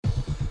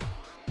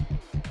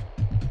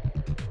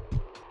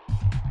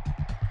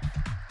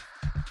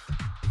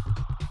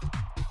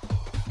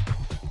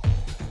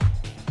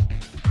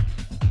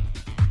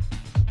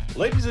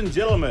Ladies and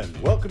gentlemen,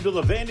 welcome to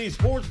the Vandy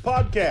Sports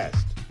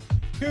Podcast.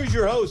 Here's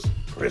your host,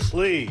 Chris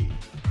Lee.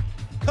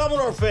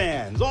 Commodore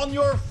fans, on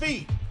your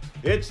feet.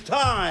 It's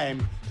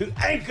time to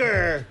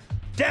anchor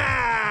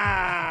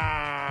down.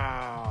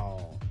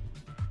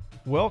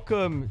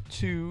 Welcome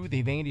to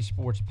the Vandy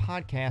Sports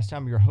Podcast.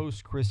 I'm your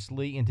host, Chris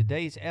Lee. In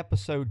today's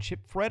episode,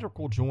 Chip Frederick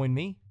will join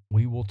me.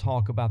 We will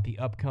talk about the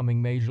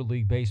upcoming Major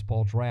League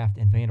Baseball draft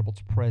and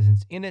Vanderbilt's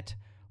presence in it,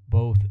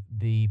 both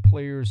the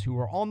players who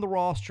are on the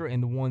roster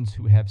and the ones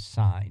who have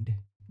signed.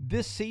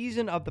 This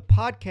season of the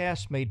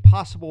podcast made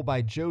possible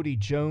by Jody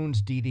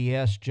Jones,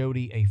 DDS.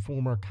 Jody, a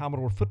former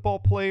Commodore football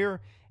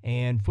player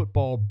and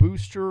football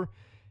booster.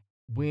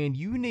 When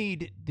you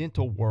need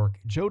dental work,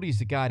 Jody's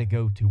the guy to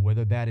go to,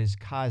 whether that is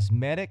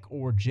cosmetic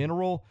or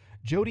general.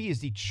 Jody is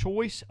the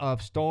choice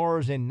of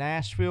stars in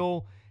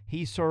Nashville.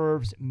 He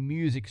serves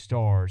music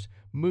stars,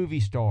 movie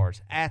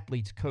stars,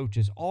 athletes,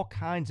 coaches, all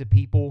kinds of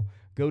people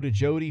go to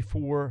Jody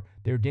for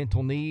their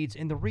dental needs.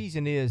 And the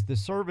reason is the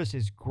service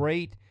is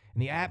great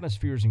and the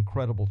atmosphere is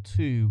incredible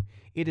too.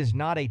 It is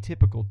not a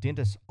typical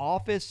dentist's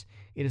office.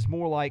 It is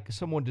more like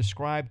someone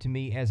described to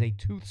me as a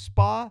tooth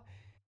spa.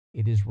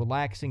 It is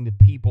relaxing. The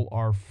people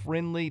are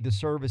friendly. The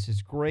service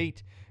is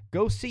great.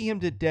 Go see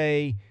him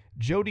today.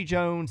 Jody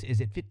Jones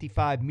is at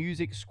 55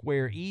 Music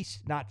Square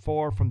East, not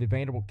far from the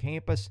Vanderbilt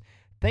campus.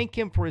 Thank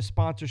him for his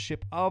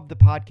sponsorship of the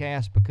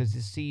podcast because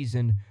this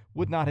season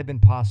would not have been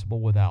possible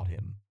without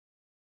him.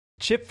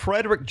 Chip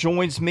Frederick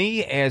joins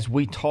me as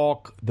we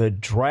talk the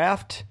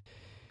draft.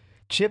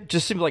 Chip,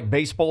 just seems like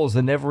baseball is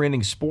a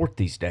never-ending sport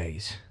these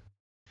days.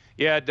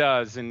 Yeah, it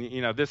does. And,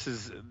 you know, this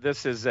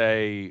is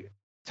a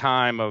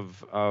time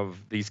of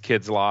these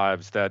kids'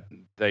 lives that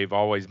they've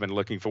always been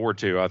looking forward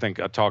to. I think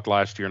I talked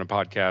last year in a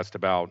podcast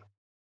about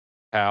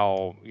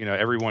how, you know,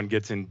 everyone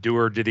gets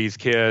endeared to these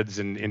kids,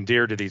 and you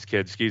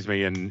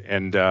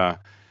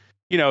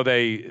know,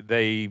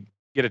 they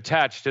get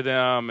attached to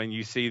them, and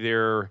you see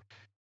their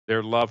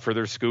love for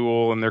their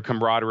school and their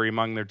camaraderie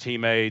among their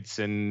teammates,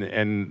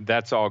 and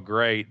that's all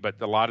great.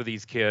 But a lot of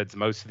these kids,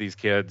 most of these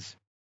kids,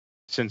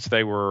 since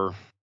they were,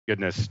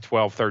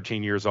 12,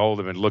 13 years old,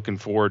 have been looking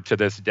forward to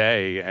this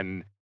day.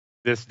 And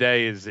this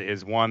day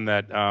is one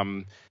that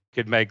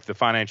could make the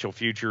financial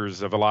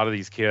futures of a lot of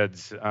these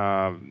kids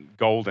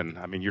golden.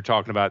 I mean, you're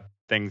talking about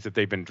things that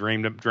they've been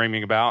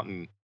dreaming about,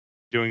 and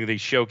doing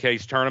these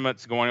showcase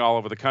tournaments, going all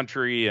over the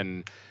country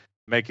and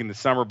making the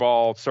summer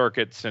ball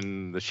circuits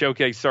and the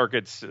showcase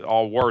circuits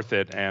all worth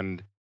it.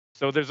 And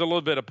so there's a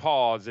little bit of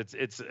pause.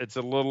 It's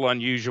a little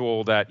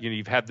unusual that, you know,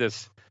 you've had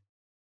this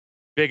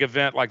big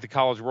event like the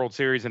College World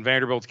Series in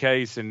Vanderbilt's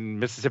case and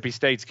Mississippi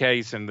State's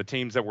case and the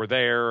teams that were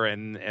there,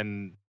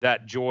 and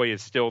that joy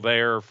is still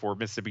there for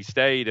Mississippi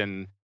State,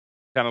 and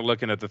kind of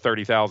looking at the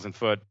 30,000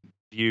 foot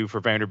view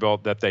for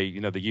Vanderbilt that they, you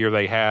know, the year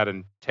they had,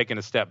 and taking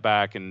a step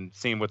back and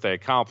seeing what they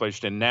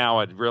accomplished. And now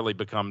it really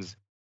becomes,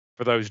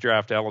 for those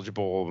draft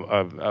eligible,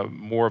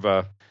 more of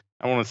a,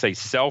 I don't want to say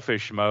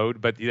selfish mode,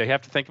 but they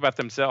have to think about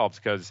themselves,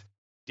 because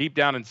deep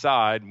down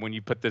inside, when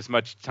you put this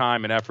much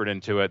time and effort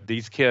into it,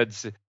 these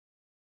kids,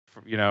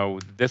 you know,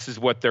 this is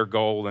what their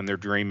goal and their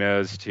dream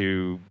is,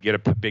 to get a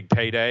big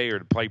payday or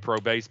to play pro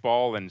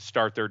baseball and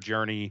start their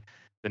journey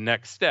the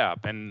next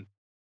step. And,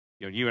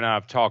 you know, you and I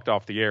have talked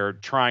off the air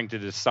trying to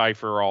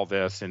decipher all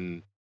this,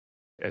 and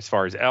as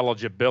far as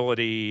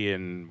eligibility,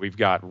 and we've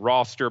got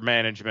roster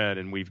management,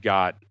 and we've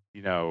got,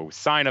 you know,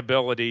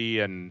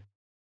 signability, and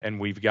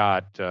we've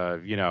got,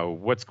 you know,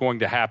 what's going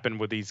to happen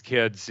with these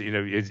kids, you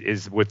know,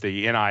 is with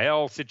the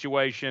NIL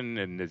situation,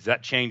 and does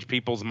that change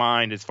people's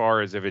mind as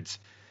far as if it's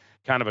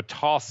kind of a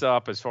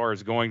toss-up as far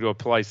as going to a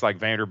place like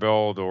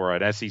Vanderbilt or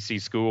an SEC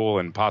school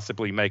and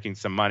possibly making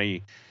some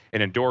money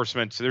in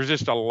endorsements. There's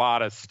just a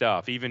lot of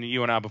stuff. Even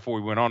you and I, before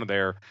we went on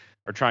there,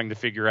 are trying to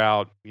figure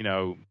out, you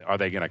know, are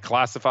they going to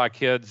classify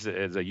kids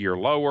as a year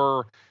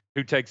lower?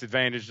 Who takes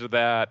advantage of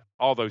that?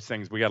 All those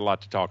things. We got a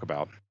lot to talk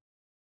about.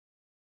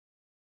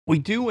 We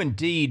do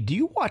indeed. Do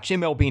you watch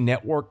MLB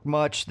Network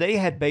much? They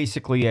had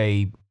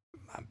basically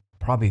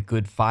probably a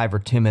good 5 or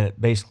 10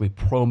 minute basically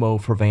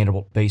promo for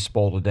Vanderbilt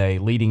baseball today,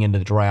 leading into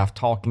the draft,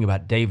 talking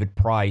about David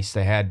Price.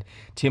 They had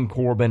Tim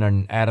Corbin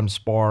and Adam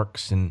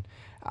Sparks, and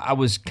I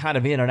was kind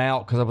of in and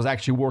out because I was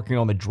actually working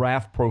on the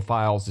draft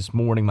profiles this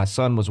morning. My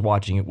son was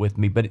watching it with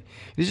me, but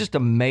it's just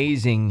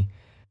amazing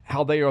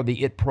how they are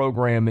the IT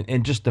program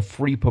and just the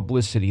free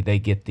publicity they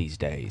get these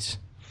days.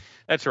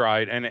 That's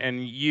right.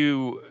 And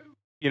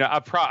you know,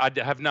 I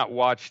have not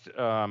watched,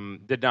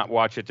 did not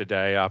watch it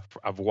today.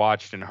 I've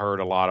watched and heard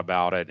a lot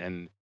about it,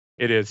 and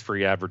it is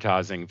free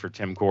advertising for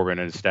Tim Corbin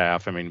and his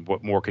staff. I mean,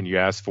 what more can you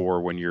ask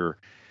for when you're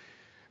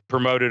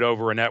promoted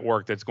over a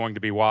network that's going to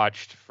be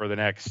watched for the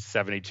next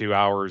 72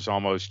 hours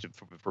almost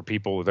for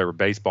people that are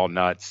baseball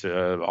nuts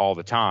all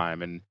the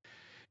time? And,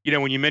 you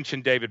know, when you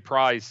mentioned David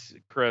Price,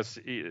 Chris,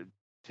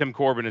 Tim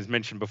Corbin has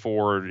mentioned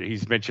before,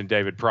 he's mentioned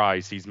David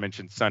Price, he's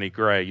mentioned Sonny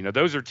Gray. You know,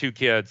 those are two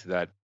kids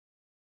that,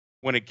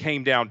 when it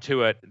came down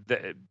to it,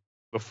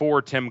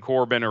 before Tim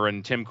Corbin or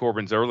in Tim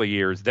Corbin's early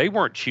years, they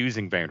weren't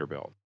choosing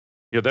Vanderbilt.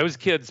 those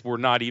kids were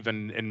not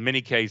even, in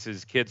many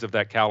cases, kids of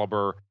that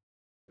caliber.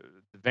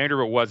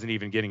 Vanderbilt wasn't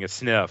even getting a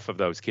sniff of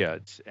those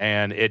kids.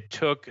 And it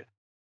took,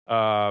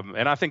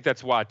 and I think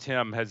that's why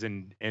Tim has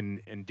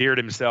endeared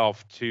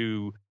himself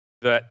to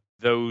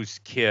those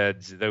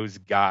kids, those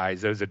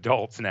guys, those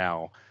adults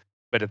now,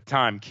 but at the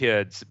time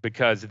kids,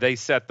 because they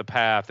set the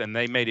path and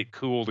they made it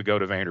cool to go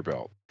to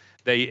Vanderbilt.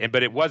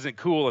 But it wasn't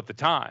cool at the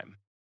time.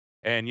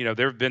 And,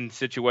 there have been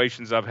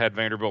situations I've had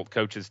Vanderbilt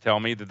coaches tell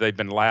me that they've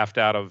been laughed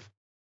out of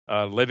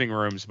living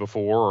rooms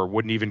before, or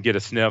wouldn't even get a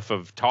sniff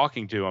of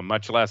talking to them,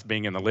 much less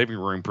being in the living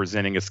room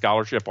presenting a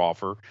scholarship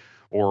offer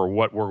or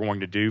what we're going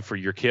to do for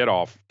your kid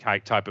off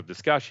type of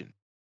discussion.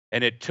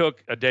 And it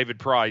took a David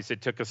Price,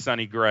 it took a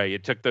Sonny Gray,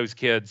 it took those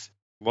kids,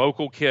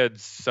 local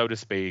kids, so to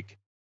speak,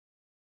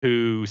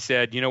 who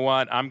said, you know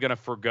what, I'm going to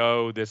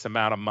forgo this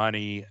amount of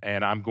money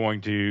and I'm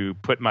going to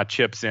put my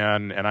chips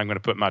in and I'm going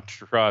to put my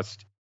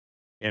trust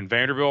in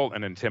Vanderbilt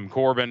and in Tim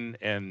Corbin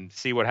and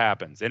see what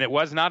happens. And it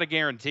was not a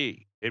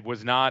guarantee. It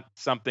was not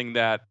something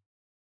that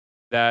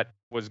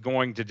was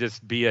going to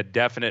just be a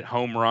definite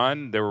home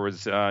run. There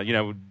was,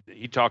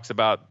 he talks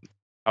about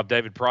how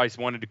David Price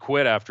wanted to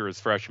quit after his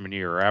freshman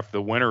year, or after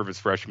the winter of his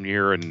freshman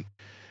year,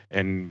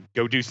 and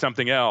go do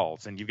something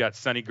else. And you've got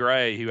Sonny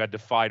Gray, who had to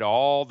fight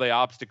all the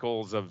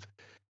obstacles of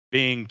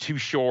being too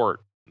short.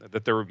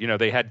 That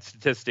they had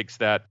statistics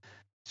that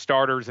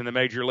starters in the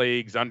major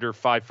leagues under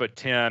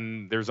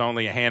 5'10", there's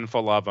only a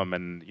handful of them,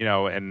 and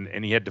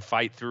and he had to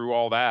fight through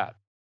all that.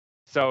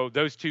 So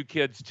those two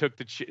kids took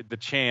the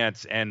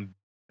chance and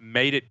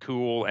made it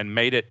cool and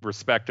made it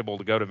respectable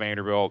to go to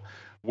Vanderbilt,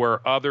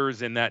 where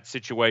others in that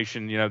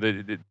situation,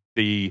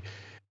 the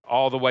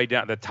all the way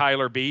down, the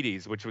Tyler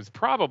Beatties, which was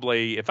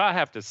probably, if I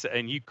have to say,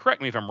 and you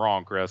correct me if I'm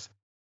wrong, Chris,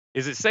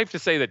 is it safe to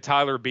say that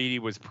Tyler Beattie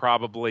was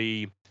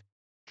probably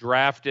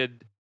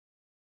drafted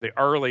the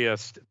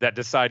earliest that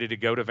decided to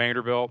go to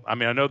Vanderbilt? I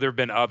mean, I know there have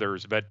been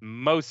others, but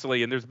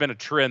mostly, and there's been a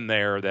trend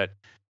there that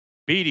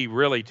Beattie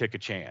really took a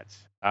chance.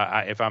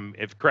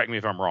 Correct me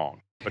if I'm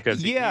wrong,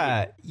 because he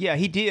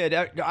did.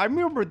 I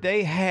remember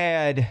they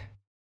had,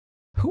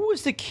 who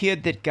was the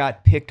kid that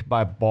got picked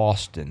by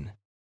Boston,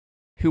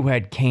 who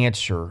had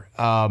cancer?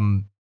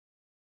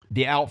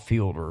 The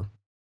outfielder.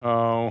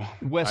 Oh,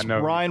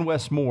 Ryan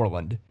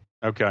Westmoreland.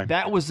 Okay,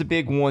 that was the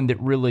big one that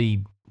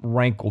really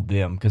rankled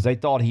them, because they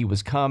thought he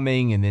was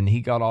coming, and then he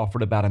got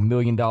offered about $1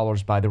 million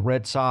by the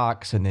Red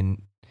Sox, and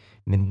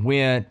then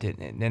went,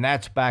 and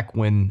that's back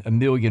when $1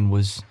 million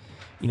was,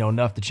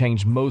 enough to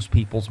change most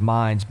people's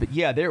minds. But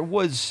yeah, that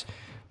was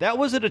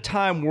at a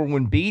time where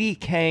when Beattie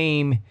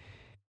came,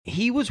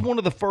 he was one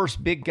of the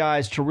first big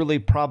guys to really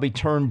probably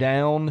turn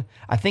down.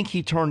 I think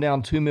he turned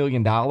down $2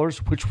 million,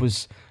 which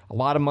was a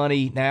lot of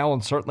money now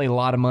and certainly a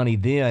lot of money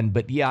then.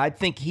 But yeah, I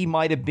think he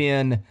might have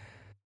been,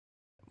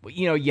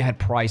 you had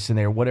Price in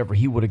there, whatever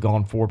he would have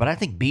gone for. But I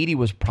think Beattie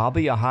was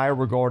probably a higher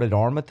regarded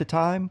arm at the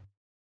time.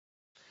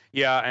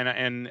 Yeah,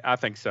 and I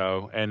think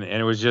so. And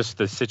it was just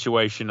the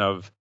situation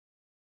of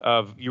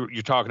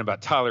you're talking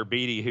about Tyler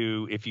Beattie,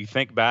 who, if you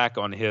think back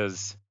on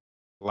his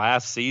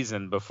last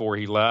season before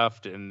he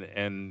left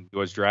and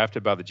was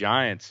drafted by the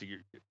Giants,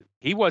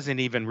 he wasn't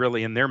even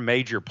really in their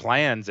major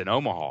plans in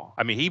Omaha.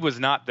 I mean, he was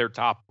not their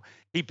top.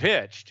 He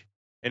pitched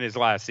in his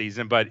last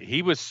season, but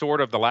he was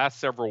sort of the last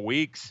several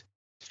weeks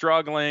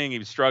struggling. He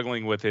was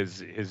struggling with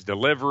his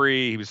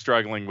delivery.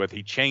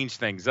 He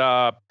changed things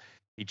up.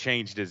 He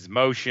changed his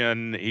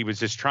motion. He was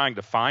just trying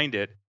to find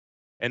it.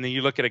 And then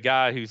you look at a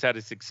guy who's had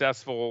a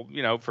successful,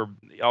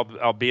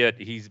 albeit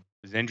he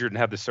was injured and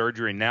had the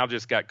surgery, and now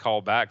just got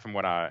called back, from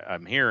what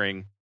I'm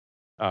hearing,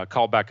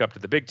 called back up to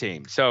the big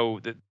team.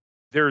 So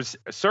there's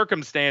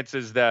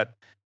circumstances that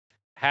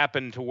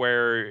happen to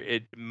where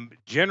it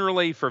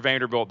generally for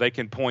Vanderbilt, they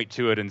can point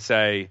to it and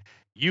say,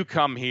 you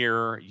come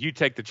here, you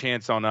take the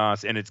chance on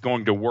us, and it's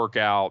going to work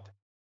out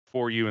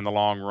for you in the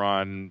long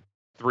run,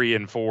 3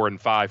 and 4 and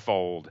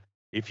 5-fold.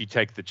 If you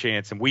take the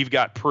chance, and we've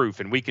got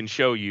proof, and we can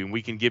show you, and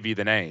we can give you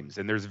the names.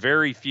 And there's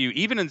very few,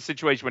 even in the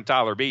situation with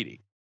Tyler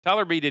Beattie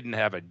didn't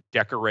have a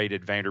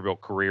decorated Vanderbilt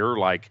career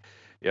like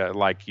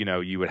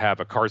you would have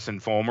a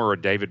Carson Fulmer or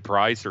a David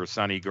Price or a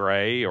Sonny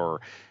Gray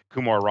or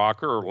Kumar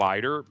Rocker or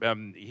Leiter.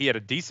 He had a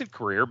decent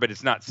career, but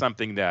it's not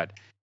something that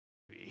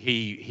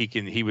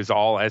he was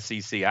all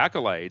SEC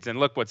accolades. And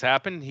look what's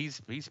happened. He's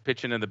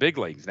pitching in the big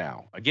leagues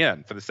now,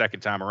 again, for the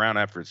second time around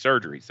after his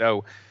surgery.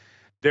 So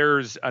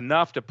there's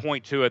enough to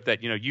point to it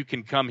that, you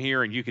can come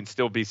here and you can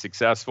still be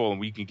successful,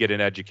 and we can get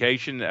an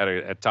education at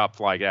a top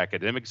flight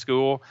academic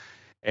school,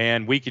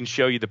 and we can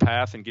show you the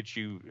path and get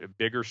you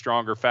bigger,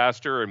 stronger,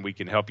 faster, and we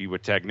can help you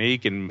with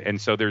technique. And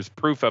so there's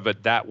proof of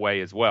it that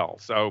way as well.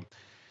 So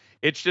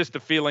it's just a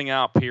feeling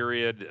out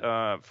period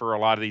for a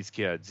lot of these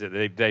kids.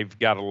 They've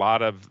got a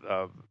lot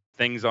of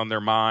things on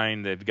their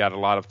mind. They've got a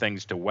lot of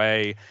things to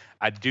weigh.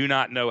 I do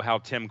not know how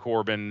Tim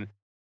Corbin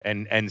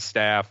and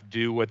staff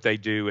do what they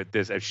do at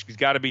this. It's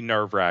got to be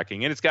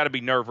nerve-wracking, and it's got to be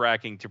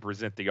nerve-wracking to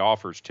present the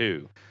offers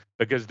too,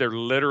 because they're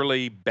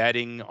literally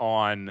betting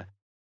on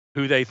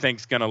who they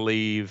think's going to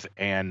leave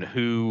and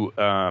who's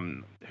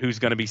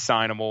going to be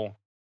signable.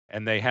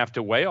 and they have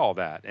to weigh all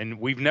that. And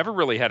we've never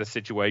really had a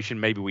situation,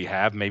 maybe we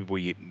have,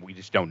 maybe we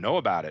just don't know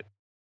about it,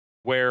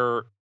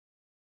 where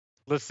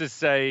let's just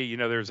say, you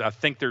know, I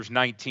think there's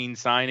 19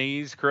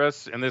 signees,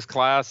 Chris, in this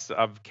class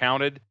I've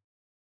counted,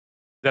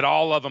 that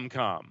all of them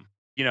come,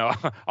 you know,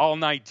 all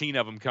 19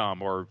 of them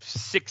come, or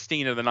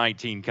 16 of the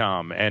 19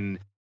 come, and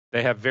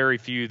they have very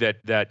few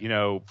that, you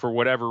know, for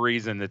whatever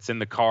reason that's in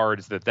the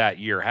cards that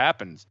year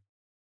happens.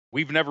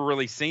 We've never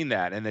really seen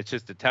that, and it's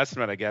just a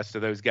testament, I guess, to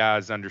those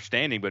guys'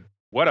 understanding. But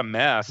what a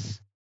mess.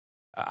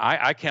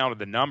 I counted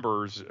the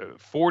numbers,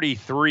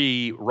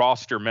 43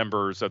 roster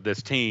members of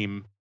this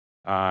team,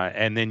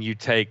 and then you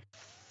take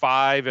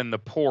 5 in the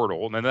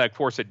portal. And then, of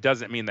course, it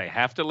doesn't mean they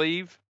have to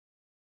leave.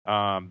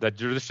 That they're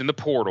just in the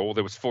portal.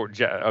 There was 4.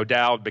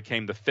 O'Dowd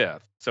became the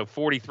 5th. So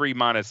 43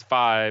 minus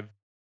 5,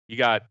 you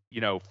got,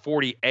 you know,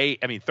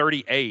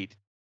 38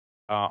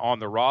 on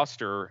the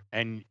roster.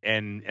 And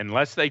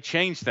unless they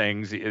change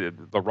things,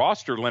 the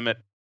roster limit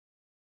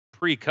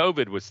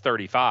pre-COVID was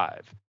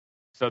 35.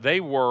 So they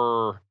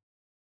were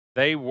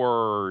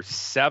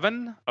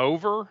 7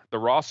 over the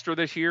roster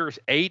this year,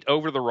 8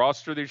 over the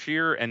roster this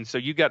year, and so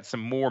you got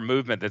some more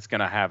movement that's going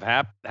to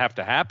have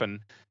to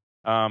happen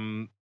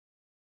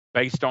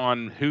based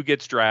on who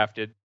gets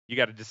drafted. You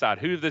got to decide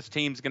who this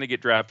team's going to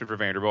get drafted for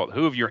Vanderbilt,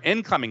 who of your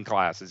incoming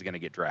class is going to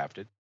get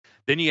drafted.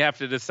 Then you have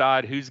to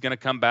decide who's going to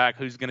come back,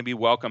 who's going to be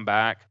welcome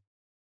back,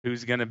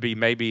 who's going to be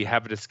maybe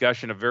have a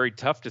discussion, a very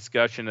tough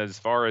discussion as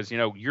far as, you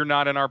know, you're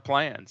not in our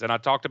plans. And I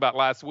talked about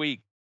last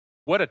week,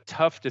 what a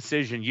tough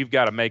decision you've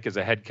got to make as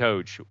a head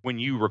coach when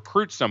you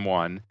recruit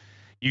someone,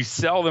 you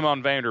sell them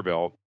on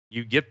Vanderbilt,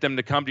 you get them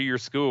to come to your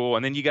school,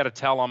 and then you got to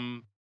tell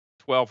them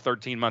 12,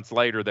 13 months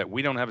later that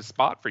we don't have a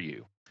spot for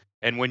you.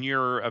 And when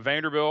you're a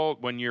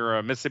Vanderbilt, when you're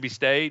a Mississippi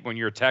State, when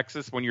you're a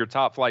Texas, when you're a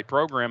top flight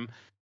program,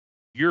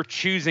 you're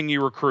choosing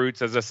your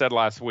recruits, as I said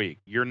last week.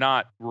 You're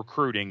not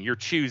recruiting. You're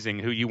choosing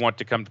who you want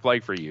to come to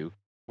play for you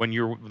when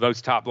you're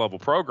those top level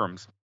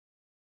programs.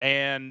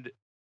 And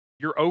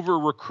you're over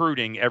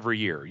recruiting every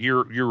year.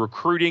 You're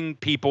recruiting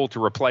people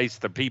to replace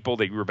the people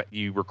that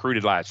you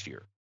recruited last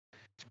year.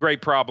 It's a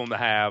great problem to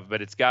have,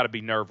 but it's got to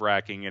be nerve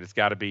wracking, and it's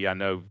got to be. I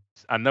know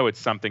it's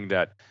something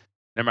that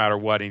no matter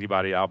what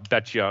anybody, I'll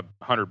bet you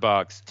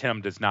 $100, Tim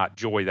does not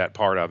enjoy that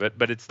part of it,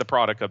 but it's the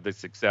product of the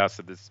success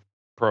that this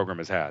program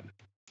has had.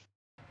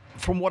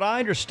 From what I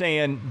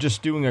understand,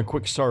 just doing a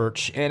quick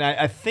search, and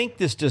I think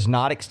this does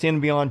not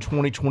extend beyond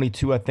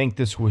 2022. I think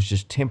this was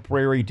just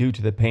temporary due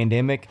to the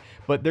pandemic,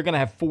 but they're going to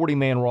have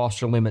 40-man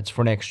roster limits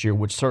for next year,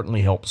 which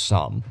certainly helps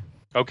some.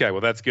 Okay,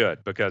 well, that's good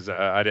because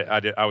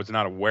I was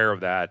not aware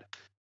of that.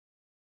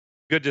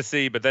 Good to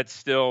see, but that's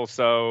still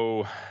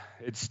so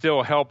it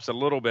still helps a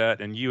little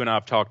bit. And you and I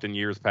have talked in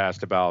years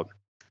past about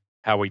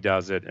how he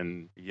does it.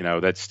 And, you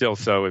know, that's still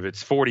so if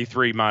it's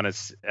 43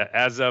 minus,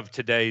 as of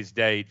today's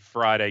date,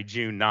 Friday,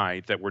 June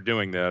 9th, that we're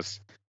doing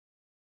this,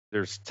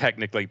 there's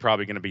technically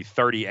probably going to be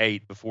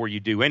 38 before you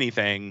do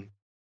anything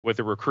with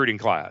the recruiting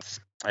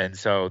class. And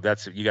so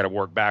you got to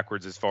work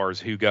backwards as far as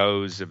who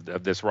goes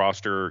of this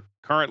roster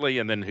currently,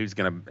 and then who's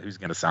going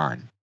to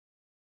sign.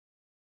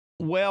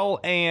 Well,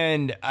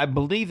 and I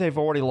believe they've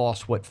already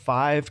lost,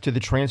 5 to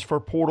the transfer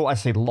portal? I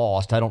say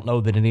lost. I don't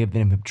know that any of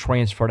them have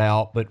transferred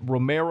out, but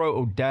Romero,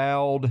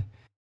 O'Dowd,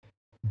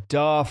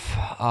 Duff,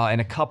 and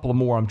a couple of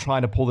more. I'm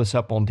trying to pull this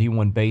up on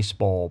D1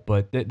 Baseball,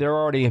 but there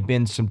already have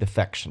been some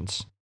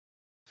defections.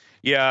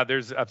 Yeah,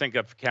 I think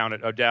I've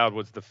counted. O'Dowd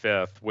was the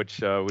 5th,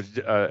 which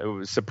it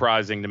was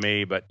surprising to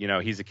me, but, you know,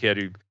 he's a kid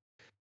who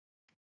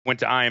went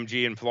to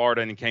IMG in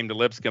Florida and came to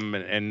Lipscomb,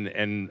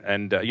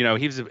 and you know,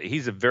 he's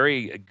a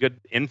very good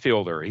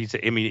infielder.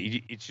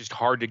 It's just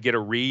hard to get a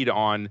read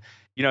on.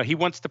 You know, he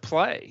wants to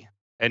play,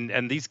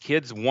 and these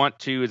kids want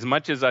to. As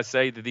much as I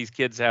say that these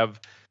kids have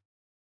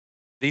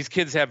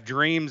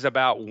dreams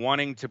about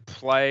wanting to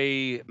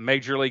play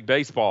Major League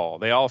Baseball.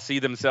 They all see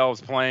themselves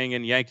playing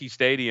in Yankee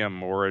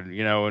Stadium or,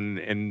 you know,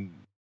 in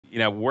you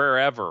know,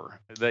 wherever.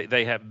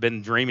 They have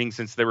been dreaming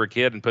since they were a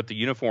kid and put the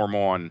uniform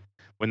on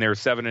when they were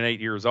 7 and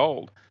 8 years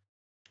old.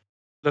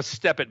 Let's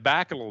step it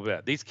back a little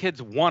bit. These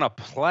kids want to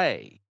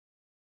play.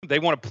 They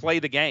want to play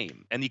the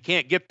game, and you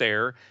can't get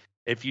there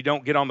if you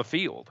don't get on the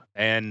field.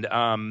 And,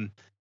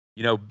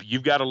 you know,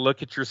 you've got to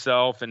look at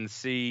yourself and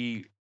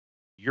see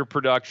your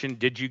production.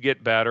 Did you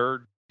get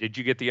better? Did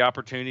you get the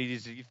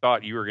opportunities that you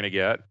thought you were going to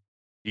get?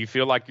 Do you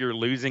feel like you're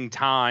losing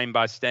time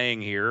by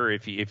staying here?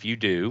 If you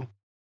do,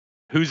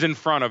 who's in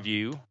front of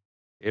you?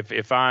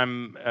 If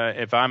I'm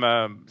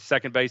a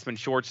second baseman,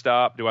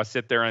 shortstop, do I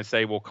sit there and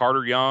say, well,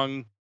 Carter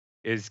Young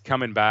is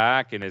coming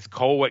back, and is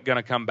Colwitt going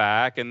to come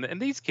back?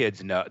 And these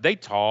kids know. They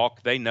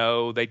talk. They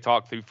know. They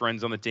talk through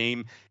friends on the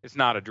team. It's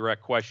not a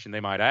direct question they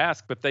might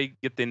ask, but they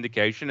get the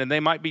indication, and they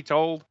might be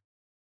told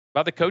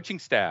by the coaching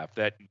staff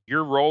that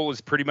your role is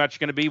pretty much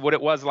going to be what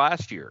it was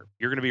last year.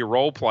 You're going to be a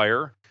role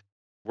player.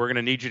 We're going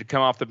to need you to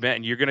come off the bench,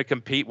 and you're going to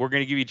compete. We're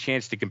going to give you a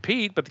chance to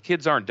compete, but the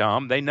kids aren't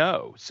dumb. They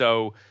know.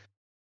 So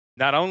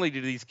not only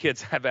do these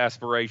kids have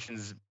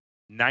aspirations,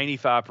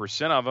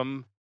 95% of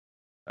them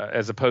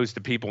as opposed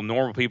to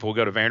normal people who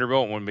go to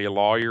Vanderbilt and want to be a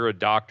lawyer, a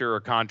doctor,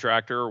 a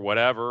contractor, or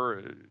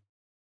whatever.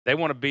 They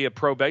want to be a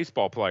pro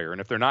baseball player. And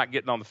if they're not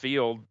getting on the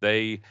field,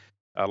 a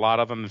lot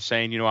of them are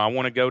saying, I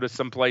want to go to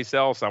someplace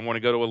else. I want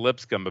to go to a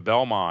Lipscomb, a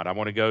Belmont. I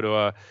want to go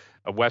to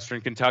a Western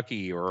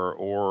Kentucky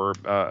or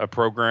a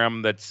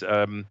program that's,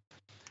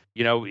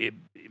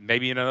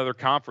 maybe in another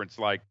conference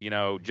like,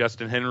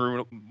 Justin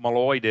Henry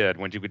Malloy did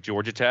when he was with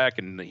Georgia Tech,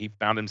 and he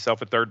found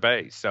himself at third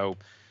base. So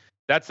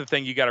that's the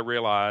thing you got to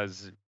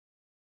realize.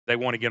 They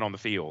want to get on the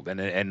field,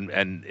 and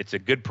it's a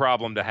good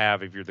problem to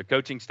have if you're the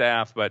coaching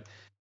staff. But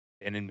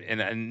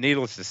and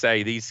needless to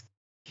say, these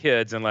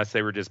kids, unless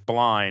they were just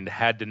blind,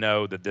 had to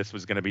know that this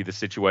was going to be the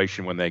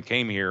situation when they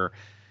came here,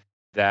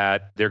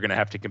 that they're going to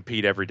have to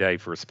compete every day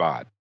for a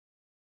spot.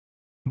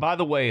 By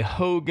the way,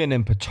 Hogan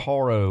and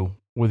Pitaro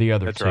were the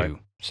other two. Right.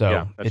 So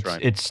yeah, that's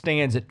right. It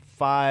stands at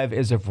 5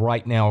 as of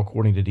right now,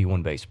 according to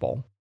D1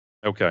 Baseball.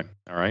 Okay.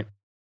 All right.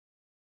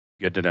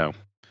 Good to know.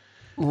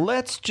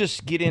 Let's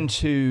just get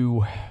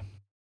into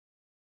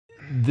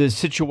the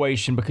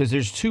situation, because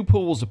there's two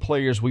pools of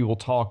players we will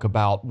talk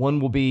about. One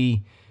will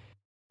be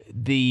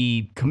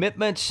the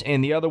commitments,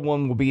 and the other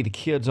one will be the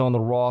kids on the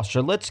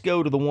roster. Let's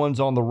go to the ones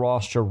on the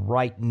roster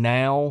right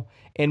now,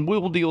 and we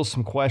will deal with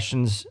some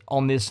questions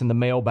on this in the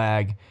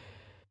mailbag.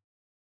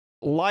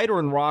 Leiter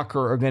and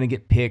Rocker are going to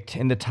get picked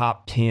in the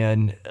top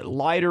 10.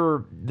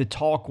 Leiter, the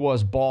talk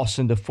was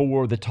Boston to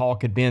 4. The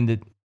talk had been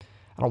that,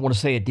 I don't want to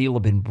say a deal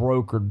had been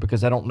brokered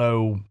because I don't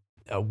know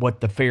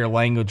what the fair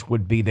language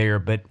would be there,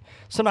 but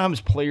sometimes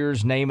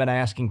players name an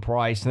asking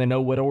price and they know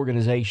what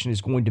organization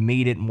is going to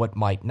meet it and what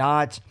might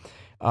not.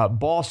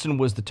 Boston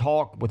was the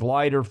talk with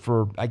Leiter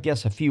for, I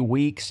guess, a few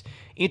weeks.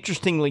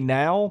 Interestingly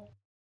now,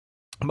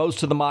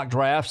 most of the mock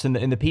drafts and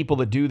the people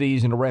that do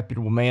these in a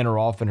reputable manner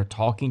often are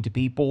talking to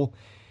people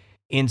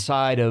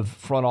inside of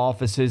front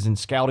offices and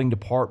scouting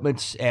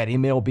departments at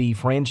MLB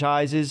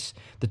franchises.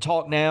 The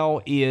talk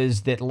now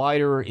is that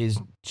Leiter is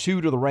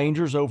 2 to the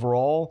Rangers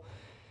overall.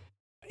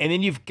 And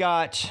then you've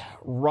got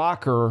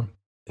Rocker,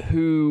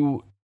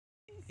 who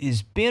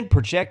has been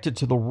projected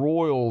to the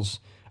Royals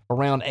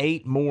around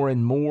 8 more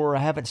and more. I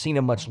haven't seen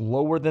him much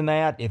lower than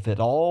that, if at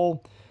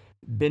all.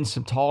 Been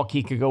some talk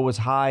he could go as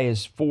high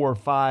as 4 or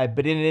 5.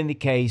 But in any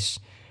case,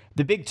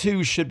 the big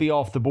 2 should be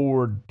off the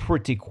board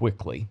pretty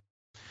quickly.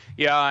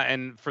 Yeah,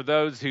 and for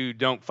those who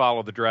don't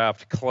follow the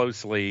draft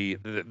closely,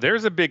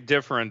 there's a big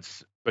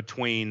difference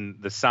between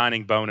the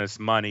signing bonus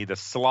money, the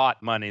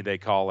slot money they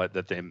call it,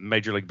 that the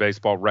Major League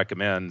Baseball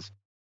recommends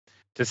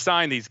to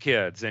sign these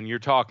kids. And you're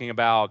talking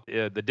about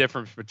the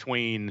difference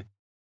between,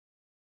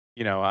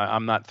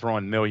 I'm not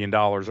throwing $1 million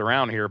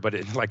around here, but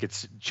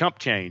it's chump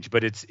change,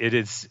 but it's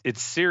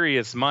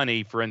serious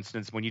money. For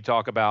instance, when you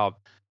talk about,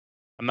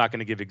 I'm not going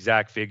to give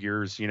exact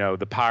figures,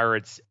 the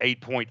Pirates,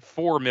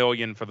 $8.4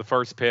 million for the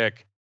first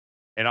pick,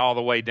 and all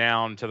the way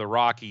down to the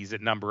Rockies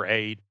at number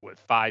 8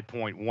 with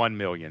 $5.1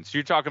 million. So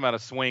you're talking about a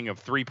swing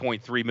of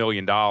 $3.3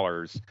 million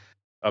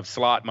of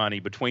slot money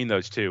between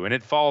those two. And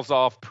it falls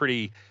off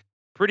pretty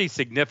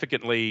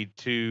significantly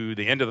to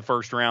the end of the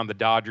first round, the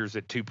Dodgers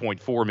at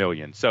 $2.4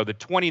 million. So the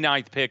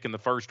 29th pick in the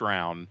first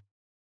round,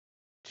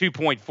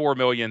 $2.4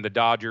 million, the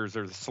Dodgers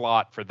are the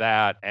slot for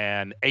that,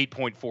 and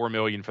 $8.4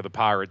 million for the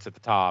Pirates at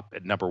the top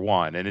at number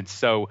 1. And it's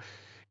so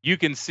you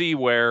can see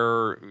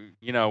where,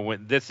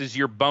 when this is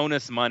your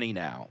bonus money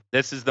now.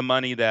 This is the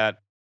money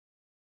that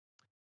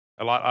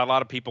a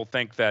lot of people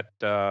think that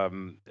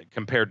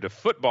compared to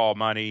football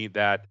money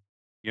that,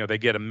 they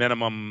get a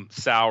minimum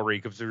salary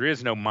because there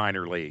is no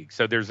minor league.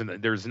 So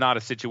there's not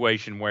a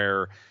situation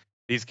where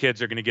these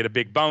kids are going to get a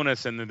big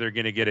bonus and then they're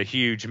going to get a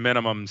huge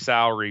minimum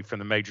salary from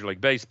the Major League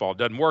Baseball. It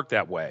doesn't work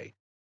that way.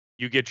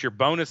 You get your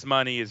bonus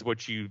money is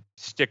what you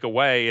stick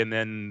away, and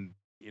then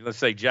let's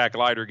say Jack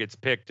Leiter gets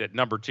picked at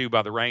number 2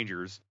 by the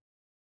Rangers.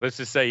 Let's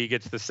just say he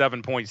gets the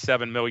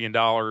 $7.7 million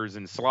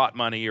in slot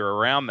money or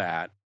around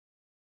that.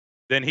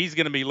 Then he's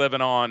going to be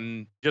living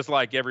on, just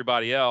like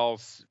everybody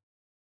else,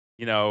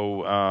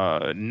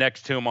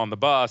 next to him on the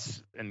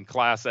bus in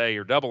Class A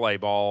or AA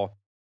ball,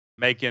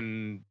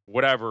 making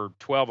whatever,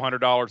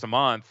 $1,200 a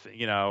month,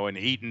 and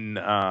eating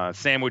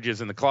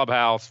sandwiches in the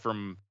clubhouse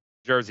from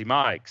Jersey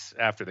Mike's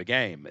after the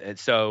game. And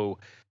so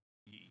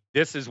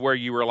this is where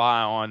you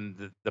rely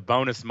on the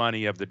bonus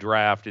money of the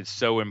draft. It's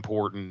so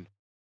important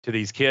to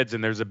these kids,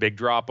 and there's a big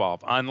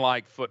drop-off.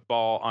 Unlike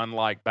football,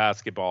 unlike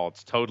basketball,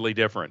 it's totally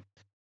different.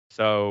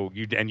 So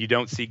you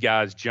don't see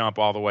guys jump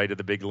all the way to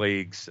the big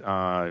leagues.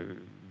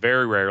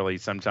 Very rarely.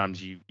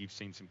 Sometimes you've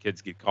seen some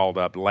kids get called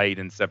up late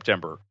in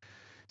September.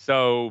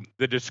 So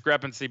the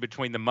discrepancy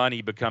between the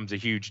money becomes a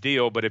huge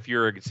deal. But if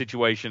you're a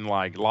situation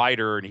like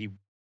Leiter, and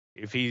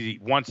if he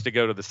wants to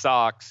go to the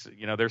Sox,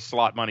 their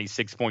slot money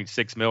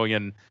 $6.6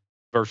 million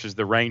versus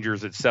the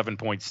Rangers at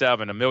 7.7,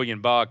 $1 million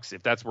bucks,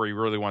 if that's where he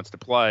really wants to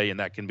play, and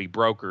that can be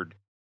brokered.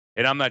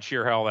 And I'm not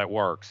sure how that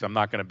works. I'm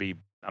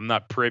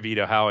not privy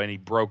to how any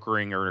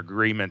brokering or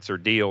agreements or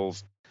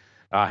deals.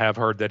 I have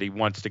heard that he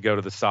wants to go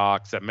to the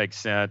Sox. That makes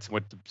sense.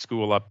 Went to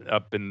school up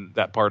in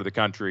that part of the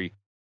country.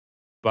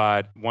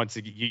 But once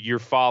you're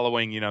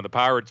following, the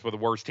Pirates were the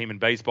worst team in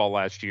baseball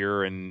last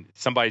year, and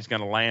somebody's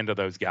going to land to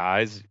those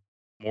guys.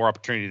 More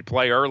opportunity to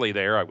play early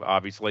there,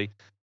 obviously,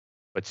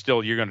 but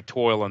still you're going to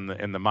toil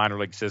in the minor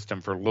league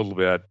system for a little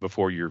bit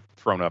before you're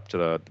thrown up to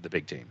the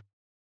big team.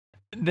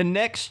 The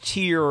next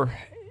tier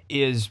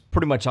is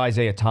pretty much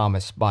Isaiah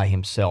Thomas by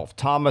himself.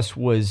 Thomas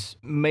was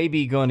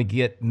maybe going to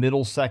get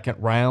middle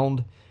second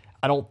round.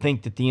 I don't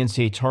think that the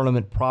NCAA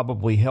tournament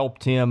probably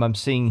helped him. I'm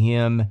seeing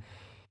him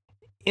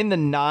in the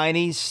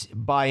 90s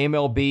by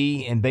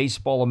MLB and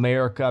Baseball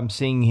America. I'm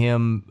seeing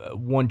him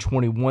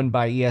 121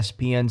 by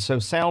ESPN. So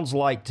sounds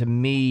like to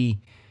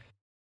me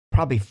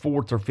probably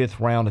fourth or fifth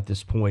round at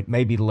this point,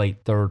 maybe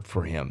late third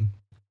for him.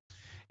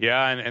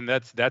 Yeah, and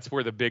that's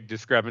where the big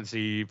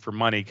discrepancy for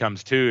money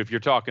comes too. If you're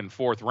talking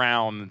fourth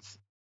round, it's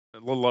a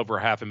little over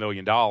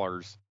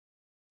 $500,000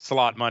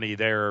 slot money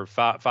there,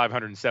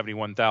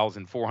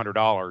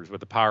 $571,400 with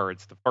the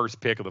Pirates, the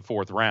first pick of the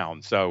fourth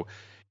round. So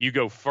you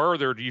go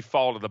further, you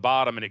fall to the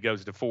bottom, and it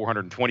goes to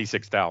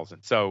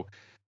 $426,000. So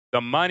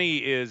the money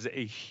is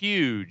a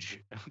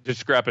huge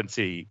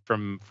discrepancy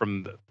from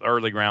the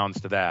early rounds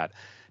to that.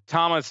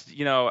 Thomas,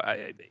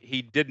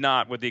 he did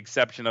not, with the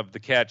exception of the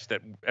catch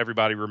that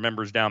everybody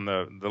remembers down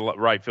the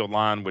right field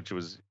line, which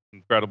was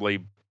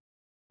incredibly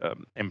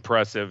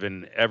impressive.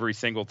 And every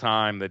single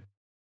time that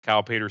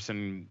Kyle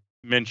Peterson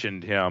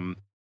mentioned him,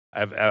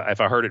 if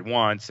I heard it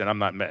once, and I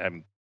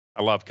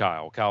love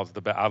Kyle. Kyle's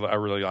the best. I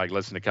really like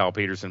listening to Kyle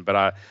Peterson,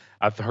 but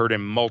I've heard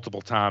him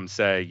multiple times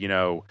say,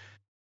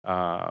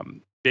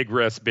 big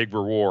risk, big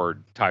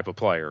reward type of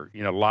player.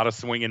 A lot of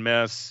swing and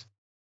miss.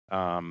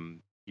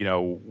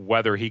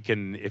 Whether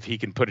if he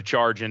can put a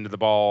charge into the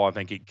ball. I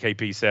think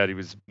KP said he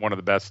was one of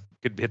the best,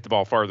 could hit the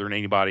ball farther than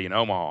anybody in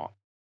Omaha,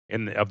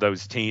 of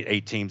those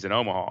 8 teams in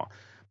Omaha.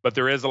 But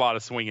there is a lot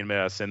of swing and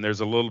miss, and there's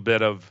a little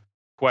bit of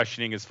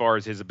questioning as far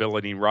as his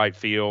ability in right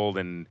field,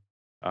 and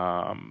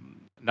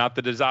not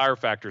the desire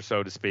factor,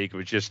 so to speak. It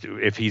was just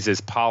if he's as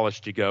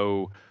polished to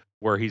go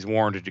where he's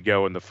warranted to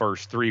go in the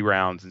first 3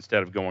 rounds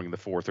instead of going in the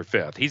 4th or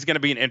 5th. He's going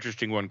to be an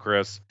interesting one,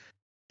 Chris,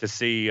 to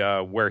see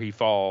where he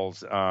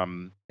falls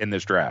in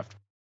this draft.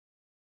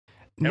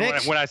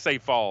 And when I say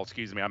fall,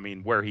 excuse me, I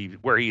mean where he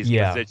is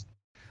positioned.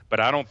 But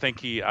I don't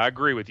think I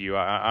agree with you.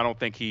 I don't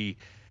think he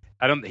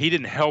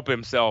didn't help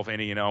himself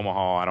any in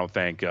Omaha, I don't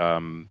think,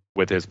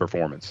 with his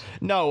performance.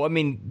 No, I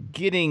mean,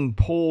 getting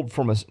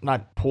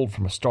not pulled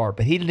from a start,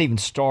 but he didn't even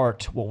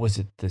start, what was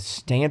it, the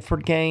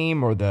Stanford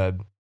game or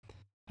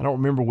I don't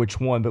remember which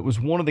one, but it was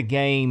one of the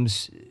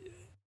games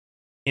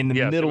in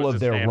the middle of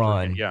their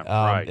run. Yeah,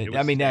 right.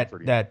 I mean,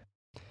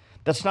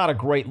 that's not a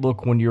great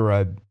look when you're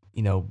a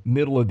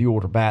middle of the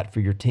order bat for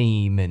your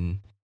team and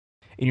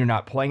you're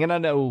not playing. And I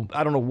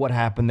don't know what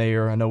happened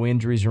there. I know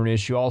injuries are an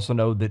issue. I also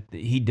know that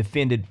he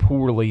defended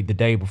poorly the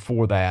day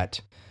before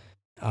that.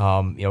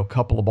 A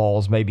couple of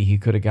balls maybe he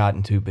could have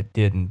gotten to, but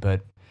didn't.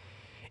 But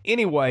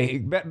anyway,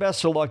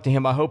 best of luck to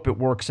him. I hope it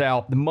works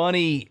out. The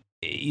money,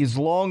 as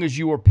long as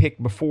you were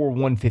picked before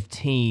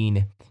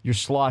 115, your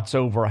slot's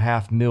over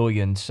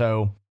 $500,000.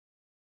 So,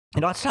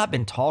 it's not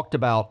been talked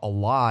about a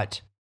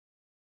lot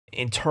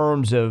in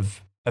terms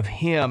of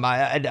him.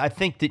 I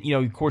think that,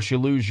 of course you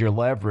lose your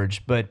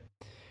leverage, but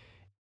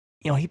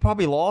he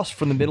probably lost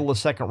from the middle of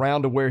the second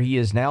round to where he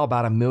is now,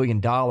 about $1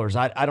 million.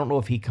 I don't know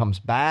if he comes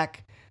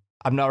back.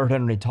 I've not heard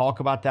any talk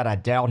about that. I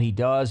doubt he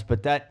does,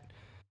 but that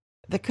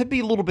could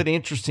be a little bit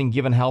interesting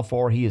given how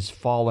far he has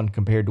fallen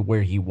compared to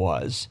where he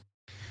was.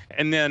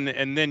 And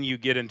then you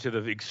get into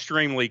the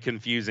extremely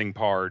confusing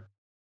part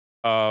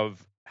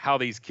of how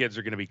these kids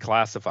are going to be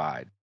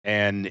classified.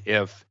 And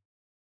if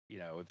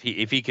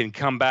he can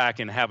come back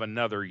and have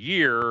another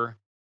year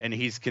and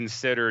he's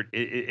considered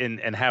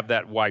and have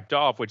that wiped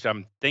off, which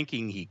I'm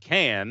thinking he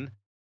can,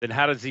 then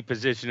how does he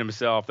position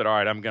himself that, all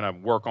right, I'm going to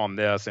work on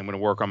this. I'm going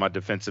to work on my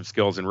defensive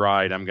skills and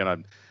I'm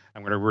going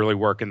to really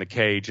work in the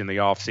cage in the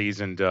off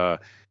season to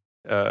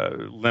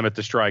limit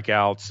the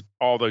strikeouts,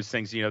 all those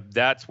things.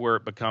 That's where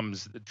it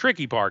becomes the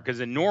tricky part. Because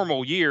in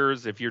normal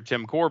years, if you're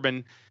Tim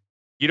Corbin,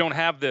 you don't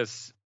have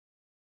this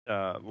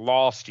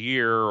lost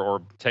year,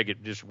 or take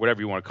it just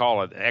whatever you want to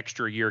call it,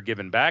 extra year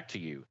given back to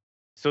you.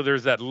 So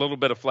there's that little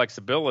bit of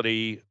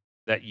flexibility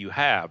that you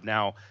have.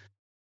 Now,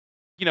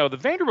 the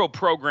Vanderbilt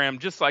program,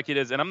 just like it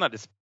is, and I'm not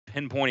just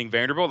pinpointing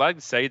Vanderbilt,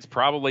 I'd say it's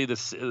probably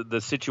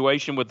the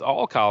situation with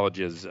all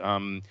colleges.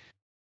 Tim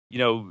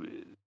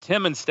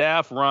and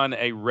staff run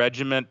a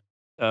regiment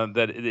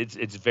that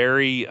it's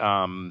very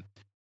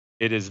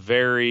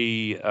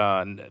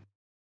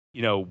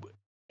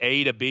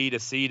A to B to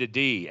C to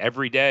D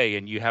every day,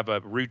 and you have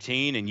a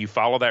routine and you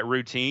follow that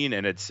routine,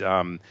 and it's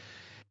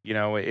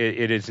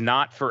it is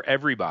not for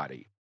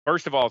everybody.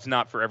 First of all, it's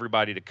not for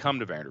everybody to come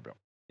to Vanderbilt.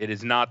 It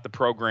is not the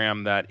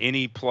program that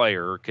any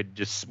player could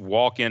just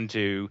walk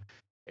into,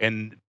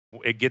 and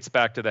it gets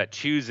back to that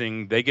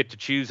choosing. They get to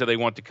choose how they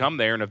want to come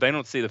there, and if they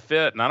don't see the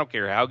fit, and I don't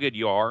care how good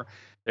you are,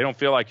 they don't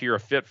feel like you're a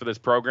fit for this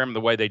program,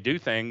 the way they do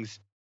things,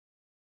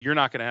 you're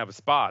not going to have a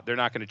spot. They're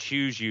not going to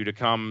choose you to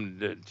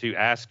come to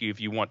ask you if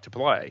you want to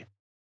play.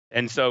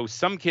 And so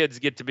some kids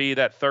get to be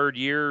that third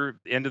year,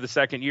 into the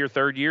second year,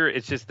 third year.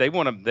 It's just they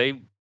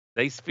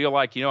feel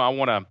like, I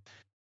want to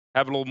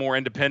have a little more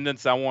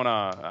independence. I want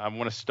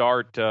to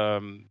start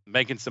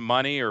making some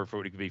money, or if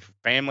it could be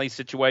family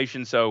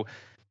situation. So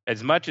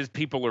as much as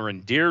people are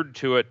endeared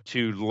to it,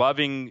 to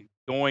loving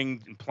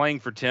going and playing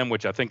for Tim,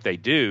 which I think they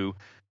do,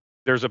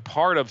 there's a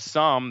part of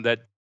some that,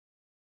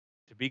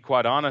 to be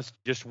quite honest,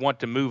 just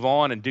want to move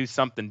on and do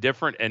something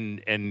different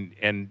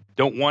and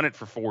don't want it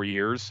for 4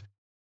 years.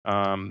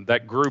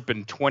 That group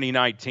in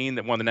 2019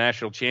 that won the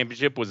national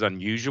championship was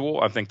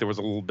unusual. I think there was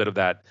a little bit of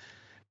that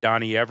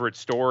Donnie Everett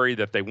story,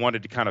 that they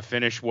wanted to kind of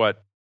finish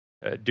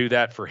do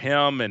that for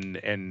him,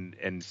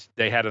 and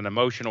they had an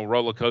emotional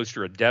roller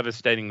coaster, a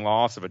devastating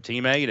loss of a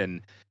teammate,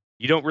 and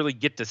you don't really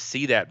get to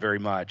see that very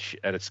much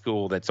at a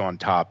school that's on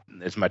top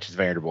as much as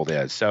Vanderbilt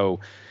is.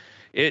 So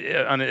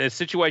on a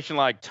situation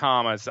like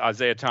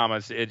Isaiah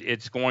Thomas,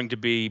 it's going to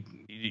be,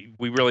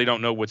 we really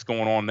don't know what's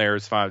going on there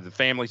as far as the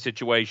family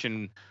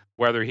situation,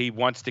 whether he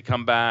wants to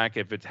come back,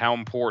 if it's how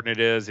important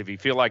it is, if he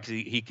feels like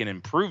he can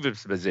improve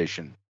his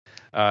position.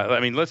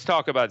 Let's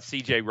talk about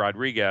CJ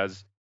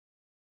Rodriguez.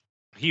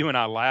 You and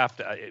I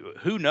laughed.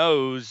 Who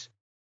knows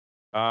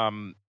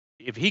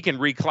if he can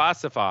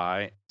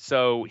reclassify,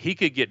 so he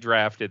could get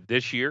drafted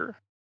this year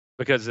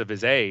because of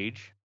his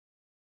age.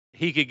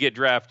 He could get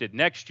drafted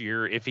next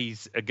year if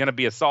he's going to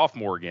be a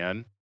sophomore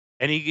again,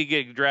 and he could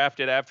get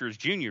drafted after his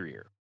junior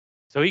year.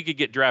 So he could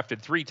get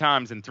drafted 3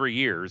 times in 3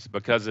 years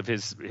because of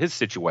his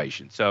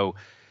situation. So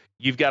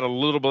you've got a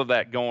little bit of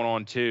that going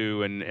on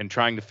too, and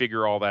trying to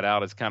figure all that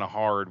out is kind of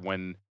hard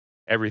when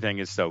everything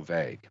is so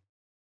vague.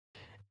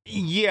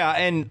 Yeah,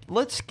 and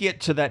let's get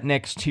to that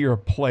next tier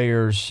of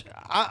players.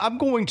 I'm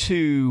going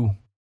to,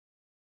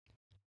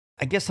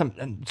 I guess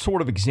I'm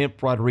sort of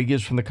exempt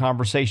Rodriguez from the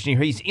conversation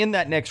here. He's in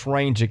that next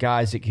range of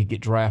guys that could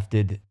get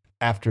drafted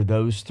after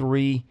those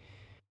 3.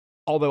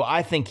 Although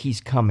I think he's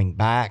coming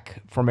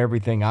back from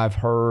everything I've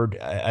heard.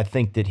 I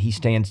think that he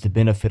stands to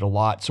benefit a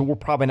lot. So we're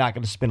probably not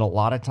going to spend a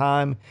lot of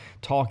time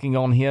talking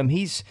on him.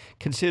 He's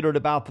considered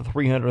about the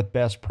 300th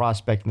best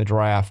prospect in the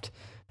draft,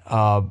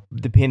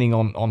 depending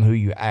on who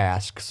you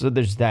ask. So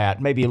there's that.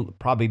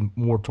 Probably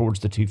more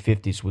towards the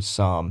 250s with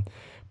some.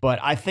 But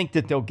I think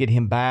that they'll get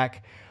him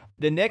back.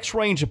 The next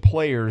range of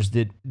players,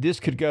 that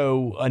this could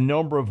go a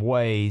number of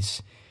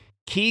ways.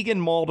 Keegan,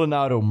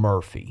 Maldonado,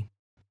 Murphy.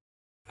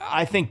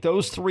 I think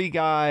those 3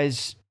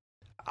 guys,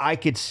 I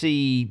could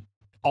see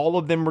all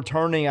of them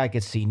returning. I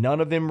could see none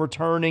of them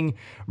returning.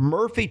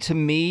 Murphy, to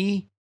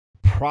me,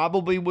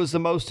 probably was the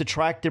most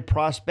attractive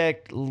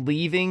prospect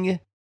leaving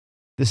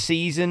the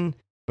season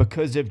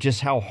because of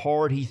just how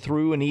hard he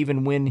threw. And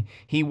even when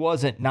he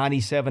wasn't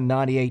 97,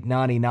 98,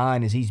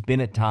 99, as he's been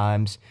at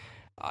times,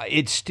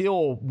 it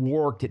still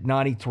worked at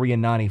 93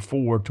 and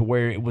 94 to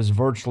where it was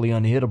virtually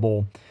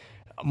unhittable.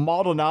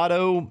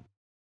 Maldonado,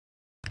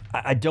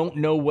 I don't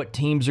know what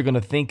teams are going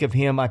to think of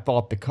him. I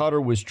thought the cutter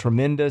was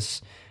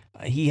tremendous.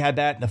 He had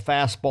that in the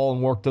fastball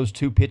and worked those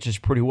 2 pitches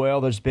pretty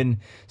well. There's been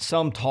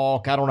some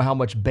talk, I don't know how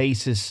much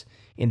basis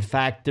in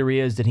fact there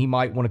is, that he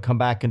might want to come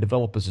back and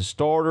develop as a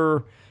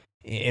starter,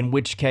 in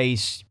which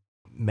case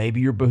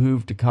maybe you're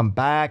behooved to come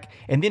back.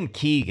 And then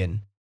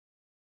Keegan,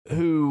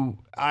 who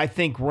I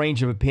think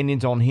range of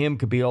opinions on him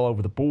could be all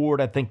over the board.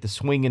 I think the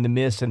swing and the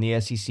miss and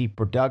the SEC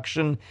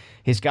production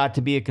has got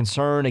to be a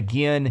concern.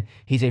 Again,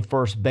 he's a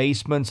first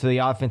baseman, so the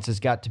offense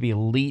has got to be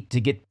elite to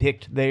get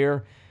picked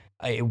there.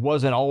 It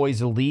wasn't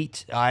always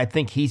elite. I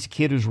think he's a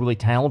kid who's really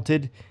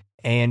talented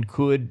and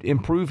could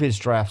improve his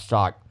draft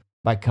stock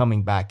by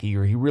coming back a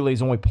year. He really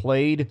has only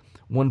played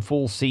 1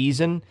 full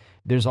season.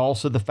 There's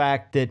also the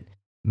fact that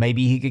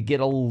maybe he could get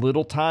a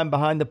little time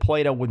behind the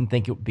plate. I wouldn't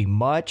think it would be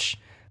much.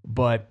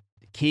 But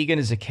Keegan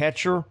is a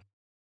catcher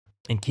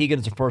and Keegan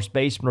is a first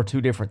baseman are 2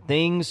 different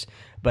things.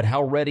 But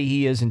how ready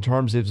he is in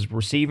terms of his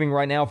receiving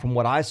right now, from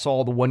what I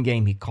saw, the 1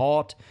 game he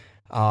caught,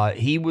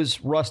 he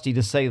was rusty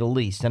to say the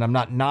least. And I'm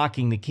not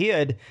knocking the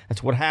kid.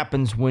 That's what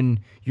happens when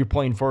you're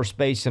playing first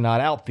base and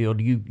not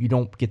outfield. You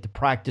don't get the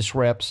practice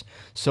reps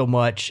so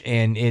much,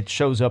 and it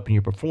shows up in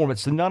your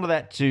performance. So none of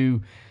that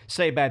to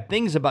say bad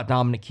things about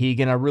Dominic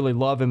Keegan. I really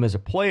love him as a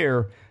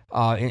player,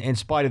 in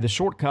spite of the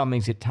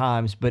shortcomings at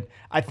times. But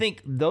I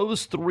think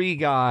those 3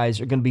 guys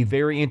are going to be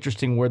very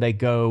interesting where they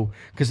go,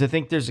 because I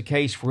think there's a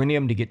case for any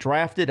of them to get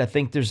drafted. I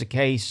think there's a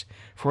case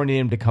for any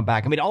of them to come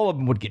back. I mean, all of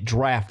them would get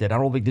drafted. I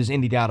don't think there's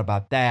any doubt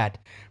about that.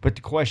 But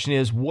the question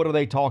is, what are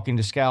they talking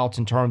to scouts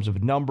in terms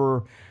of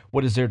number?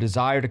 What is their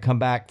desire to come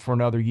back for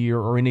another year,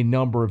 or any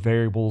number of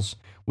variables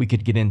we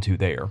could get into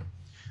there?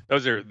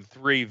 Those are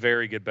 3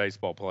 very good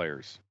baseball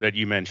players that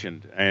you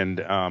mentioned.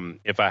 And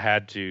if I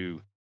had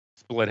to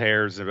split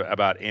hairs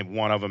about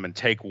one of them and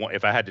take one,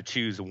 if I had to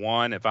choose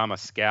one, if I'm a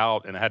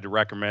scout and I had to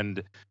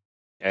recommend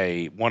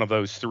one of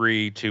those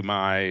 3 to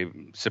my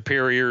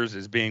superiors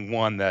as being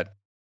one that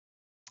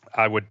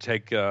I would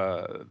take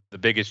the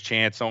biggest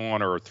chance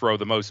on, or throw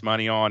the most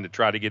money on to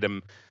try to get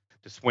him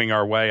to swing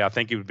our way, I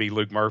think it would be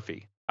Luke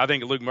Murphy. I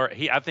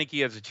think he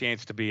has a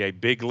chance to be a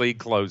big league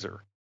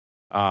closer.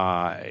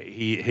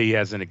 He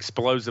has an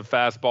explosive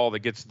fastball that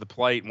gets to the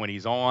plate when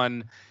he's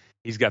on.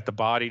 He's got the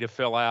body to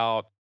fill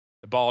out.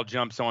 The ball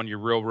jumps on you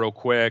real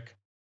quick.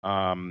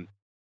 That's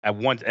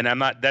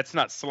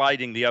not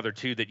slighting the other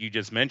two that you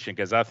just mentioned,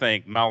 because I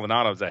think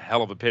Maldonado is a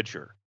hell of a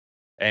pitcher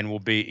and will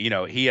be,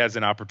 he has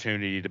an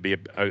opportunity to be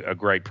a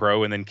great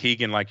pro. And then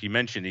Keegan, like you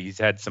mentioned, he's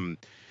had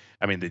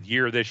the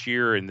year this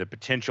year and the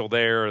potential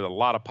there, a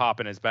lot of pop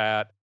in his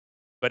bat.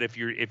 But if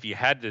you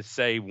had to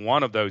say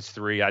one of those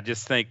three, I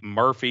just think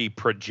Murphy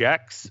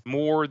projects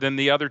more than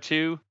the other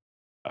two,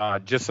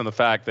 just on the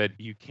fact that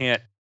you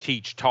can't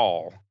teach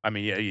tall. I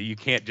mean, you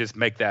can't just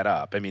make that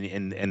up. I mean,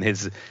 and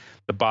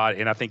the body,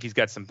 and I think he's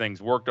got some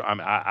things worked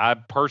on. I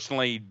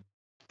personally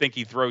think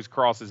he throws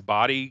across his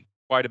body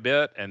quite a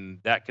bit, and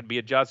that could be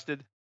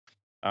adjusted.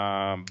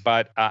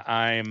 But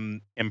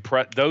I'm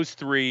impressed. Those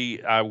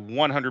three, I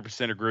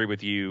 100% agree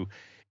with you.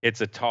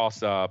 It's a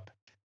toss-up.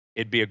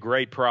 It'd be a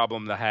great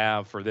problem to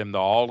have for them to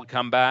all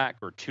come back,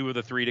 or two of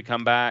the three to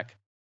come back.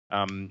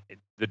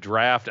 The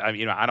draft,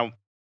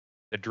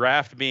 the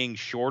draft being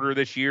shorter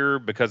this year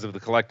because of the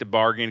collective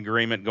bargaining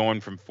agreement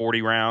going from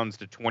 40 rounds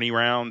to 20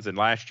 rounds. And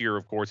last year,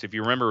 of course, if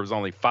you remember, it was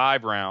only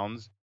 5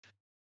 rounds.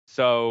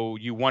 So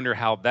you wonder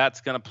how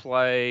that's going to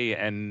play.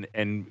 And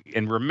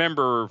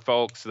remember,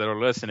 folks that are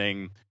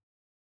listening,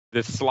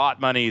 this slot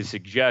money is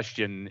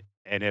suggestion.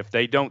 And if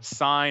they don't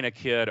sign a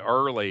kid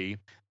early,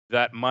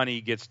 that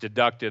money gets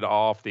deducted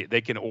off. They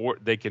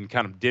can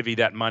kind of divvy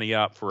that money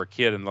up for a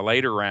kid in the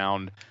later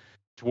round,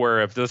 to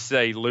where if, let's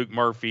say, Luke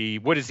Murphy,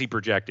 what is he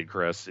projected,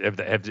 Chris?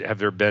 Have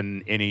there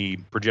been any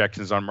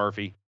projections on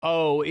Murphy?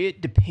 Oh,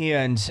 it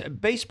depends.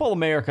 Baseball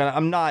America,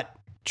 I'm not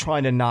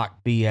trying to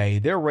knock BA.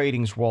 Their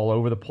ratings were all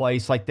over the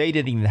place. Like, they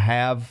didn't even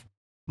have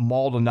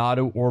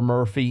Maldonado or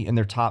Murphy in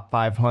their top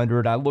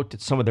 500. I looked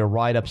at some of their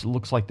write-ups. It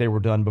looks like they were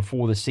done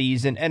before the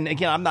season. And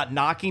again, I'm not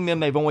knocking them.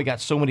 They've only got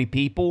so many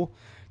people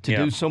to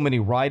do so many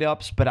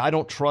write-ups, but I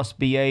don't trust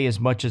BA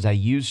as much as I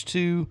used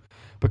to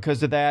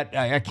because of that.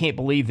 I can't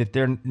believe that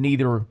they're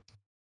neither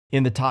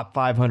in the top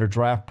 500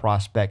 draft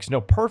prospects. No,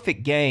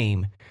 Perfect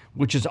Game,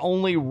 which is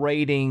only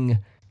rating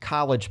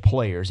college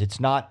players. It's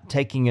not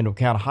taking into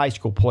account high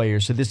school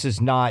players, so this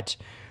is not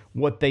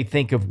what they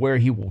think of where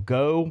he will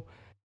go.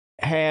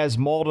 Has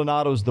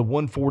Maldonado's the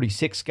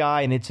 146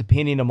 guy, in its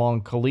opinion, among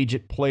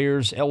collegiate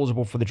players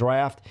eligible for the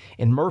draft,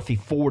 and Murphy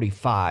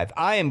 45.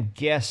 I am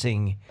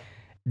guessing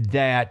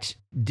that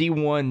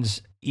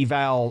D1's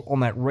eval on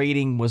that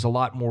rating was a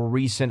lot more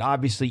recent.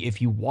 Obviously,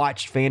 if you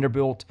watched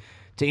Vanderbilt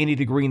to any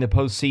degree in the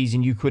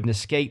postseason, you couldn't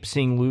escape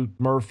seeing Luke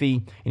Murphy,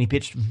 and he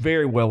pitched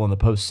very well in the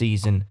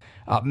postseason.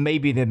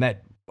 Maybe then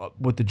that,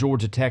 with the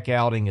Georgia Tech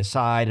outing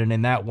aside, and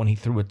in that one he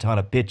threw a ton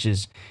of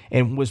pitches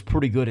and was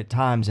pretty good at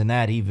times in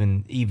that,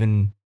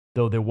 even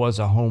though there was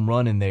a home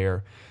run in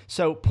there.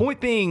 So point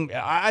being,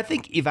 I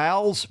think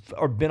evals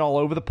have been all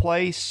over the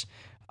place.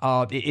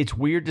 It's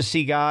weird to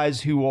see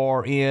guys who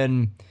are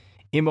in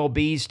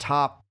MLB's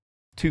top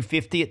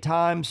 250 at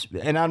times,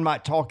 and I'm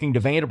not talking to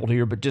Vanderbilt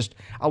here, but just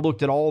I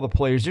looked at all the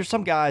players. There's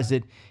some guys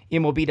that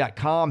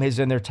MLB.com has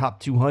in their top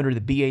 200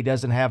 that BA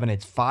doesn't have in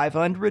its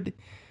 500.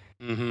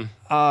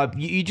 Mm-hmm.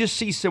 You just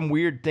see some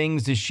weird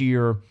things this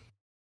year.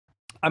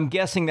 I'm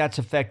guessing that's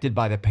affected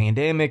by the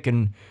pandemic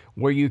and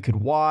where you could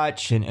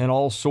watch and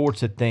all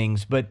sorts of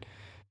things. But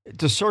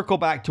to circle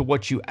back to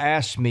what you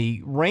asked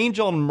me, range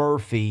on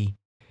Murphy,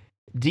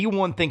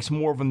 D1 thinks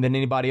more of him than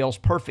anybody else.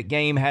 Perfect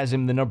Game has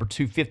him the number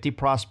 250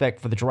 prospect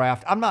for the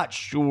draft. I'm not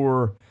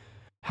sure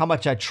how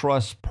much I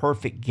trust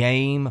Perfect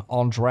Game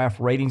on draft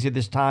ratings at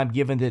this time,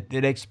 given that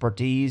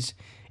expertise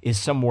is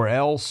somewhere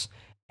else.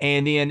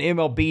 And then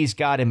MLB's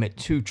got him at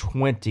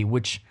 220,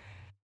 which,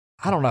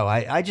 I don't know.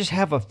 I just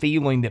have a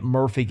feeling that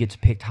Murphy gets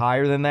picked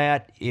higher than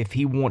that if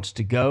he wants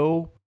to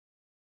go,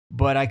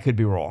 but I could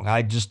be wrong.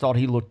 I just thought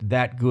he looked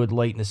that good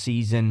late in the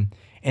season,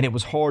 and it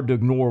was hard to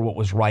ignore what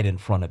was right in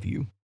front of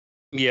you.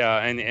 Yeah,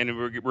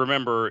 and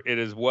remember, it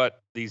is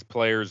what these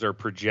players are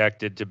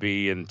projected to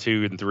be in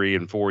 2 and 3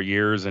 and 4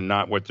 years, and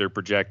not what they're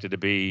projected to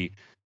be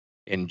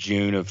in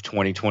June of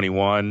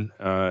 2021.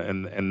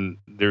 And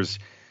there's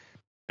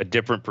a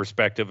different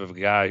perspective of a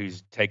guy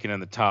who's taken in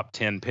the top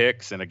 10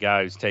 picks and a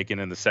guy who's taken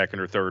in the second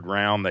or third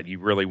round that you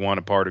really want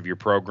a part of your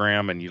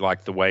program, and you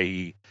like the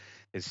way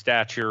his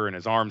stature and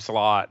his arm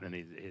slot and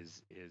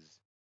his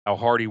how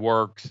hard he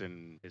works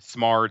and his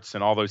smarts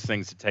and all those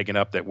things to taken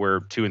up that we're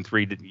 2 and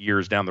 3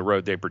 years down the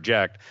road they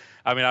project.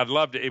 I mean, I'd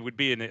love to. It would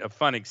be a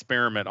fun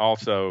experiment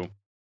also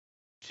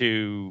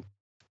to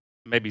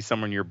maybe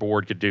someone on your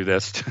board could do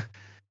this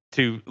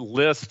to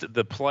list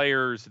the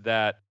players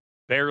that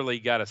barely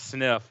got a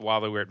sniff while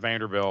they were at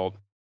Vanderbilt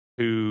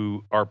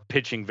who are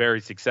pitching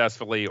very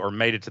successfully or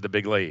made it to the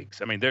big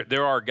leagues. I mean,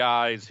 there are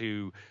guys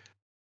who,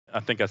 I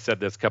think I said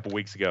this a couple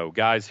weeks ago,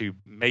 guys who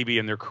maybe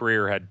in their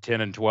career had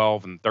 10 and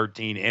 12 and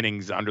 13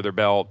 innings under their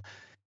belt,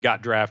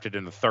 got drafted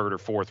in the 3rd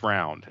or 4th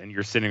round. And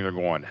you're sitting there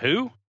going,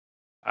 who?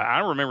 I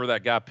don't remember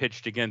that guy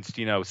pitched against,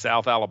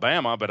 South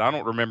Alabama, but I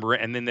don't remember it.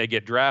 And then they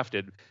get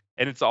drafted,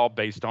 and it's all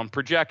based on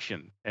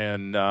projection.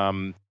 And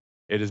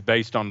It is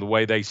based on the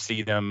way they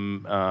see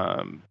them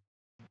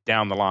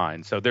down the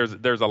line. So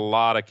there's a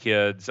lot of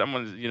kids.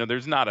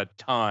 There's not a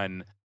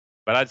ton,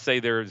 but I'd say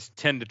there's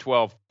 10 to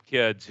 12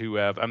 kids who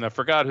have. I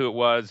forgot who it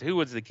was. Who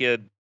was the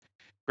kid,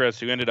 Chris,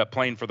 who ended up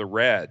playing for the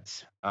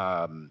Reds?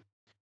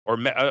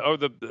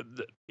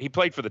 He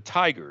played for the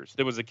Tigers.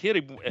 There was a kid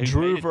who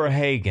Drew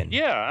Verhagen.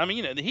 Yeah,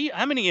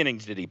 how many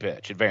innings did he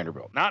pitch at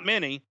Vanderbilt? Not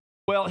many.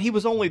 Well, he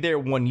was only there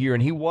 1 year,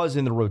 and he was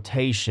in the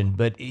rotation,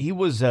 but he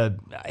wasn't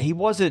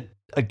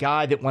a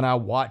guy that when I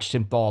watched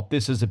him thought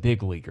this is a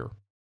big leaguer.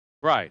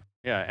 Right.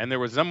 Yeah, and there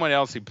was someone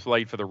else who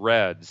played for the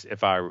Reds,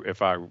 if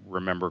I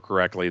remember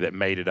correctly, that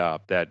made it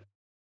up, that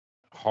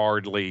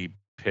hardly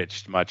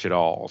pitched much at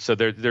all. So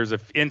there's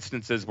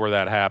instances where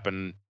that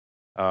happened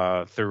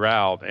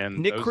throughout. And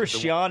Nick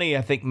Christiani,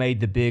 I think, made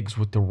the bigs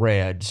with the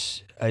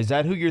Reds. Is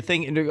that who you're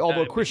thinking?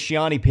 Although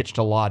Christiani pitched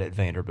a lot at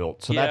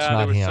Vanderbilt, so that's not him.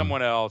 Yeah, there was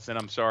someone else, and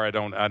I'm sorry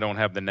I don't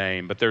have the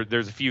name, but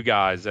there's a few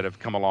guys that have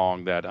come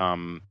along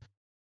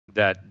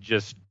that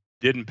just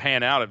didn't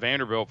pan out at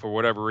Vanderbilt for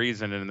whatever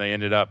reason, and they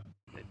ended up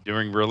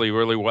doing really,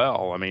 really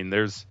well. I mean,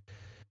 there's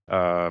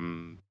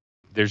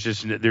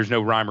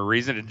no rhyme or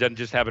reason. It doesn't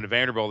just happen at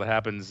Vanderbilt. It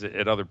happens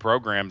at other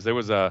programs. There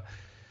was a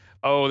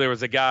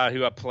guy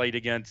who I played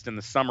against in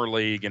the summer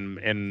league,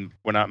 and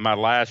my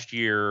last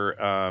year,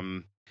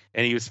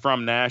 and he was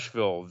from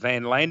Nashville.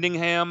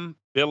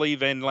 Billy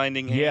Van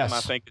Landingham, yes. I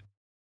think.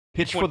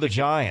 Pitched for the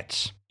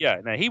Giants. Yeah,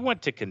 now he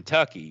went to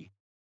Kentucky,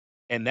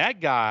 and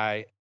that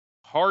guy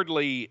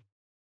hardly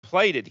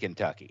played at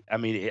Kentucky.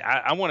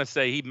 I want to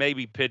say he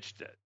maybe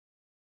pitched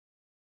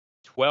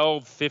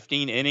 12,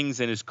 15 innings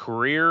in his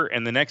career,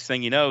 and the next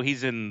thing you know,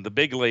 he's in the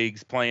big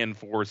leagues playing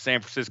for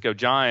San Francisco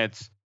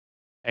Giants,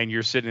 and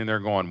you're sitting there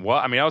going,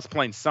 what? I was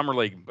playing summer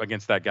league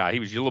against that guy. He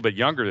was a little bit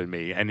younger than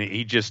me, and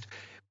he just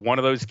one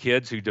of those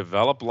kids who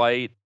developed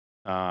late,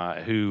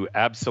 who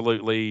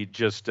absolutely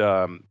just,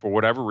 for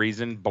whatever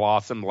reason,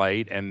 blossomed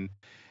late, and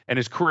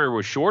his career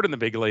was short in the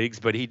big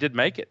leagues, but he did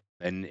make it,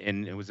 and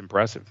it was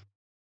impressive.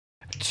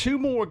 Two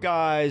more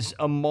guys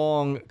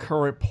among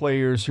current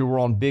players who were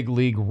on big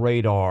league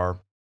radar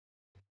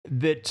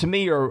that to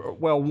me are,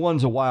 well,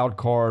 one's a wild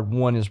card,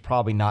 one is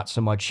probably not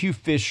so much. Hugh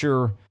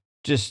Fisher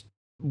just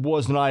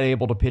was not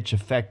able to pitch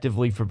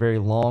effectively for very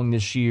long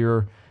this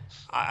year.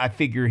 I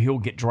figure he'll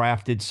get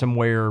drafted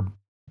somewhere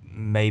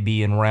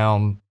maybe in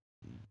round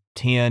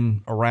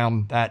 10,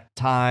 around that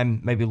time,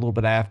 maybe a little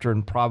bit after,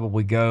 and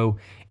probably go.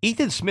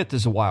 Ethan Smith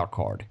is a wild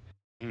card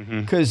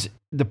because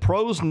the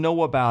pros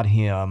know about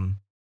him.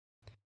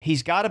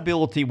 He's got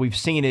ability. We've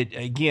seen it.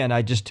 Again,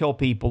 I just tell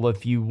people,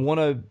 if you want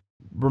to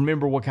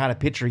remember what kind of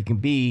pitcher he can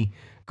be,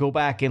 go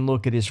back and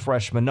look at his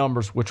freshman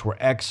numbers, which were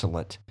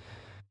excellent.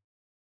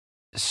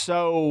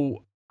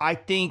 So I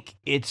think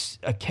it's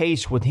a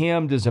case with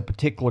him. Does a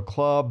particular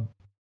club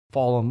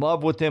fall in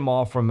love with him,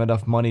 offer him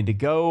enough money to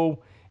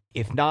go?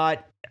 If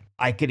not,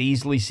 I could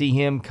easily see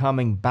him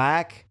coming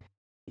back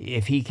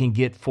if he can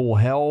get full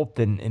health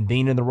and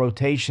being in the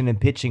rotation and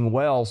pitching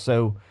well.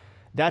 So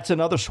that's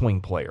another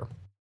swing player.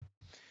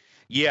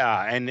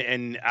 Yeah,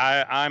 and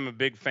I'm a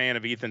big fan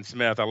of Ethan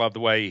Smith. I love the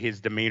way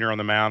his demeanor on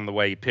the mound, the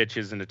way he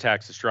pitches and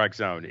attacks the strike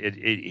zone.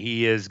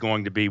 He is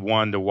going to be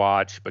one to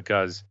watch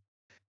because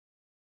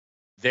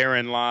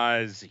therein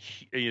lies,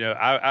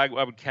 I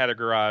would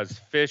categorize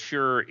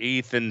Fisher,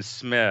 Ethan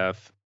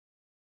Smith,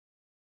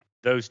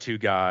 those two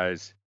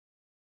guys,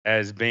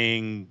 as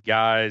being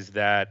guys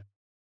that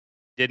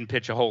didn't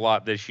pitch a whole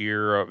lot this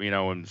year,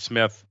 and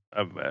Smith,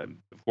 of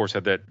course,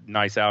 had that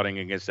nice outing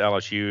against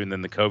LSU and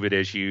then the COVID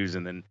issues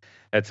and then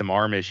had some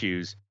arm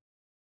issues.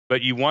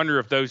 But you wonder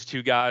if those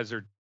two guys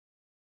are,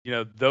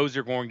 those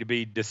are going to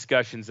be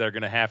discussions that are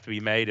going to have to be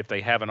made if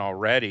they haven't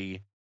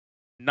already,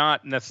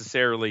 not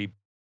necessarily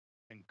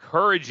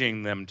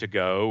encouraging them to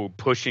go,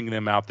 pushing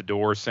them out the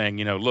door, saying,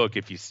 look,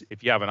 if you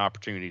have an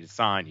opportunity to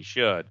sign, you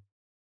should.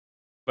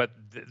 But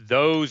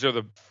those are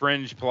the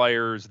fringe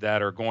players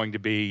that are going to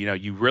be,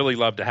 you really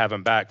love to have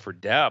them back for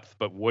depth,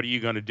 but what are you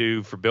going to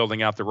do for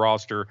building out the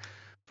roster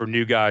for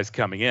new guys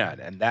coming in?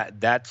 And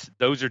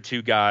those are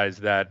two guys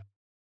that,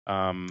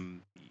 their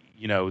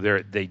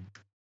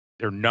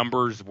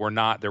numbers were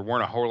not, there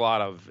weren't a whole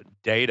lot of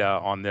data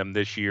on them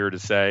this year to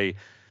say,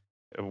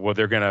 well,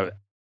 they're going to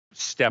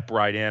step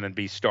right in and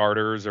be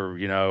starters, or,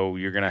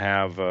 you're going to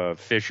have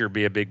Fisher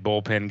be a big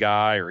bullpen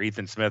guy or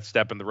Ethan Smith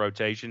step in the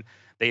rotation.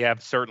 They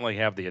certainly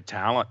have the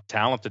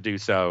talent to do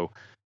so,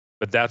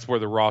 but that's where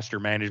the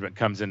roster management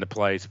comes into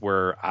place,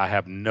 where I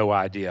have no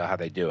idea how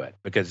they do it,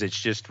 because it's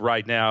just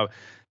right now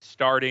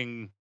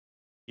starting,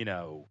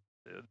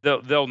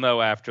 they'll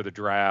know after the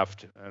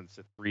draft. It's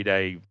a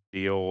 3-day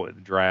deal at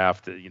the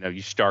draft.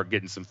 You start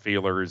getting some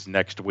feelers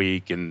next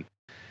week, and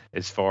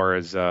as far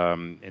as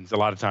and a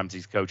lot of times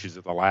these coaches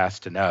are the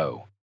last to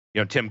know.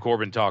 Tim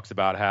Corbin talks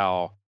about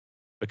how,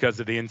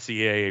 because of the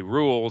NCAA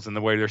rules and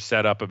the way they're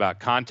set up about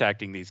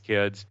contacting these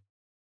kids,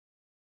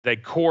 they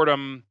court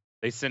them,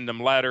 they send them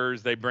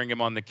letters, they bring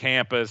them on the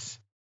campus,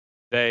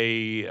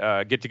 they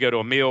get to go to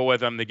a meal with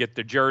them, they get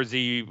the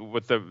jersey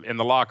in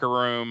the locker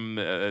room,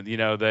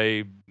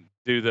 they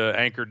do the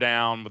anchor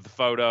down with the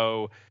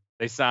photo.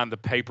 They sign the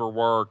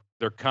paperwork.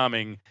 They're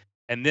coming,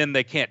 and then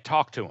they can't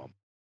talk to them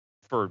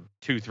for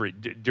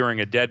 2-3 during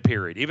a dead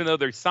period, even though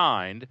they're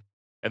signed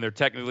and they're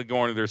technically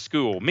going to their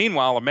school.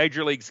 Meanwhile, a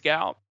major league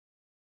scout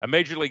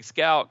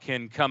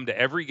can come to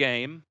every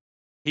game.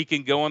 He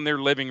can go in their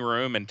living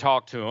room and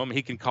talk to them.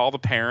 He can call the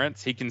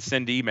parents. He can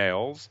send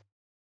emails.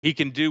 He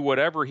can do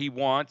whatever he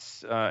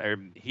wants.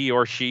 He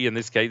or she, in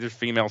this case, there's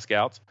female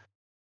scouts,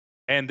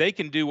 and they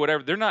can do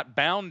whatever. They're not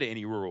bound to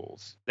any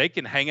rules. They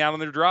can hang out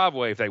in their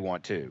driveway if they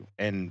want to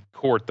and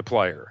court the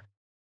player.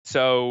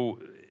 So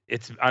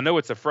I know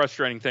it's a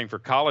frustrating thing for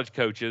college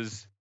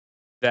coaches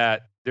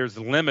that there's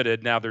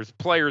limited. Now there's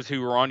players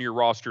who are on your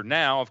roster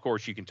now. Of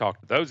course, you can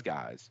talk to those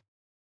guys.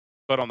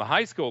 But on the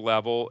high school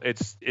level,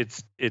 it's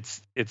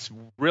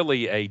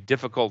really a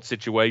difficult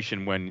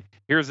situation when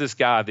here's this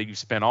guy that you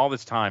spent all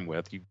this time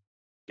with. You've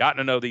gotten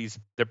to know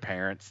their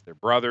parents, their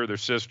brother, their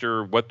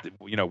sister,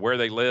 where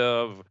they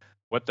live,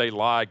 what they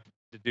like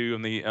to do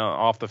in the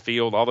off the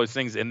field, all those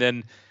things. And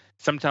then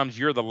sometimes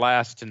you're the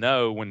last to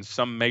know when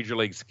some major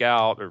league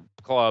scout or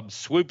club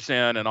swoops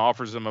in and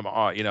offers them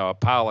a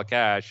pile of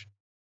cash,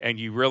 and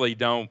you really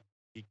don't.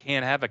 You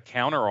can't have a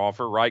counter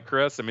offer, right,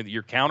 Chris? I mean,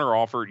 your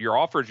offer is your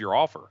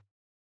offer.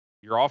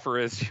 Your offer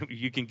is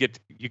you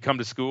come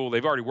to school.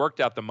 They've already worked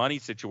out the money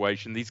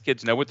situation. These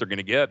kids know what they're going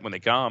to get when they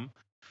come.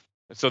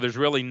 So there's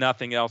really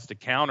nothing else to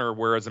counter,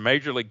 whereas a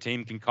major league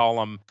team can call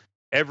them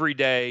every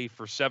day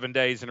for 7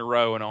 days in a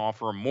row and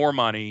offer them more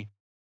money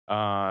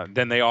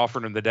than they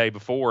offered them the day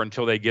before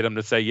until they get them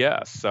to say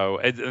yes. So,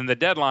 and the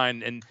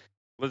deadline, and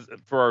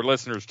for our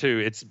listeners too,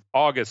 it's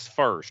August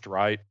 1st,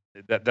 right?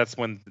 That's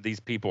when these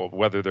people,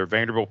 whether they're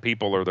Vanderbilt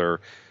people or they're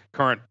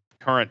current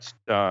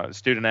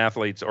student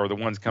athletes or the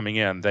ones coming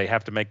in, they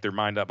have to make their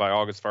mind up by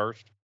August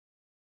 1st?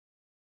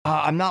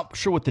 I'm not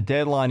sure what the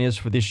deadline is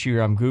for this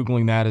year. I'm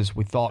Googling that as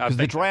we thought, because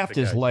the draft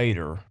is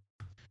later.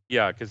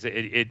 Yeah, because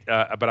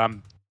but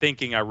I'm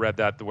thinking I read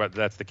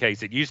that's the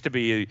case. It used to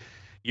be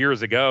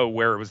years ago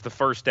where it was the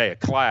first day of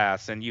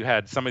class, and you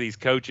had some of these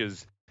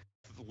coaches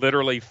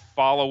literally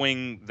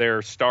following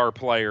their star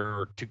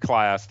player to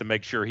class to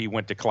make sure he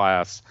went to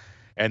class.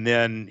 And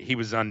then he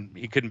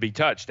couldn't be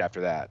touched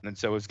after that. And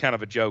so it was kind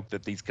of a joke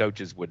that these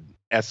coaches would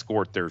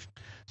escort their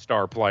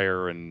star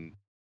player and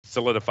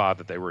solidify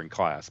that they were in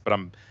class. But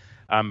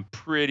I'm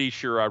pretty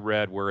sure I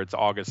read where it's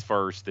August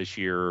 1st this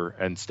year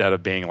instead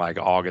of being like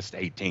August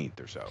 18th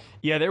or so.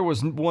 Yeah, there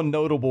was one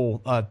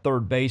notable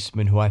third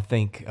baseman who I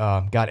think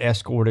got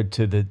escorted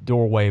to the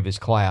doorway of his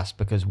class,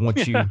 because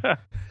once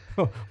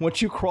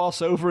you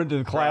cross over into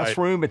the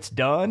classroom, It's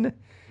done.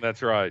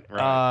 That's right.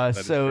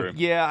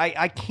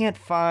 I can't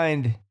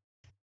find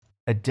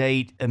a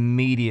date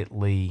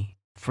immediately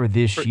for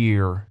this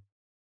year.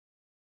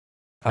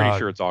 Pretty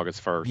sure it's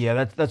August 1st.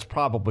 Yeah, that's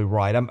probably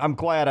right. I'm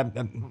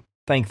glad.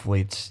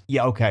 Thankfully it's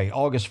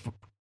August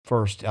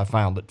 1st. I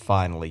found it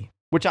finally,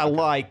 which I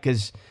like,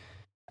 because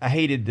I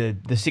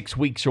hated the 6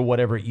 weeks or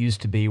whatever it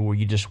used to be, where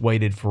you just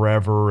waited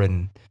forever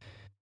and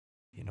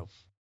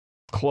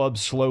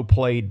clubs slow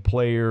played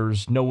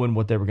players knowing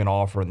what they were going to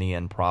offer in the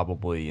end,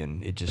 probably,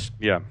 and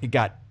it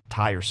got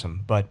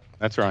tiresome. But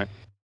that's right.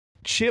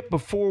 Chip,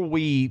 before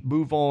we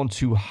move on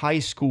to high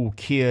school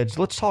kids,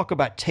 let's talk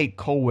about Tate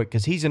Kolwick,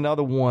 because he's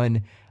another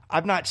one.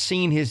 I've not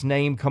seen his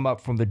name come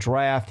up from the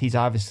draft. He's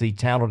obviously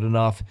talented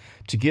enough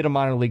to get a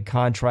minor league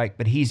contract,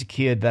 but he's a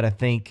kid that I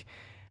think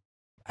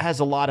has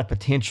a lot of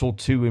potential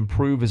to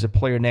improve as a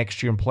player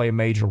next year and play a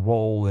major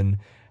role. And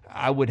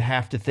I would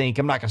have to think,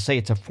 I'm not going to say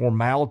it's a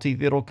formality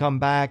that he'll come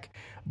back,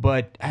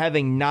 but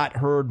having not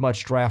heard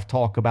much draft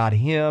talk about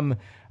him,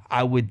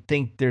 I would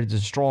think there's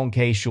a strong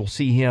case you'll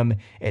see him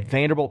at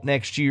Vanderbilt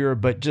next year.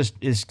 But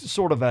just as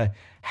sort of a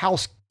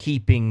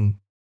housekeeping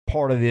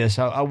part of this,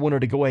 I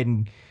wanted to go ahead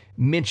and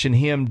mention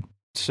him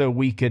so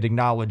we could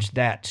acknowledge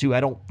that too. I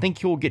don't think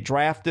he'll get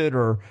drafted,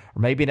 or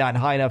maybe not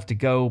high enough to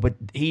go, but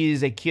he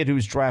is a kid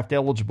who's draft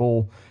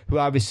eligible, who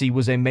obviously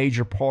was a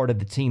major part of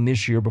the team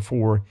this year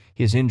before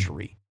his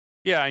injury.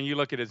 Yeah, and you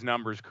look at his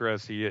numbers,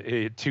 Chris. He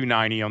hit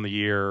 290 on the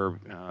year,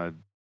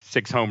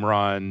 6 home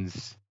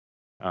runs,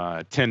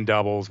 10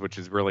 doubles, which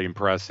is really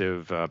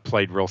impressive.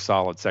 Played real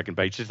solid second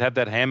base. Just had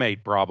that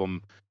hamate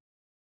problem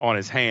on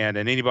his hand,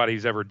 and anybody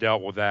who's ever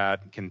dealt with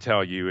that can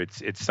tell you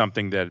it's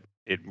something that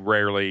it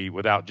rarely,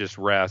 without just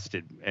rest.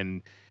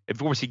 And of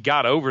course, he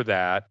got over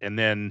that, and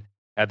then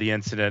had the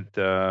incident.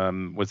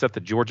 Was that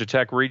the Georgia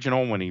Tech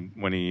regional when he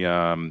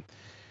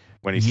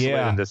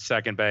slid into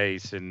second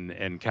base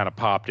and kind of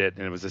popped it,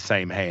 and it was the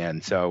same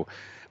hand. So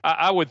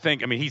I would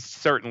think, he's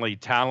certainly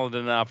talented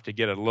enough to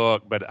get a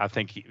look, but I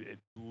think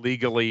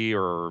legally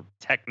or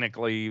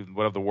technically,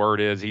 whatever the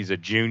word is, he's a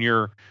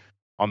junior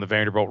on the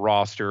Vanderbilt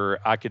roster.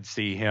 I could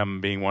see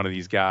him being one of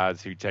these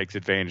guys who takes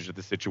advantage of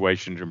the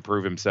situation to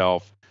improve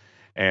himself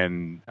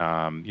and,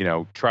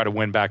 try to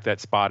win back that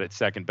spot at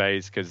second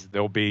base, because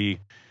there'll be,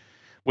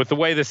 with the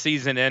way the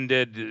season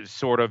ended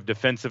sort of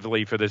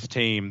defensively for this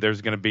team,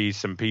 there's going to be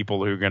some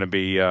people who are going to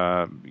be,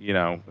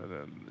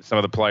 some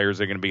of the players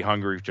are going to be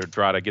hungry to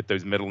try to get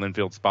those middle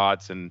infield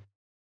spots. And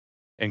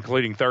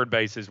including third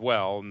base as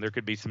well. And there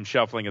could be some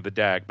shuffling of the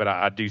deck, but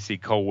I do see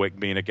Colwick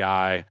being a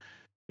guy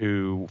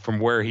who, from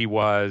where he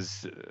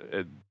was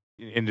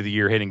into the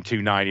year hitting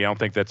 290, I don't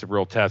think that's a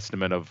real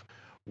testament of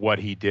what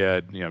he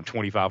did,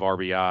 25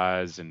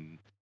 RBIs and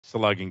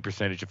slugging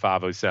percentage of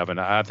 507.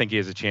 I think he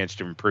has a chance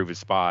to improve his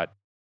spot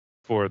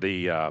for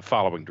the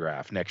following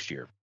draft next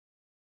year.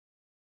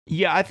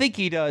 Yeah, I think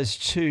he does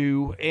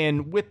too.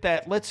 And with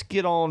that, let's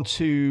get on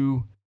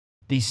to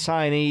the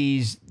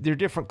signees. There are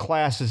different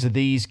classes of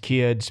these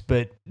kids,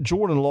 but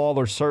Jordan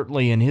Lawler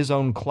certainly in his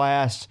own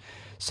class.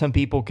 Some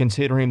people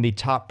consider him the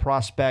top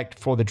prospect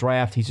for the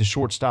draft. He's a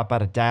shortstop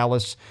out of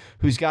Dallas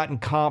who's gotten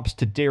comps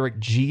to Derek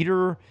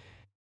Jeter.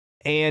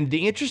 And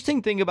the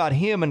interesting thing about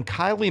him, and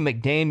Kylie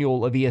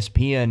McDaniel of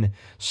ESPN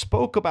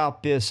spoke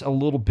about this a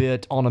little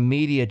bit on a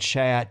media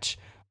chat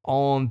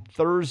on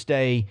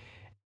Thursday.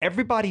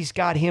 Everybody's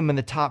got him in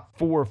the top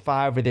 4 or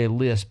 5 of their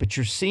list, but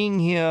you're seeing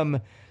him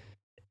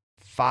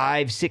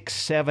 5, 6,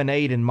 7,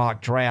 8 in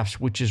mock drafts,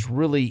 which is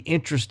really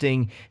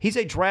interesting. He's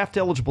a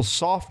draft-eligible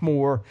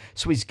sophomore,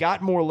 so he's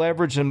got more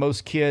leverage than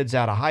most kids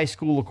out of high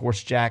school. Of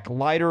course, Jack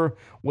Leiter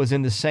was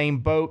in the same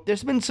boat.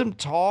 There's been some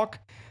talk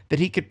that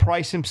he could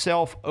price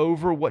himself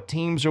over what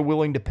teams are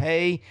willing to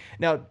pay.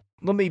 Now,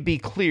 let me be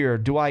clear.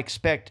 Do I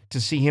expect to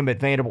see him at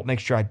Vanderbilt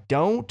next year? I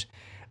don't,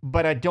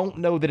 but I don't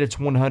know that it's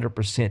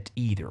 100%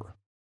 either.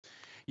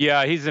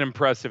 Yeah, he's an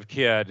impressive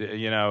kid,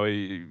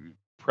 a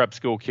prep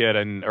school kid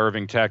in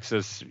Irving,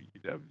 Texas,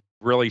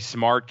 really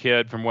smart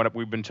kid from what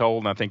we've been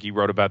told. And I think you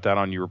wrote about that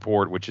on your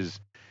report, which is,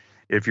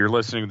 if you're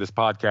listening to this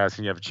podcast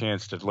and you have a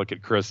chance to look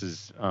at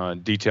Chris's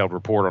detailed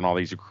report on all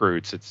these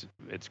recruits,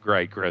 it's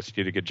great, Chris. You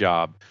did a good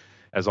job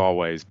as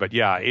always. But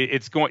yeah,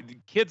 it's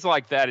going, kids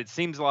like that, it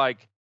seems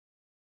like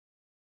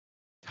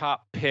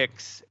top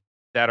picks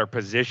that are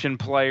position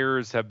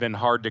players have been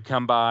hard to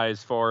come by,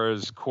 as far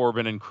as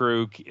Corbin and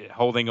Krug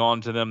holding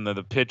on to them.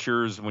 The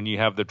pitchers, when you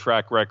have the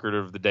track record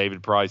of the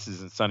David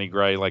Prices and Sonny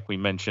Gray, like we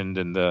mentioned,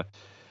 and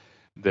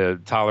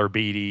the Tyler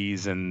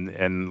Beatties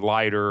and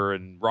Leiter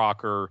and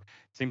Rocker,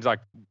 it seems like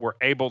we're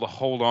able to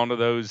hold on to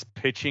those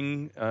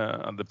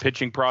the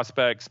pitching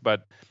prospects.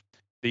 But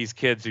these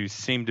kids who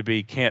seem to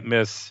be can't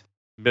miss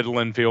middle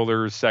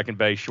infielders, second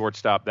base,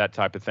 shortstop, that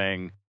type of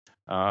thing,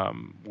 are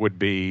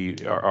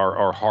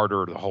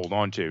harder to hold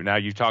on to. Now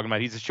you're talking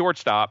about he's a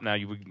shortstop. Now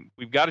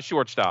we've got a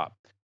shortstop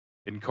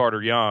in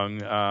Carter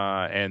Young,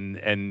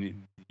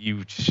 and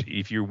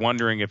if you're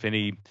wondering if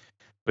any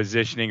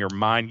positioning or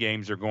mind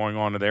games are going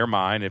on in their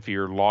mind, if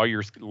you're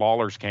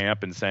Lawler's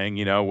camp and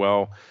saying,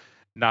 well,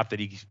 not that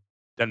he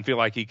doesn't feel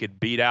like he could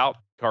beat out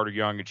Carter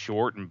Young at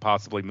short and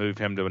possibly move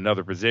him to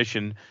another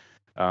position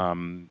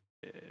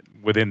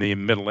within the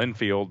middle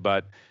infield,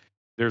 but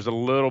there's a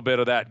little bit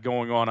of that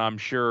going on, I'm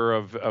sure,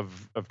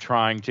 of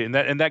trying to,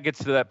 and that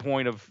gets to that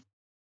point of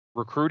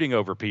recruiting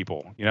over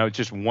people. It's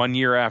just one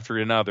year after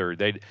another.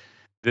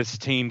 This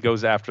team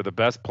goes after the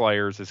best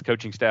players. This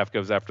coaching staff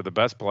goes after the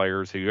best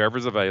players,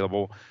 whoever's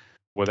available,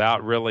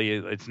 without really.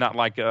 It's not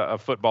like a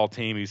football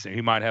team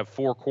who might have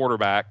 4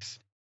 quarterbacks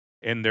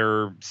in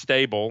their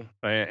stable,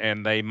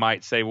 and they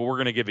might say, well, we're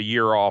going to give a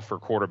year off for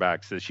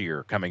quarterbacks this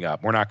year coming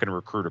up. We're not going to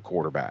recruit a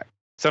quarterback.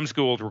 Some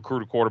schools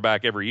recruit a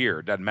quarterback every year.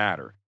 It doesn't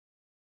matter.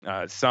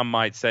 Some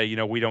might say,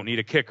 we don't need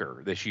a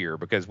kicker this year,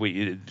 because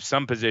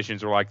some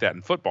positions are like that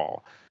in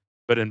football.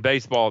 But in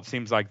baseball, it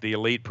seems like the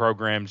elite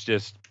programs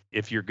just,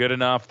 if you're good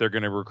enough, they're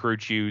going to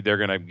recruit you. They're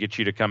going to get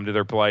you to come to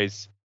their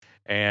place,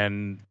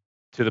 and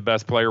to the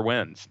best player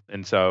wins.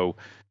 And so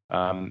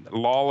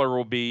Lawler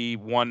will be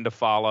one to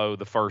follow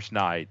the first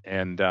night.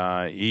 And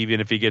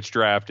even if he gets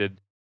drafted,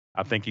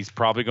 I think he's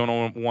probably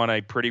going to want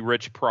a pretty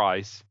rich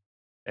price.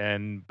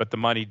 But the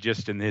money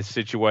just in his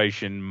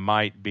situation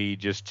might be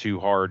just too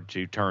hard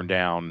to turn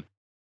down,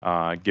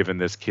 given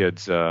this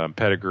kid's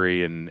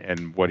pedigree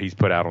and what he's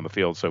put out on the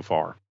field so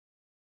far.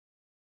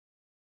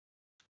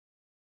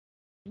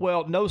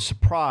 Well, no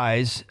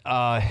surprise.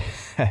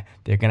 They're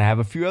going to have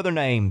a few other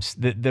names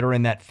that are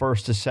in that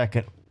first to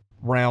second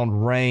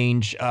round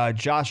range.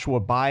 Joshua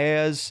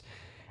Baez,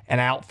 an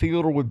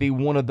outfielder, would be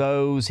one of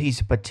those.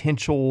 He's a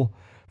potential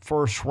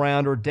first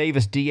rounder.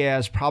 Davis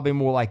Diaz, probably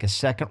more like a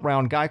second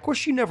round guy. Of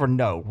course, you never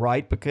know,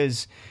 right?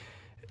 Because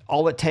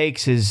all it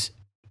takes is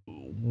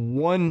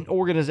one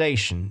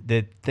organization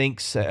that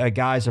thinks a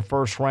guy's a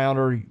first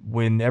rounder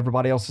when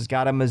everybody else has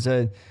got him as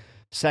a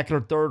second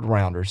or third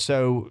rounder.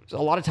 So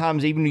a lot of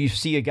times, even when you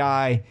see a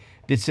guy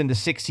that's in the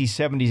 60s,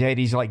 70s,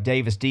 80s like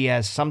Davis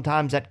Diaz,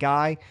 sometimes that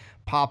guy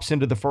pops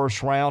into the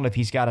first round if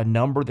he's got a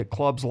number that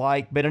clubs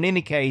like. But in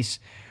any case,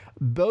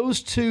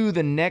 those two,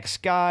 the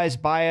next guys,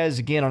 Baez,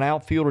 again, an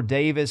outfielder,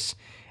 Davis,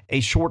 a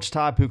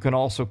shortstop who can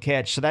also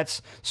catch. So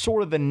that's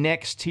sort of the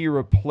next tier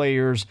of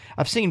players.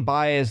 I've seen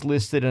Baez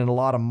listed in a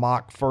lot of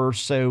mock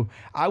first, so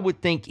I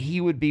would think he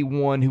would be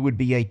one who would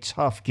be a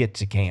tough get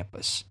to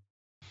campus.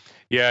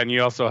 Yeah, and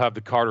you also have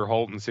the Carter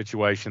Holton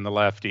situation, the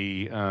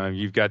lefty.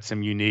 You've got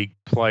some unique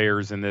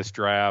players in this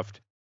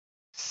draft,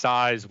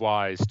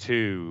 size-wise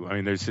too.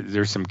 I mean,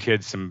 there's some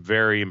kids, some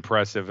very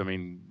impressive. I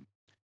mean,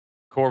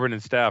 Corbin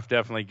and staff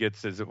definitely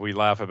gets, as we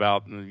laugh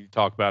about and you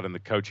talk about in the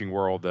coaching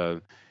world,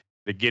 the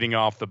getting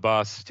off the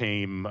bus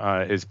team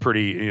is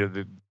pretty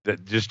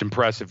just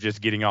impressive.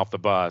 Just getting off the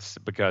bus,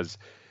 because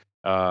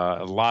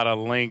a lot of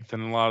length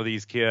and a lot of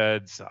these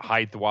kids,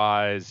 height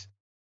wise,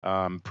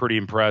 pretty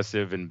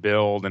impressive in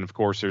build, and of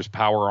course there's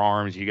power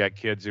arms. You got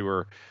kids who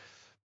are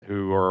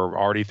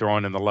already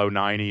throwing in the low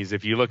 90s.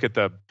 If you look at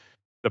the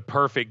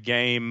perfect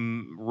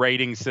game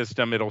rating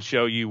system, it'll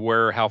show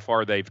you how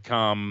far they've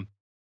come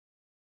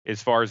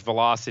as far as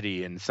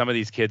velocity. And some of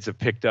these kids have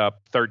picked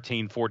up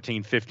 13,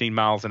 14, 15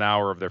 miles an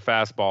hour of their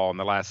fastball in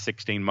the last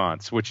 16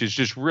 months, which is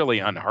just really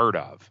unheard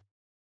of.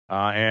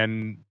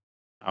 And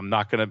I'm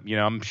not going to,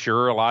 I'm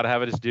sure a lot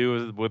of it has to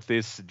do with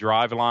this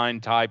drive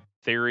line type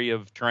theory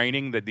of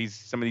training that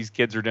some of these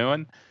kids are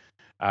doing.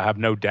 I have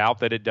no doubt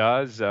that it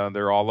does.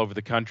 They're all over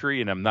the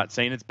country, and I'm not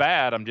saying it's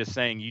bad. I'm just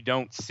saying you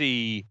don't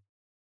see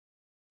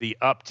the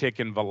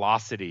uptick in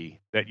velocity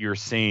that you're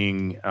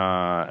seeing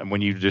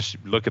when you just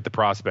look at the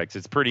prospects.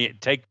 It's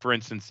take, for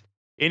instance,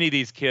 any of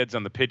these kids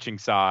on the pitching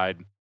side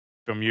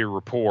from your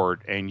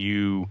report, and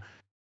you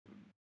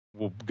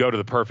will go to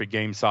the perfect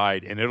game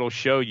side, and it'll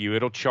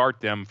chart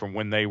them from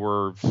when they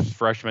were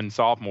freshmen,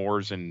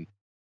 sophomores, and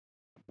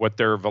what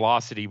their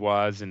velocity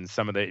was, and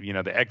some of the,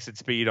 the exit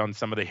speed on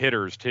some of the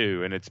hitters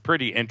too. And it's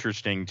pretty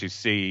interesting to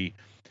see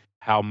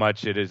how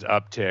much it is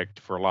upticked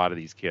for a lot of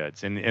these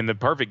kids. And in the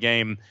perfect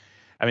game,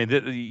 I mean,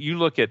 you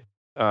look at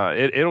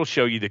it'll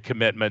show you the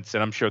commitments,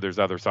 and I'm sure there's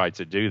other sites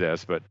that do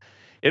this, but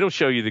it'll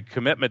show you the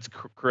commitments,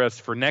 Chris,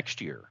 for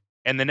next year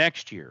and the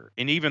next year.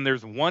 And even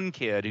there's one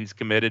kid who's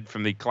committed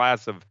from the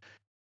class of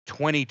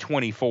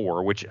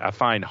 2024, which I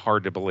find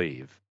hard to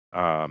believe.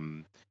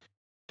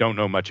 Don't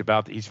know much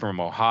about. He's from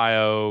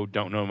Ohio.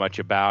 Don't know much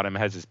about him.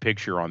 Has his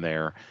picture on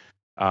there.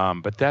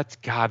 But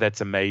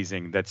that's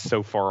amazing. That's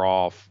so far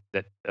off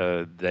that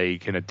they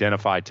can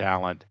identify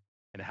talent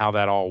and how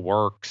that all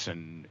works.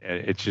 And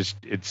it's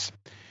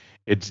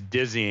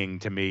dizzying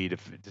to me to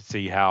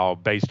see how,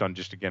 based on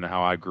just, again,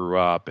 how I grew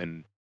up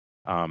and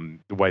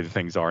the way the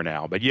things are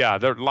now. But yeah,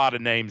 there are a lot of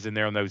names in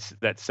there in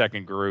that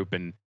second group.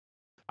 And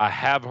I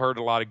have heard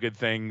a lot of good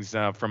things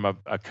from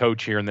a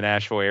coach here in the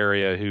Nashville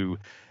area who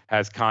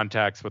has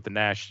contacts with the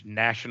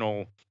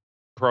national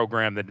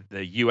program,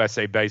 the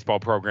USA baseball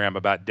program,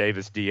 about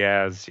Davis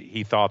Diaz.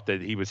 He thought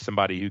that he was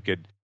somebody who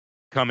could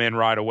come in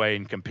right away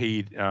and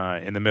compete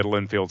in the middle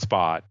infield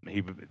spot.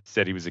 He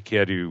said he was a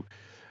kid who,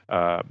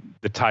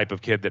 the type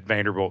of kid that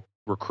Vanderbilt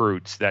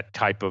recruits, that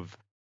type of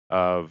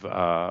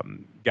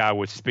guy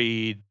with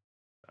speed,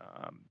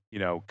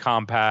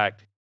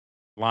 compact,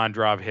 line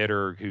drive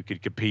hitter who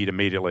could compete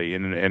immediately.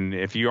 And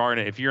if you're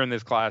in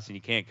this class and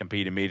you can't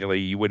compete immediately,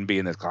 you wouldn't be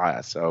in this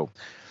class. So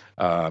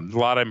a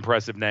lot of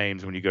impressive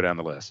names when you go down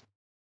the list.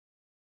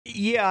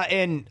 Yeah,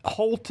 and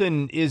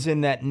Holton is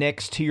in that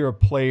next tier of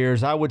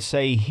players. I would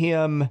say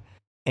him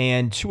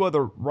and two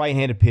other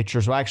right-handed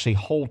pitchers. Well, actually,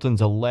 Holton's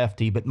a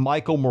lefty, but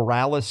Michael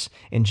Morales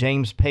and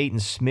James Peyton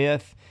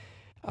Smith.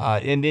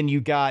 And then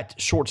you got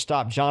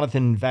shortstop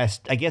Jonathan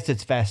I guess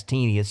it's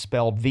Vastine. It's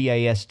spelled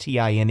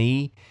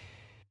Vastine.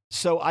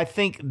 So I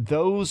think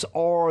those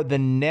are the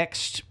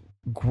next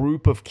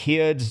group of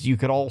kids. You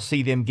could all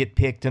see them get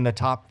picked in the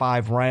top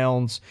 5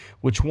 rounds,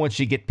 which once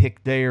you get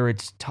picked there,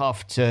 it's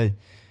tough to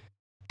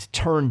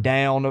turn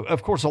down.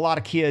 Of course, a lot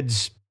of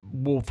kids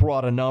will throw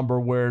out a number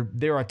where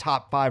they're a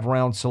top 5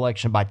 round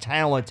selection by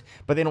talent,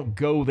 but they don't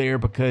go there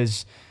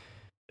because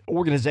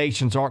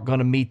organizations aren't going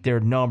to meet their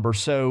number.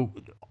 So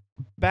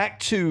back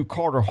to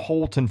Carter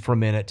Holton for a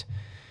minute.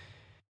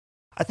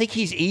 I think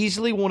he's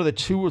easily one of the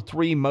 2 or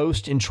 3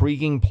 most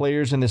intriguing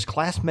players in this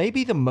class,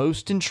 maybe the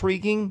most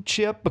intriguing,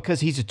 Chip,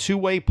 because he's a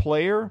two-way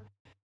player.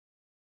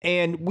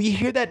 And we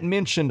hear that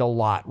mentioned a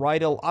lot,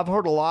 right? I've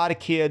heard a lot of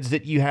kids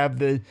that you have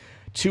the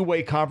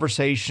two-way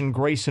conversation.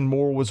 Grayson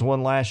Moore was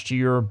one last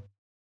year.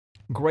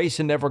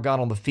 Grayson never got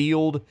on the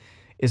field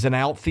as an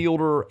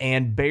outfielder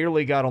and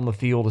barely got on the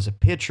field as a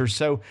pitcher.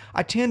 So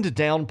I tend to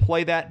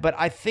downplay that, but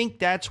I think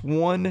that's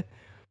one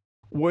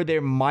where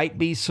there might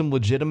be some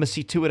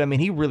legitimacy to it. I mean,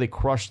 he really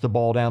crushed the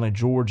ball down in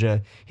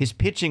Georgia. His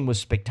pitching was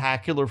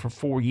spectacular for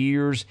 4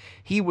 years.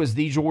 He was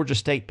the Georgia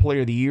State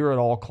Player of the Year at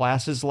all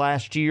classes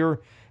last year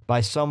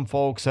by some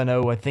folks.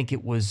 I think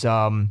it was,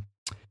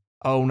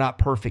 not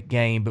Perfect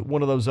Game, but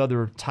one of those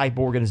other type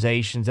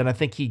organizations. And I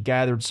think he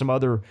gathered some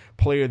other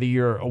Player of the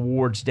Year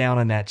awards down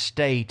in that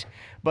state.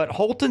 But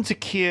Holton's a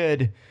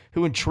kid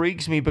who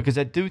intrigues me because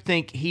I do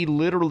think he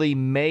literally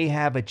may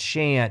have a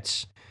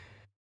chance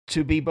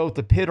to be both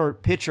a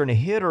pitcher and a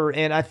hitter.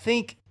 And I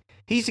think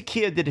he's a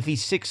kid that if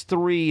he's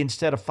 6'3"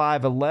 instead of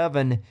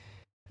 5'11",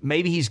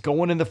 maybe he's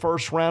going in the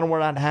first round and we're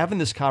not having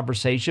this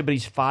conversation, but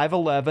he's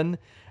 5'11".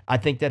 I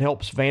think that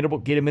helps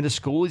Vanderbilt get him into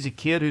school. He's a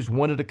kid who's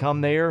wanted to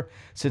come there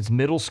since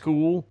middle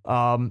school.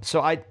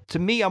 To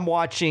me, I'm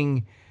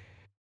watching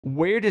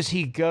where does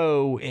he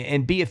go,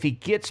 and B, if he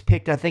gets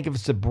picked, I think if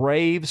it's the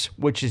Braves,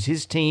 which is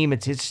his team,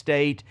 it's his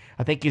state,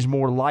 I think he's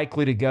more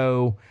likely to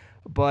go.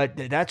 But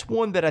that's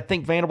one that I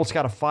think Vanderbilt's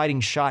got a fighting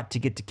shot to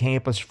get to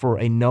campus for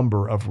a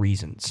number of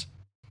reasons.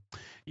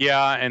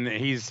 Yeah, and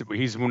he's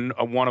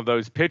one of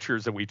those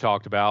pitchers that we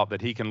talked about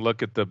that he can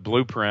look at the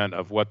blueprint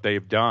of what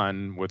they've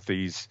done with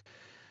these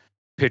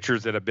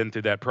pitchers that have been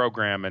through that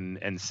program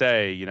and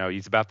say,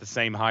 he's about the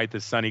same height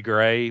as Sonny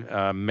Gray,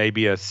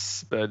 maybe a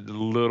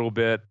little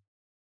bit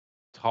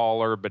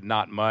taller, but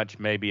not much,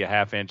 maybe a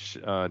half inch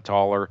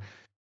taller.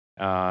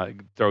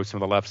 Throws from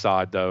the left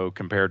side though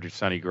compared to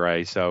Sonny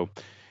Gray. So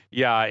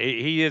yeah,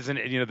 he isn't,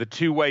 the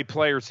two-way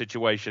player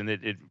situation.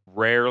 It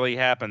rarely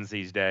happens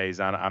these days.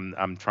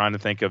 I'm trying to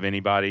think of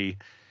anybody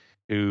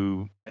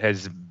who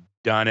has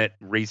done it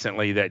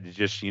recently that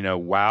just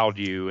wowed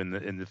you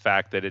in the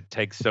fact that it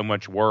takes so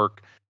much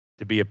work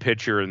to be a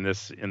pitcher in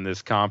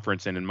this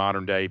conference and in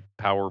modern day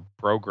power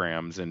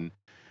programs. And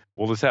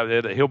we'll just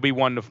he'll be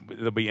one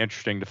that'll be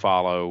interesting to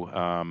follow.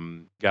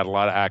 Got a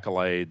lot of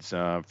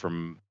accolades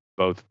from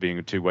both being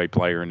a two-way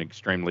player and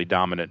extremely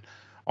dominant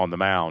on the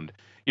mound.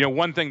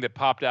 One thing that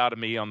popped out of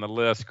me on the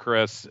list,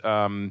 Chris,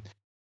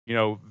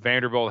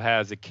 Vanderbilt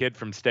has a kid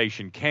from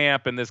Station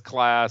Camp in this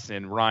class,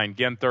 and Ryan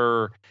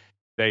Ginther.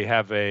 They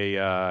have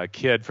a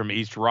kid from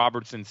East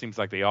Robertson. Seems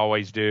like they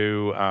always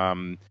do.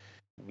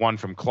 One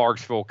from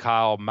Clarksville,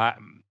 Kyle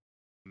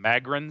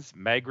Magrins.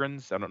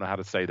 I don't know how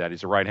to say that.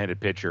 He's a right-handed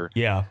pitcher.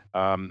 Yeah.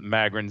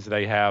 Magrins.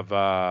 They have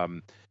a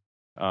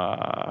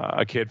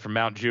kid from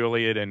Mount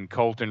Juliet and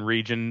Colton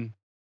Region,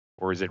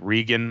 or is it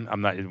Regan? I'm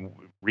not.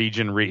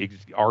 Region, Regen.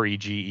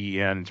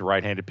 It's a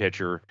right-handed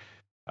pitcher.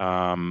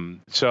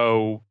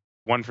 So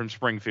one from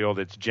Springfield.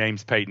 It's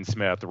James Peyton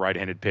Smith, the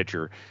right-handed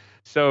pitcher.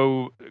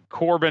 So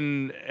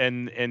Corbin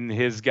and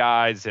his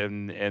guys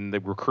and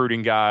the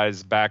recruiting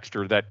guys,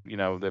 Baxter, that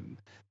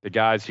the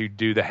guys who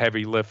do the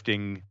heavy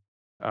lifting,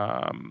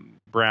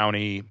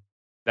 Brownie,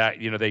 that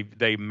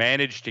they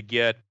managed to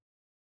get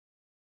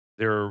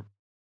their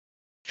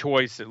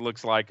choice, it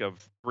looks like, of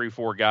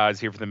 3-4 guys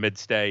here for the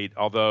mid-state,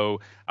 although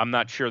I'm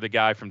not sure the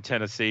guy from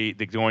Tennessee,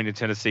 going to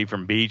Tennessee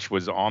from Beach,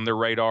 was on their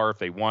radar if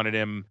they wanted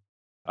him,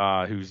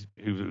 who's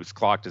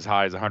clocked as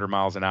high as 100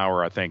 miles an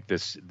hour, I think,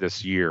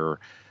 this year,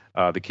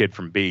 the kid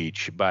from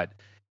Beach. But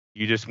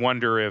you just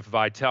wonder if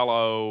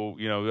Vitello,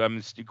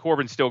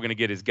 Corbin's still going to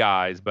get his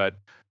guys, but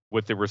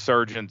with the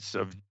resurgence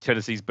of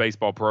Tennessee's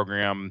baseball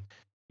program,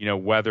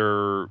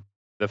 whether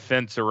the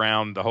fence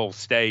around the whole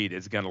state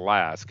is going to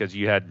last, because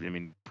you had,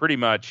 pretty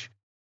much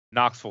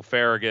Knoxville,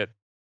 Farragut,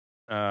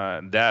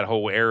 that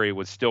whole area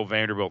was still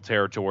Vanderbilt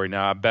territory.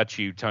 Now, I bet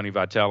you Tony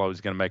Vitello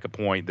is going to make a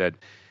point that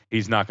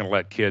he's not going to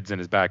let kids in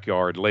his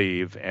backyard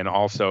leave, and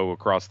also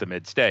across the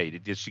mid-state.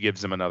 It just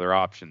gives them another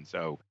option.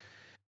 So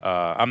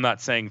I'm not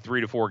saying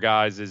 3 to 4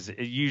 guys is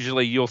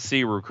usually you'll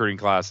see a recruiting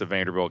class of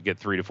Vanderbilt get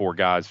 3 to 4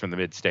 guys from the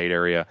mid-state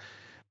area.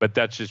 But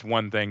that's just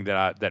one thing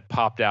that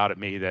popped out at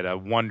me, that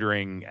I'm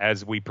wondering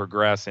as we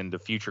progress into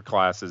future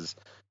classes,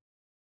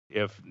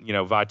 if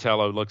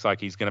Vitello looks like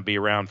he's going to be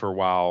around for a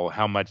while,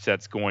 how much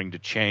that's going to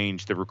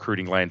change the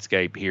recruiting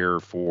landscape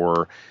here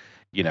for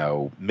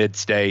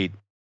mid-state,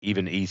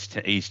 even East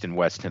and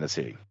West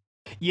Tennessee.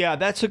 Yeah,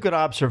 that's a good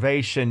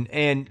observation.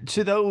 And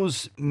to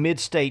those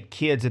mid-state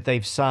kids that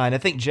they've signed, I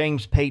think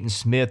James Peyton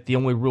Smith, the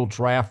only real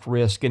draft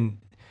risk, and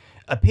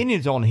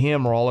opinions on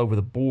him are all over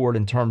the board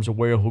in terms of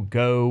where he'll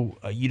go.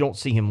 You don't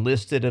see him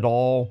listed at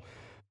all.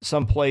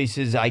 Some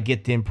places I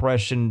get the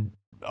impression,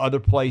 other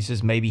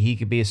places maybe he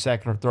could be a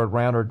second or third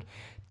rounder.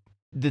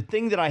 The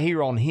thing that I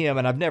hear on him,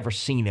 and I've never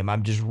seen him,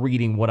 I'm just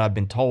reading what I've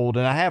been told,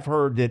 and I have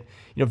heard that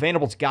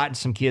Vanderbilt's gotten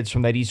some kids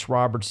from that East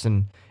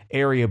Robertson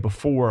area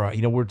before.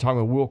 We're talking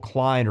about Will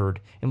Kleinert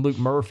and Luke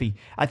Murphy.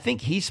 I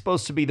think he's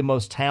supposed to be the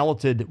most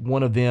talented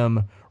one of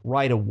them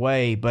right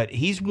away, but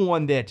he's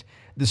one that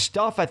the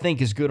stuff I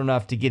think is good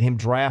enough to get him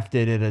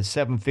drafted at a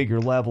 7-figure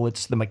level.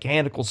 It's the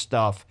mechanical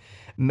stuff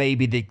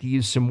maybe that could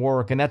use some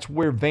work, and that's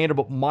where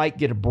Vanderbilt might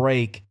get a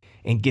break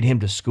and get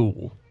him to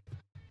school.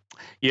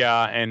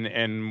 Yeah,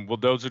 and well,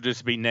 those would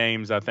just be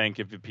names, I think,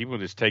 if people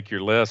just take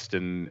your list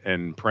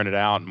and print it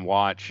out and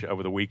watch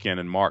over the weekend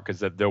and mark, because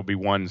there'll be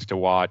ones to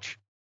watch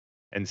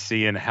and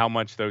seeing how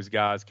much those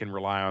guys can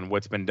rely on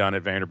what's been done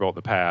at Vanderbilt in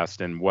the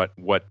past and what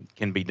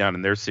can be done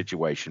in their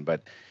situation.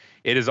 But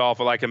it is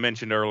awful. Like I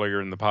mentioned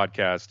earlier in the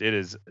podcast, it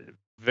is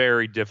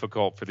very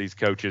difficult for these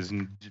coaches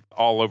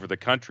all over the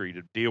country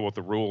to deal with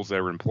the rules that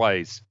are in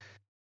place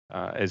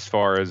as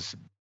far as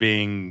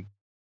being,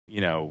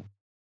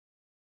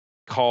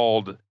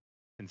 called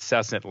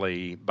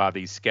incessantly by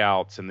these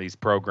scouts and these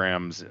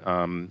programs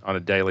on a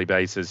daily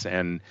basis.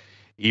 And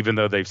even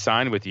though they've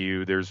signed with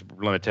you, there's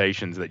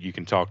limitations that you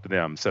can talk to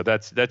them. So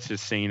that's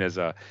just seen as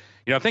I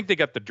think they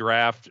got the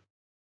draft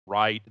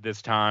right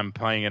this time,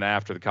 playing it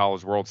after the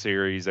College World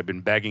Series. I've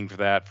been begging for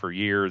that for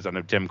years. I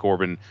know Tim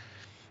Corbin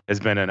has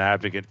been an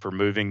advocate for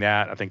moving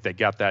that. I think they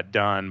got that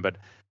done, but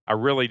I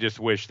really just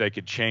wish they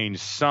could change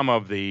some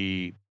of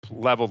the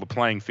level the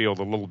playing field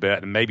a little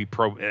bit, and maybe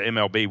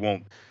MLB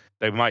won't.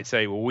 They might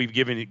say, well, we've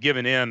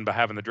given in by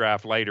having the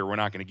draft later. We're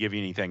not going to give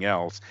you anything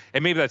else.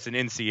 And maybe that's an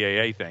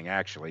NCAA thing,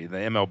 actually. The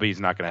MLB is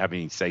not going to have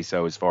any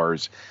say-so as far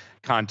as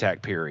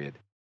contact period.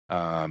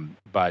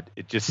 But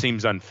it just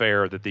seems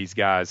unfair that these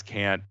guys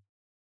can't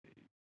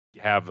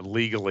have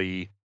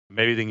legally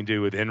Maybe they can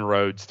do with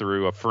inroads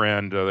through a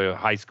friend or a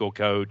high school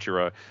coach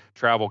or a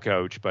travel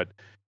coach, but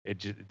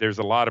there's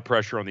a lot of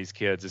pressure on these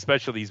kids,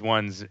 especially these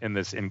ones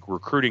in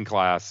recruiting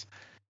class,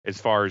 as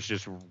far as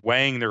just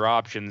weighing their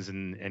options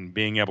and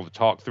being able to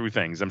talk through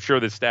things. I'm sure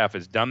the staff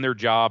has done their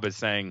job as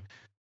saying,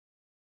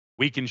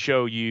 we can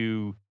show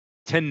you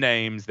 10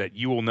 names that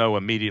you will know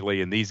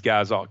immediately, and these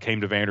guys all came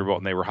to Vanderbilt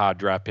and they were high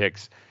draft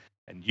picks,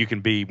 and you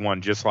can be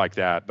one just like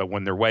that. But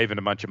when they're waving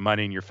a bunch of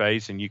money in your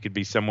face and you could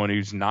be someone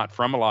who's not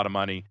from a lot of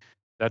money,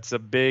 that's a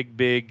big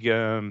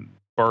burden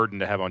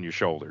to have on your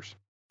shoulders.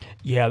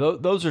 Yeah,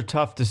 those are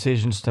tough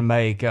decisions to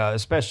make,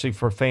 especially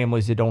for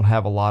families that don't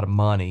have a lot of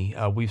money.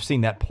 We've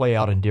seen that play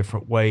out in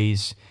different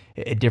ways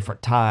at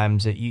different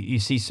times. You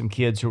see some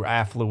kids who are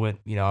affluent.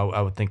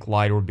 I would think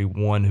Leiter would be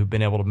one who've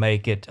been able to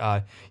make it.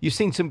 You've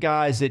seen some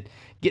guys that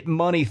get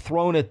money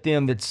thrown at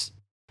them that's,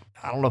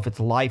 I don't know if it's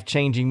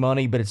life-changing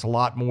money, but it's a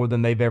lot more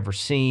than they've ever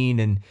seen.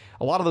 And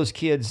a lot of those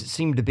kids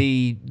seem to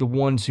be the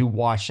ones who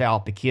wash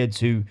out, the kids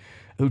who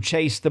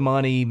chase the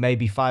money,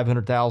 maybe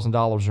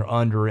 $500,000 or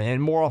under.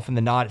 And more often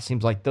than not, it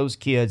seems like those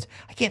kids,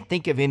 I can't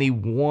think of any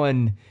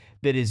one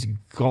that has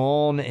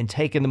gone and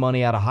taken the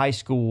money out of high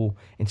school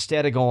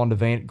instead of going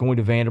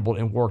to Vanderbilt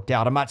and worked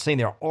out. I'm not saying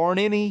there aren't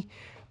any,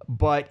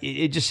 but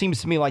it just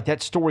seems to me like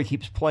that story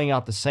keeps playing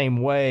out the same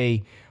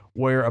way,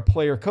 where a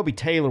player, Kobe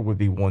Taylor would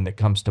be one that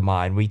comes to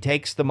mind, where he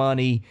takes the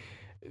money,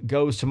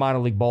 goes to minor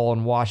league ball,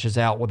 and washes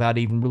out without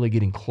even really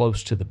getting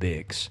close to the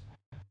bigs.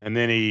 And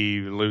then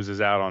he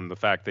loses out on the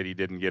fact that he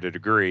didn't get a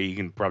degree. He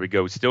can probably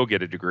still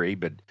get a degree,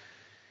 but,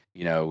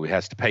 he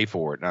has to pay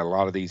for it. Now, a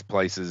lot of these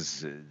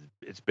places,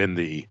 it's been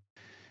the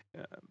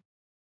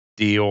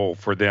deal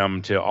for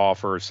them to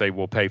offer, say,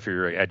 we'll pay for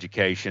your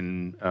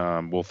education.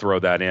 We'll throw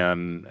that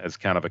in as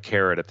kind of a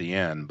carrot at the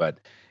end, but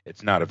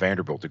it's not a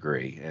Vanderbilt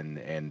degree. And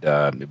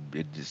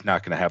it's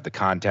not going to have the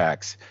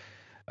contacts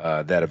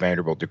that a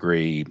Vanderbilt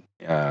degree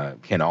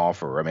can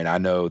offer. I mean, I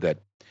know that,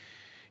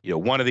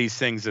 one of these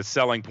things, a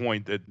selling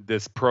point that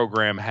this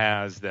program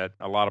has that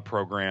a lot of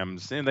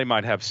programs, and they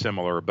might have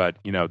similar, but,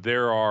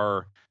 there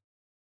are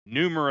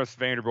numerous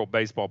Vanderbilt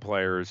baseball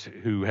players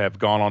who have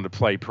gone on to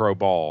play pro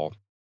ball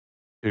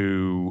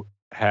who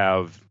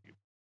have,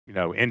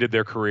 ended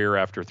their career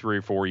after 3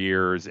 or 4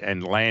 years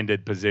and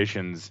landed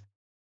positions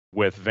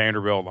with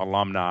Vanderbilt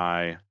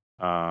alumni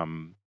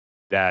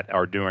that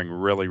are doing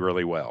really,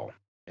 really well.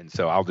 And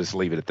so I'll just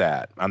leave it at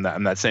that. I'm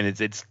not saying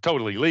it's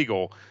totally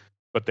legal,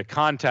 but the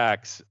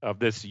contacts of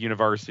this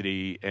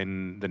university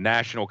and the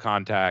national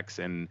contacts,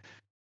 and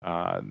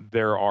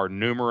there are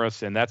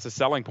numerous, and that's a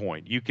selling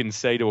point. You can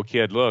say to a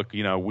kid, look,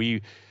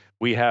 we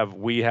have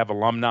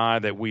alumni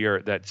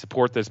that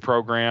support this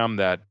program,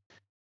 that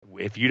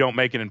if you don't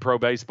make it in pro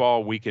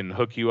baseball, we can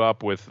hook you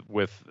up with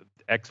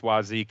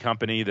XYZ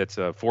company that's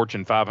a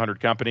Fortune 500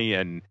 company,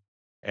 and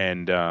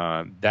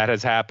that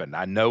has happened.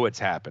 I know it's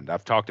happened.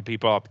 I've talked to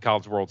people at the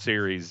College World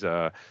Series,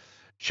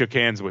 shook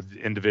hands with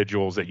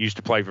individuals that used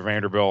to play for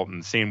Vanderbilt,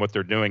 and seeing what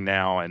they're doing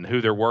now and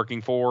who they're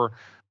working for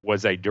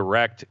was a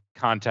direct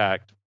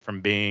contact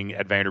from being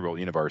at Vanderbilt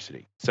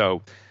University.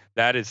 So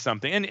that is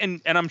something.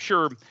 And I'm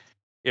sure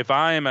if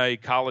I am a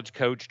college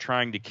coach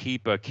trying to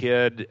keep a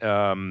kid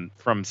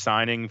from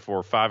signing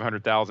for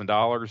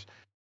 $500,000,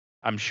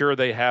 I'm sure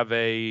they have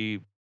a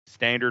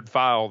standard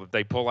file that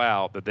they pull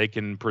out that they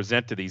can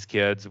present to these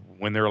kids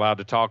when they're allowed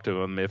to talk to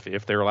them,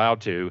 if they're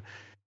allowed to,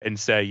 and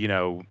say,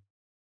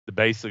 the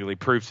basically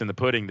proof's in the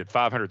pudding that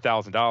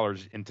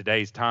 $500,000 in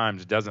today's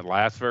times doesn't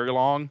last very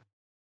long.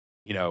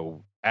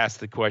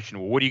 Ask the question,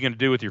 well, what are you going to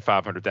do with your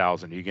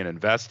 $500,000? Are you going to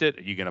invest it?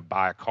 Are you going to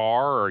buy a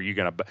car? Or are you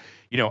going to,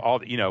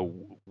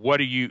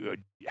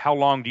 how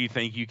long do you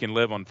think you can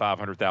live on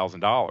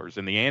 $500,000?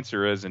 And the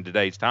answer is, in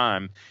today's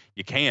time,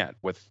 you can't,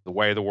 with the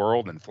way of the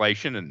world,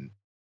 inflation and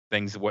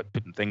what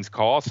things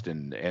cost,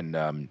 and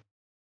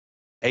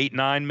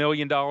 $8-9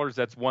 million,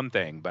 that's one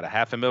thing, but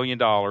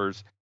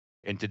 $500,000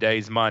 in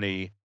today's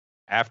money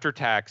after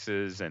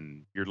taxes,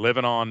 and you're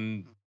living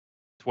on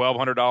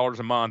 $1,200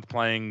 a month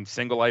playing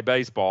single A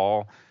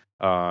baseball,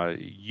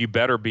 you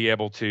better be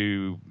able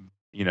to,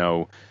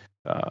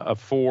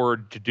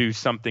 afford to do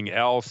something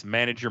else,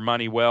 manage your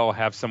money well,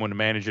 have someone to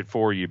manage it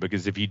for you,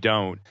 because if you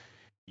don't,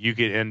 you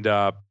could end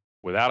up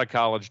without a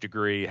college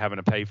degree, having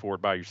to pay for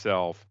it by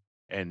yourself,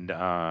 and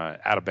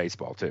out of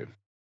baseball too.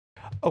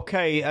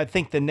 Okay, I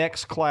think the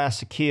next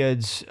class of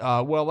kids,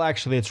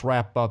 let's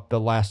wrap up the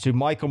last two.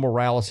 Michael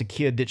Morales, a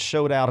kid that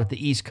showed out at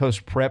the East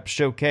Coast Prep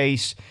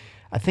Showcase.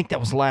 I think that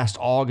was last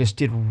August,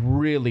 did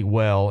really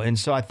well. And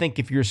so I think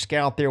if you're a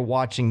scout there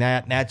watching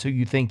that, and that's who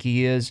you think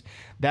he is,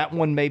 that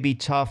one may be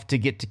tough to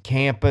get to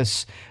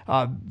campus.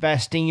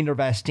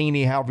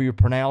 Vastini, however you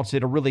pronounce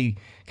it, a really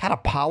kind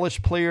of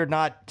polished player,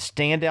 not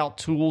standout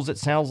tools, it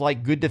sounds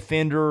like. Good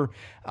defender,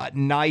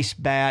 nice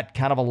bat,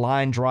 kind of a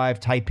line drive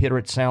type hitter,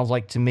 it sounds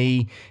like to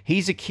me.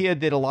 He's a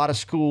kid that a lot of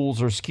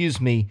schools,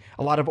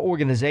 a lot of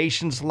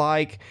organizations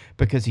like,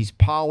 because he's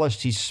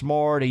polished, he's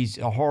smart, he's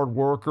a hard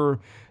worker.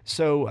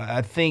 So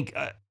I think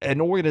an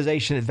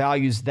organization that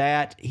values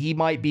that, he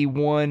might be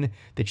one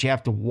that you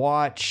have to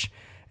watch.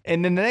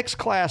 And then the next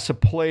class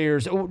of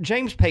players,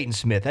 James Peyton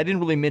Smith, I didn't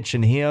really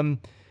mention him.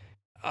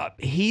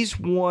 He's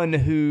one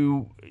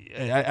who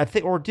I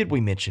think, or did we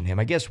mention him?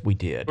 I guess we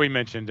did. We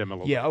mentioned him a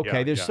little bit.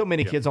 Okay. There's so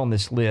many kids on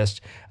this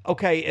list.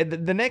 Okay.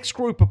 The next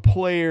group of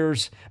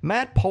players,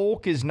 Matt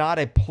Polk is not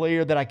a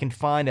player that I can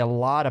find a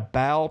lot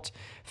about.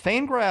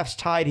 Fangraphs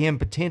tied him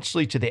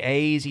potentially to the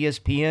A's.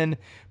 ESPN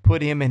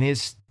put him in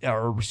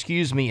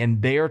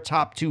in their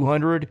top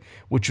 200,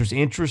 which was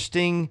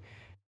interesting.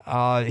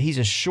 He's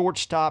a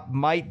shortstop,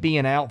 might be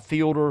an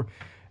outfielder.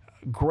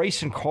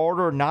 Grayson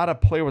Carter, not a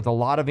player with a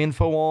lot of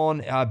info on.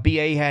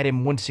 BA had him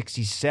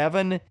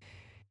 167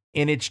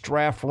 in its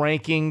draft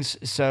rankings,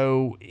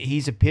 so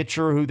he's a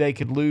pitcher who they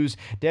could lose.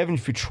 Devin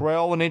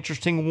Futrell, an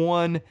interesting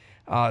one,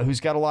 who's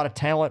got a lot of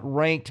talent,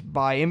 ranked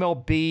by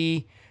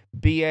MLB,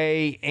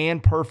 BA,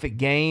 and Perfect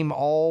Game,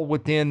 all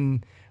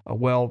within,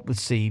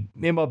 let's see,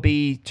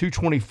 MLB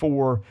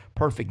 224,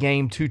 Perfect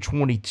Game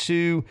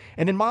 222,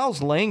 and then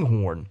Miles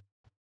Langhorne,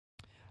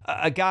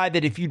 a guy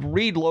that if you'd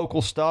read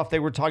local stuff, they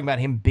were talking about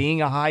him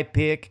being a high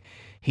pick.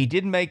 He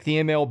didn't make the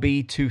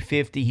MLB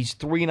 250. He's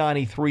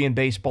 393 in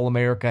Baseball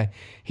America.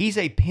 He's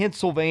a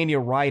Pennsylvania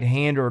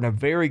right-hander and a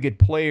very good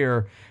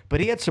player,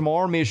 but he had some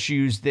arm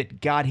issues that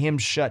got him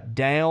shut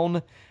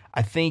down,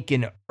 I think,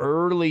 in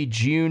early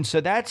June. So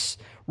that's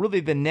really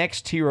the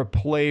next tier of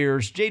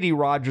players. J.D.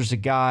 Rogers, a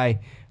guy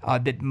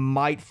that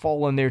might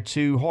fall in there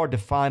too. Hard to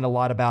find a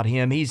lot about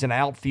him. He's an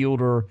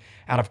outfielder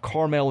out of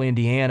Carmel,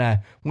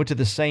 Indiana. Went to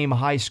the same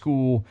high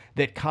school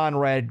that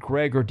Conrad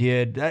Gregor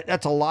did.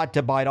 That's a lot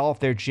to bite off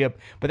there, Chip.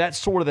 But that's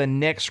sort of the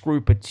next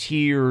group of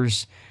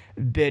tiers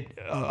that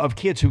of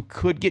kids who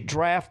could get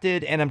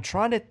drafted. And I'm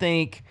trying to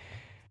think,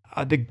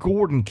 the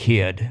Gordon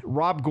kid,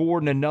 Rob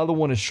Gordon, another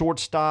one, a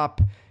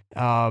shortstop.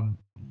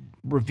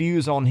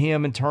 Reviews on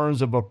him in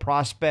terms of a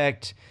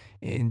prospect,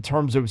 in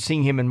terms of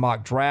seeing him in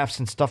mock drafts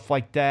and stuff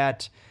like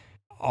that,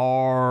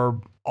 are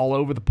all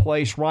over the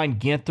place. Ryan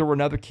Ginther,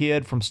 another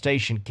kid from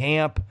Station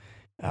Camp,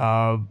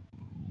 a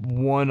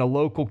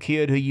local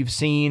kid who you've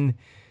seen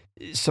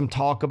some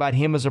talk about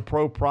him as a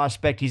pro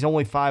prospect. He's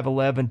only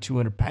 5'11",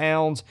 200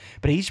 pounds,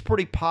 but he's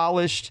pretty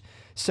polished.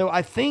 So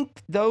I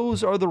think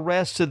those are the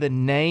rest of the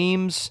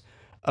names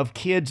of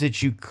kids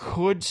that you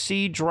could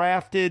see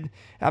drafted.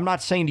 I'm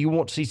not saying you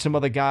won't see some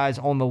other guys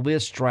on the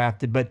list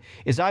drafted, but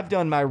as I've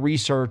done my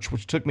research,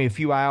 which took me a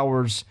few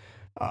hours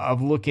of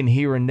looking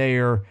here and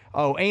there,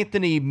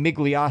 Anthony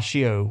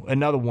Migliaccio,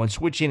 another one,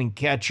 switch hitting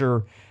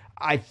catcher.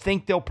 I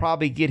think they'll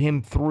probably get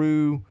him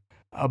through,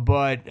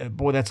 but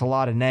boy, that's a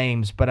lot of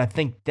names. But I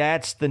think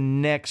that's the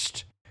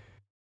next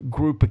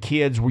group of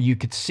kids where you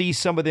could see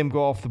some of them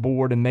go off the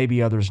board and maybe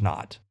others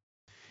not.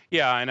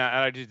 Yeah, and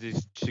I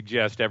just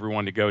suggest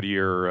everyone to go to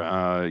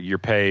your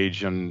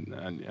page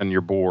and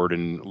your board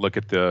and look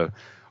at the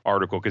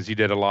article, because you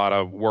did a lot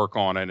of work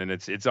on it, and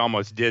it's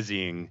almost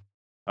dizzying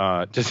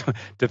just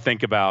to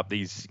think about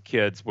these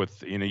kids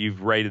with,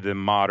 you've rated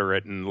them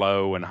moderate and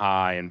low and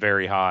high and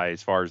very high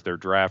as far as their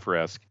draft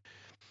risk,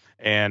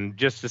 and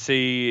just to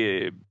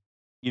see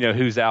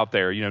who's out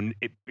there.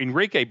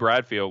 Enrique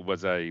Bradfield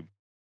was a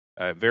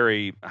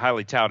very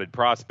highly touted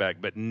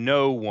prospect, but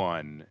no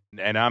one,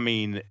 and I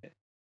mean,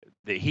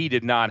 that he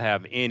did not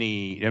have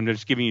any. I'm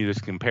just giving you this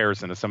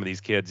comparison of some of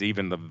these kids,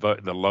 even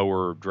the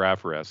lower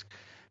draft risk.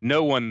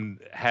 No one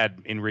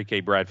had Enrique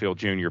Bradfield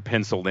Jr.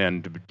 penciled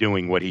in to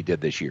doing what he did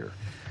this year.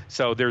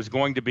 So there's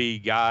going to be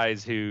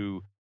guys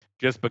who,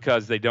 just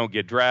because they don't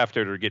get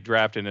drafted or get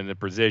drafted in a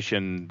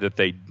position that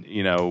they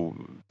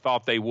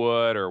thought they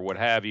would or what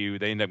have you,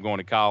 they end up going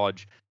to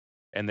college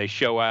and they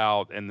show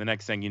out, and the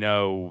next thing you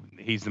know,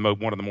 he's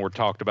one of the more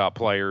talked about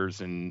players,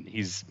 and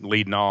he's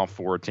leading off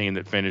for a team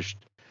that finished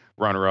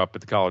runner-up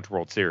at the College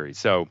World Series.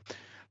 So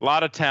a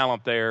lot of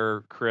talent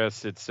there,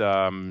 Chris. It's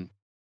a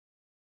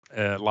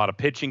lot of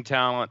pitching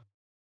talent,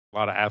 a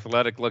lot of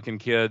athletic-looking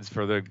kids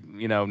for the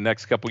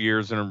next couple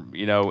years, and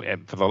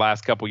for the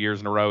last couple years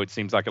in a row. It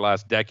seems like the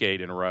last decade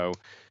in a row,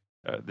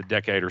 the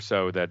decade or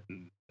so that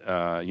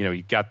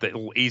you got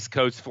the East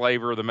Coast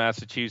flavor of the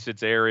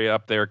Massachusetts area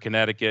up there,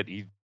 Connecticut.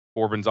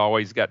 Corbin's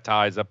always got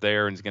ties up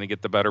there, and he's going to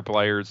get the better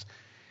players.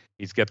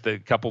 He's got the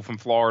couple from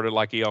Florida,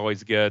 like he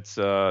always gets,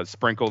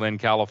 sprinkled in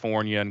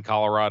California and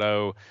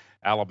Colorado,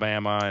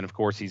 Alabama, and of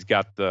course he's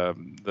got the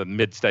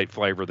mid-state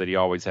flavor that he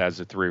always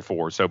has at 3 or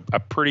 4. So a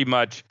pretty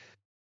much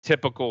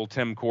typical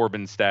Tim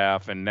Corbin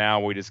staff, and now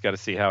we just got to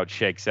see how it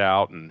shakes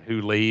out and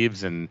who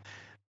leaves. And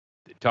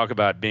talk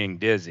about being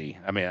dizzy.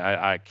 I mean,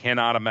 I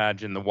cannot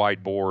imagine the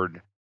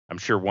whiteboard. I'm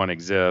sure one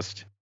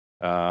exists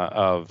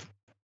of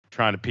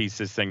trying to piece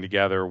this thing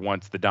together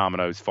once the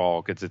dominoes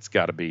fall, because it's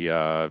got to be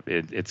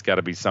it's got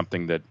to be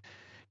something that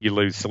you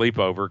lose sleep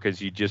over,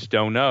 because you just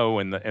don't know.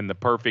 In the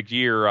perfect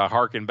year,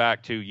 harken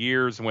back to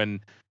years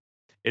when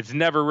it's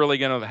never really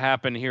going to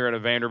happen here at a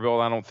Vanderbilt,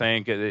 I don't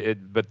think.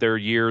 But there are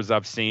years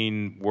I've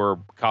seen where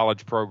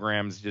college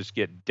programs just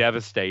get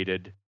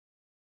devastated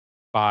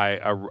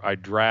by a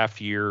draft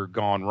year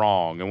gone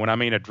wrong. And when I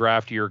mean a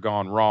draft year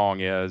gone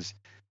wrong is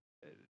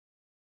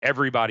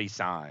everybody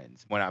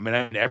signs. When I mean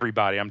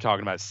everybody, I'm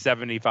talking about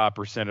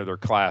 75% of their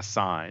class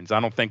signs. I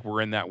don't think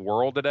we're in that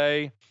world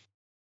today.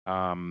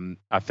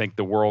 I think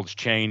the world's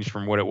changed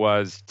from what it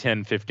was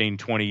 10, 15,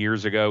 20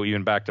 years ago,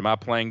 even back to my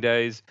playing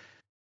days.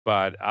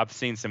 But I've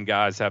seen some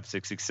guys have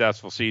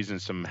successful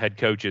seasons, some head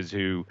coaches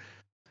who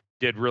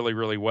did really,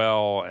 really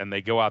well, and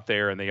they go out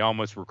there and they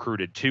almost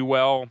recruited too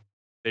well.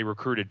 They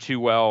recruited too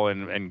well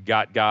and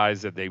got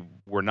guys that they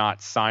were not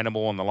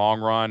signable in the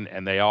long run,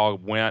 and they all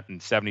went,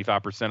 and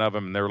 75% of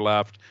them, and they're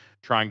left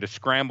trying to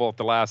scramble at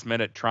the last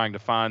minute, trying to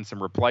find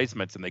some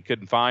replacements, and they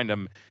couldn't find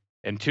them.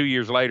 And 2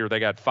 years later, they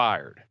got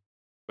fired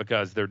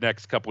because their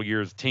next couple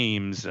years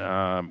teams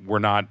were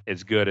not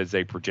as good as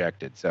they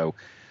projected. So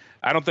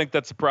I don't think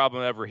that's a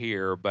problem ever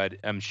here, but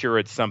I'm sure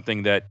it's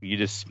something that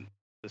the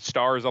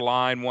stars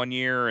align one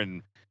year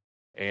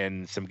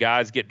and some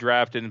guys get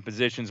drafted in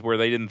positions where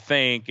they didn't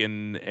think.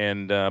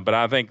 But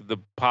I think the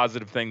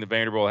positive thing that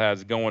Vanderbilt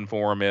has going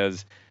for them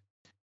is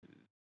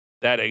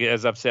that,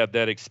 as I've said,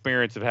 that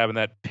experience of having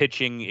that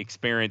pitching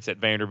experience at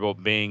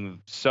Vanderbilt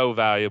being so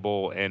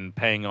valuable and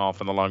paying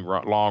off in the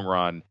long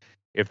run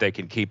if they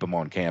can keep them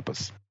on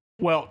campus.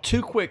 Well,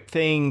 two quick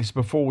things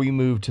before we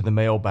move to the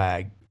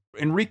mailbag.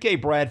 Enrique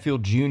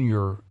Bradfield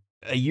Jr.,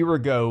 a year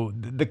ago,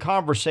 the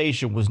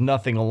conversation was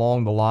nothing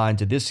along the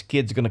lines of this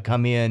kid's going to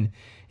come in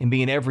and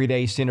be an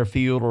everyday center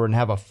fielder and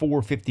have a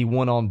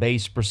 .451 on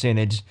base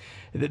percentage.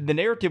 The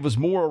narrative was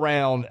more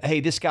around, hey,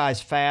 this guy's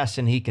fast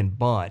and he can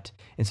bunt.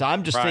 And so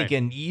I'm just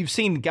thinking, you've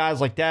seen guys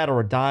like that or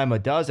a dime a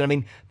dozen. I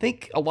mean, I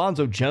think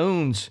Alonzo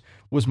Jones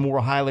was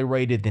more highly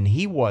rated than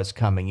he was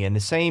coming in. The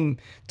same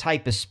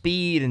type of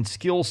speed and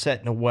skill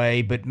set in a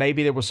way, but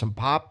maybe there was some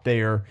pop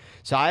there.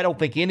 So I don't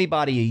think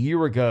anybody a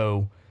year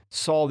ago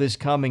saw this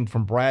coming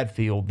from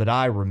Bradfield that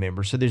I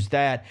remember. So there's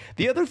that.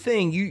 The other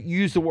thing, you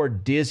used the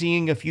word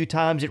dizzying a few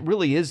times. It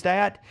really is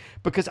that,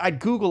 because I'd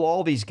Google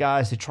all these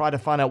guys to try to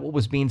find out what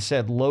was being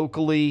said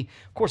locally.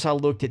 Of course, I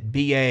looked at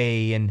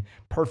BA and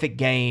Perfect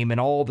Game and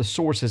all the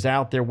sources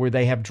out there where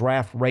they have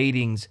draft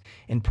ratings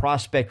and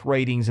prospect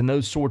ratings and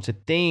those sorts of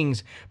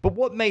things. But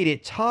what made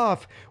it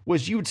tough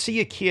was you would see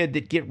a kid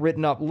that get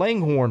written up.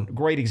 Langhorne,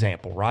 great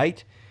example,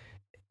 right?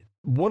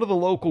 One of the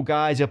local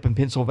guys up in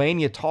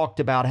Pennsylvania talked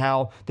about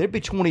how there'd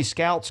be 20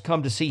 scouts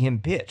come to see him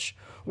pitch.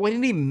 Well,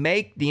 didn't he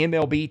make the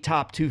MLB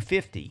top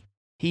 250?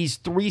 He's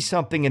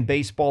 3-something in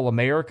Baseball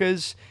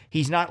Americas.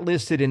 He's not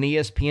listed in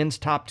ESPN's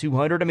top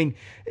 200. I mean,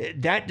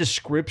 that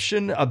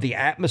description of the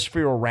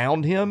atmosphere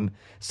around him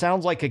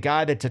sounds like a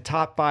guy that's a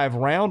top 5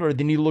 rounder.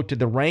 Then you looked at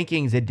the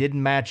rankings that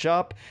didn't match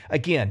up.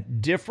 Again,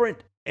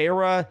 different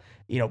era.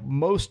 You know,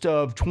 most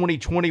of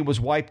 2020 was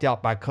wiped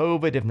out by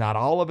COVID, if not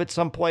all of it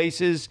some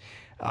places.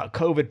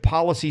 COVID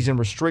policies and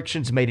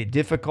restrictions made it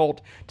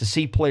difficult to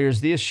see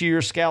players this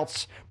year.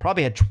 Scouts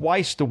probably had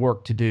twice the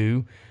work to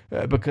do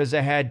because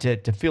they had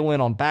to fill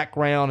in on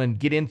background and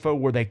get info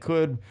where they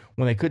could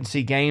when they couldn't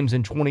see games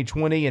in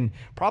 2020, and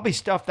probably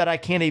stuff that I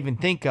can't even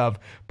think of.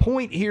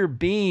 Point here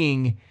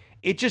being,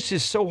 it just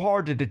is so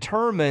hard to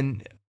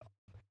determine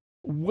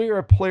where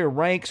a player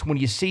ranks when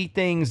you see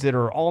things that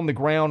are on the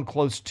ground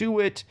close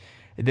to it,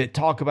 that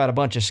talk about a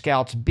bunch of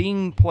scouts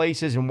being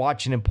places and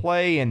watching him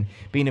play and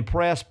being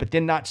impressed, but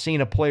then not seeing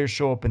a player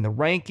show up in the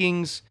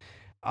rankings.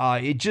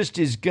 It just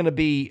is going to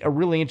be a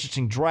really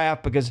interesting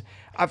draft because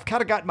I've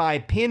kind of got my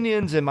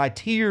opinions and my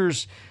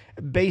tiers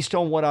based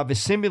on what I've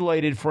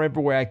assimilated from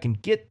everywhere I can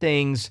get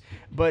things.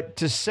 But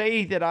to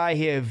say that I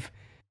have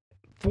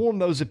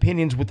formed those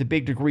opinions with a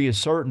big degree of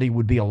certainty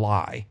would be a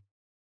lie.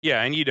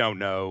 Yeah, and you don't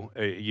know.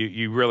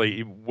 You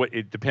really,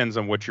 it depends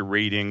on what you're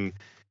reading.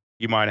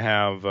 You might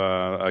have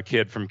a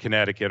kid from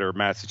Connecticut or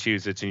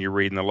Massachusetts, and you're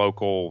reading the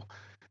local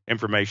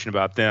information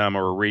about them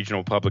or a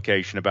regional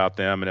publication about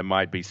them, and it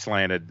might be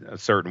slanted a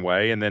certain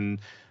way. And then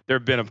there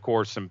have been, of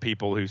course, some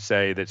people who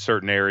say that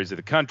certain areas of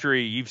the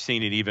country, you've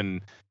seen it, even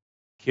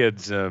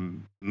kids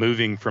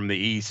moving from the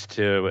east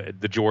to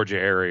the Georgia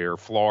area or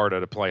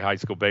Florida to play high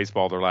school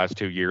baseball their last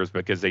 2 years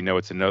because they know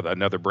it's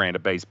another brand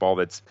of baseball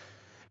that's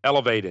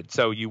elevated.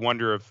 So you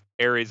wonder if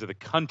areas of the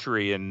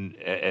country and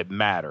it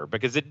matter,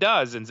 because it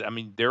does. And I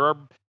mean,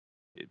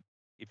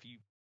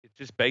 it's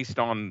just based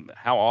on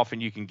how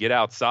often you can get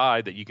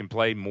outside that you can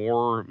play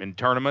more in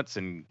tournaments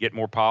and get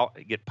more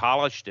get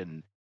polished,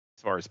 and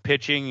as far as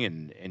pitching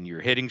and your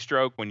hitting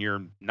stroke when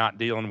you're not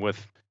dealing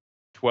with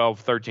 12,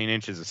 13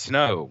 inches of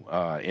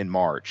snow in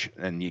March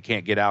and you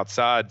can't get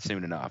outside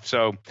soon enough.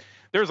 So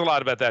there's a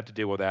lot about that to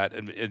deal with that.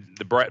 And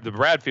the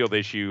Bradfield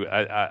issue,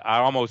 I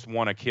almost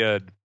want a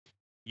kid.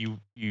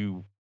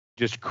 You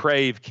just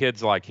crave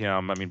kids like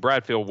him. I mean,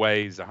 Bradfield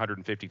weighs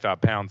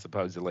 155 pounds,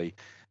 supposedly.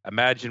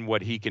 Imagine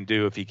what he can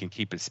do if he can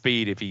keep his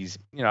speed. If he's,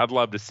 I'd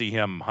love to see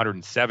him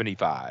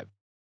 175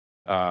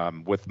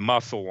 with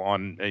muscle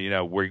on, with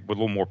a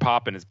little more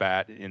pop in his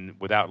bat and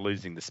without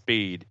losing the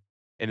speed.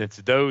 And it's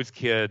those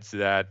kids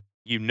that,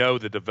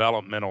 the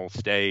developmental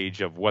stage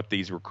of what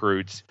these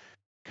recruits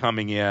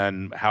coming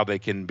in, how they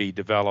can be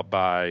developed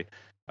by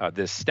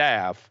this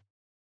staff.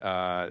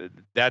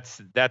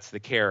 That's the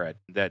carrot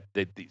that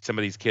some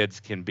of these kids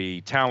can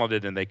be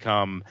talented and they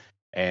come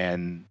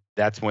and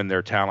that's when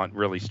their talent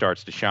really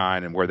starts to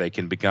shine and where they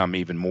can become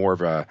even more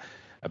of a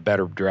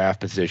better draft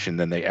position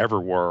than they ever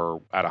were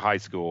out of high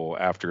school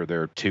after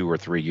their 2 or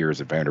 3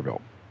 years at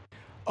Vanderbilt.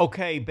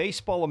 Okay,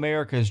 Baseball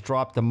America has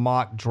dropped a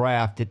mock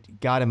draft. It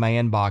got in my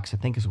inbox, I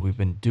think, as we've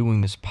been doing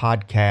this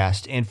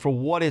podcast. And for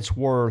what it's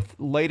worth,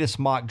 latest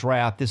mock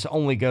draft, this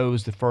only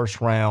goes the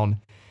first round.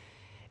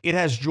 It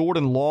has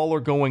Jordan Lawler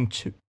going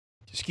 2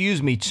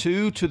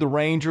 to the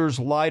Rangers,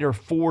 Leiter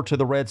 4 to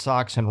the Red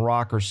Sox, and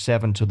Rocker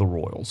 7 to the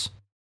Royals.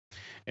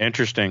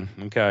 Interesting.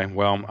 Okay.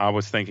 Well, I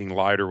was thinking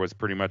Leiter was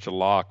pretty much a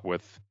lock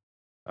with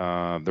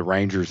the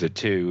Rangers at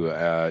 2.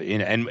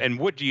 And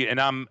what do you? And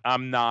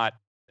I'm not.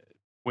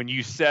 When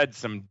you said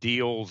some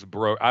deals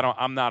broke,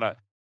 I'm not a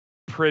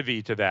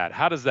privy to that.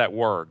 How does that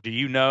work? Do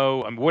you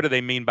know? I mean, what do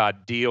they mean by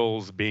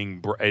deals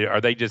being?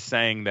 Are they just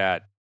saying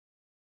that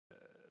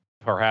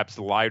perhaps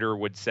Leiter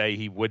would say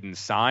he wouldn't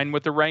sign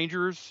with the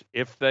Rangers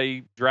if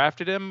they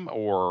drafted him,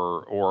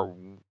 or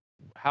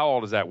how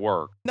all does that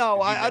work?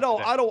 No, I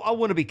don't. I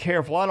want to be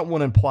careful. I don't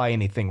want to imply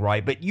anything,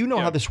 right? But you know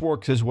how this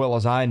works as well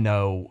as I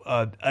know.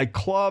 A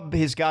club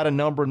has got a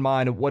number in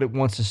mind of what it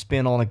wants to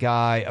spend on a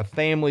guy. A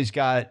family's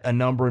got a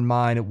number in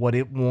mind of what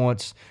it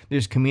wants.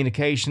 There's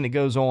communication that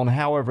goes on,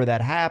 however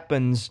that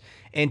happens,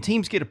 and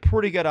teams get a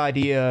pretty good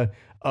idea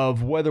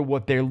of whether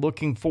what they're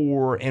looking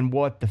for and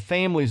what the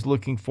family's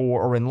looking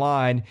for are in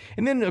line.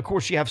 And then, of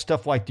course, you have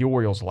stuff like the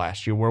Orioles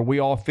last year where we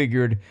all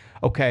figured,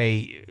 okay,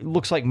 it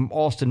looks like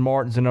Austin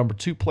Martin's the number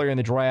 2 player in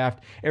the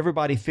draft.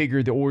 Everybody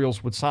figured the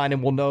Orioles would sign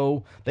him. Well,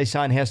 no, they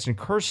signed Heston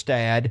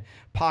Kjerstad,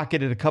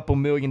 pocketed a couple $1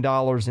 million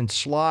in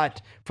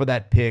slot for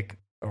that pick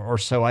or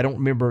so. I don't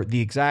remember the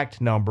exact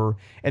number,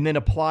 and then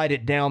applied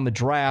it down the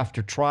draft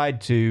or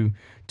tried to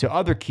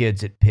other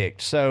kids it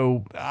picked.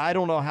 So I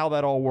don't know how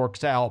that all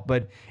works out,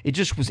 but it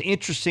just was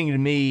interesting to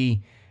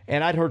me,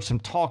 and I'd heard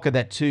some talk of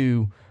that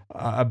too,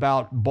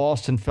 about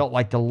Boston felt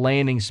like the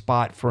landing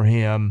spot for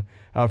him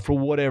for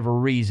whatever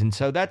reason.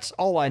 So that's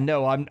all I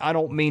know. I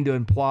don't mean to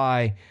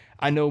imply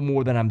I know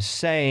more than I'm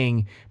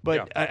saying,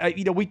 but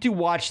we do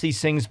watch these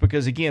things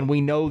because, again,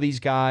 we know these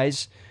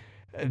guys.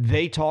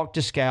 They talk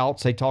to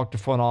scouts, they talk to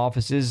front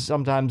offices.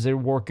 Sometimes they're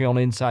working on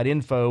inside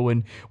info.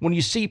 And when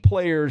you see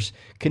players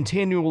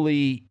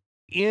continually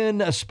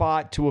in a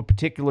spot to a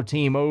particular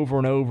team over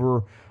and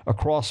over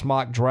across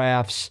mock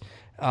drafts,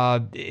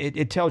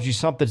 it tells you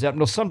something's up.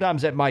 Now,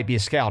 sometimes that might be a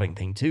scouting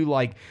thing too.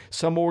 Like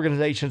some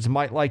organizations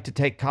might like to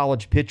take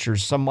college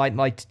pitchers, some might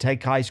like to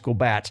take high school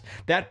bats.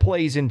 That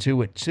plays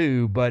into it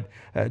too. But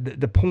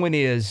the point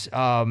is,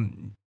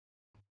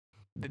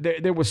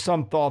 there was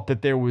some thought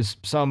that there was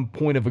some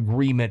point of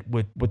agreement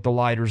with the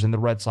Leiters and the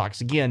Red Sox.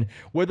 Again,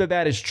 whether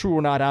that is true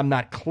or not, I'm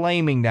not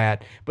claiming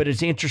that, but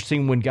it's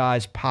interesting when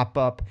guys pop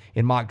up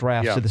in mock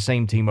drafts to the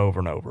same team over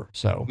and over.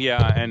 So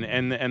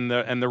and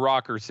the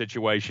Rocker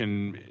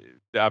situation,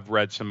 I've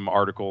read some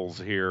articles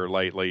here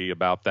lately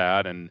about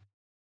that, and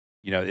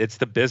it's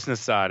the business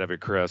side of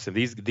it, Chris. And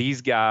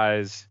these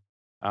guys,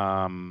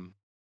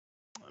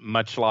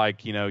 much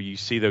like you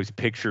see those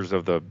pictures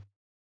of the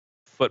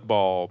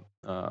football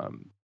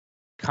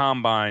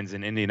combines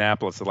in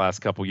Indianapolis the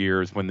last couple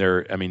years when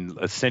they're,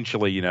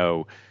 essentially,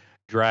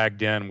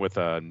 dragged in with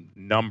a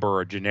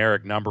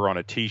generic number on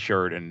a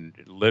T-shirt and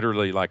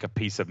literally like a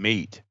piece of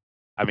meat.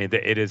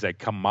 It is a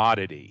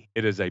commodity.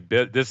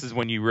 This is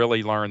when you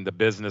really learn the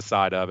business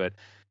side of it.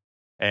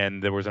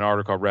 And there was an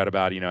article I read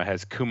about,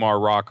 has Kumar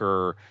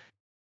Rocker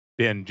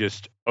been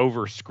just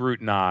over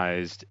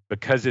scrutinized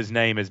because his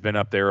name has been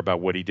up there about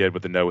what he did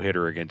with the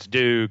no-hitter against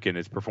Duke and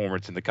his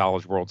performance in the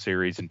College World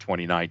Series in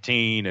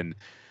 2019 and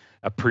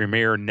a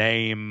premier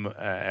name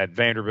at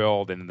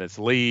Vanderbilt and in this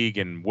league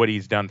and what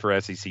he's done for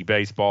SEC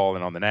baseball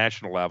and on the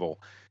national level.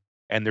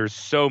 And there's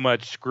so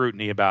much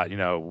scrutiny about,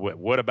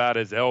 what about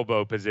his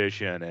elbow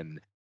position, and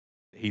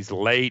he's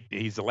late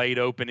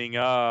opening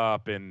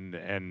up,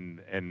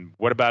 and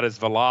what about his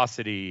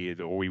velocity?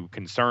 Are we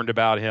concerned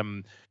about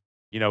him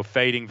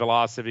fading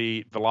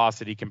velocity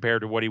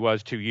compared to what he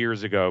was 2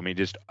 years ago?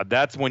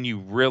 That's when you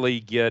really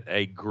get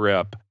a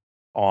grip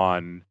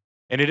on,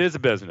 and it is a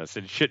business.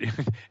 It should,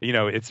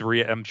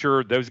 I'm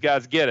sure those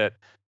guys get it,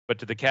 but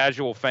to the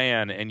casual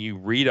fan, and you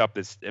read up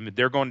this,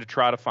 they're going to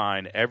try to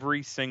find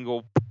every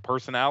single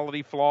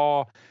personality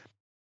flaw,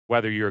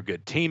 whether you're a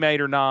good teammate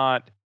or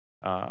not,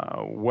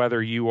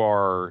 whether you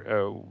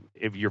are,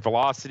 if your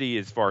velocity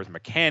as far as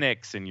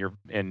mechanics and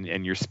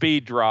your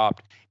speed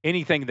dropped,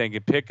 anything they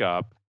can pick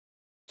up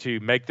to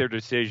make their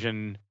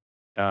decision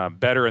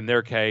better in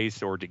their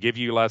case, or to give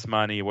you less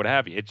money, what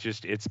have you.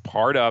 It's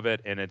part of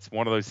it, and it's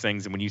one of those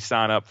things. And when you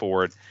sign up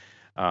for it,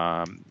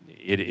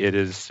 it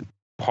is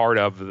part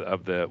of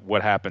the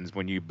what happens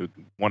when you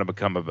want to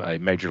become a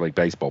Major League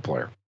Baseball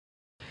player.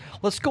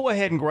 Let's go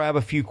ahead and grab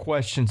a few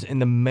questions in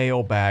the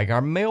mailbag.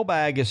 Our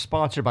mailbag is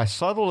sponsored by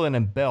Sutherland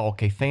and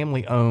Belk, a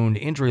family-owned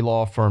injury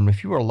law firm.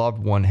 If you or a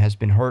loved one has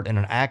been hurt in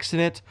an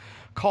accident,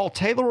 call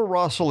Taylor or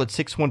Russell at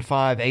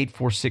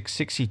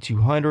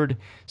 615-846-6200.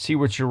 See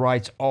what your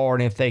rights are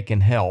and if they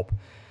can help.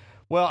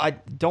 Well, I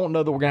don't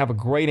know that we're going to have a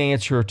great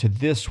answer to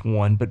this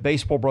one, but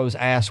Baseball Bros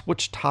asked,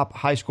 which top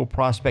high school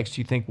prospects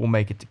do you think will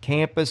make it to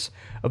campus?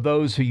 Of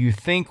those who you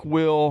think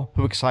will,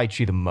 who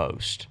excites you the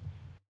most?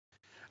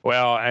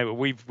 Well,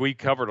 we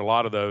covered a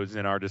lot of those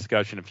in our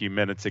discussion a few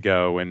minutes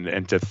ago,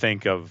 and to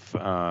think of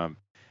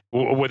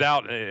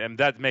and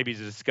that maybe is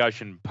a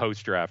discussion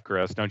post draft,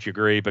 Chris. Don't you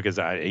agree? Because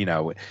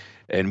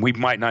and we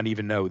might not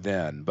even know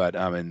then, but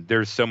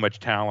there's so much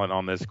talent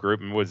on this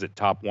group. And was it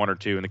top 1 or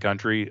 2 in the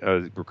country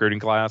recruiting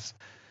class?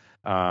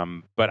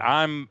 But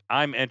I'm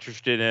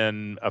interested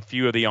in a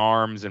few of the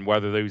arms and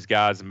whether those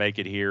guys make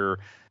it here.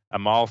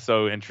 I'm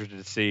also interested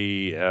to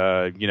see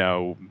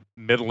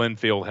middle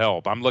infield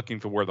help. I'm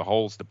looking for where the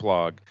holes to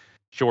plug.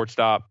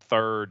 Shortstop,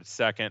 third,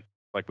 second,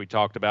 like we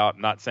talked about.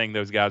 I'm not saying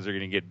those guys are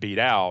going to get beat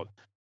out,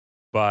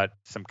 but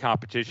some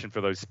competition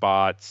for those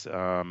spots,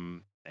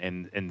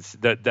 and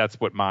that's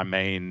what my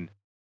main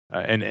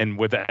and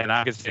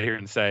I can sit here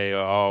and say,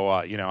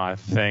 I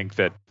think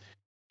that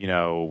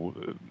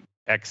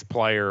X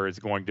player is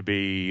going to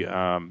be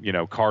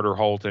Carter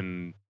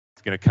Holton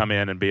is going to come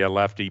in and be a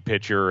lefty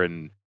pitcher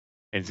and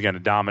he's going to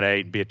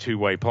dominate and be a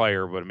two-way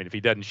player. But I mean, if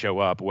he doesn't show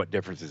up, what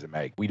difference does it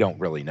make? We don't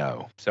really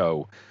know.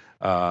 So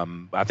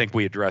I think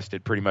we addressed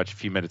it pretty much a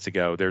few minutes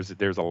ago. There's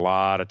a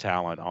lot of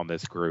talent on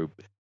this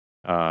group.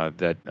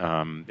 That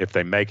if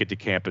they make it to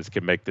campus,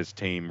 can make this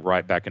team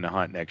right back in the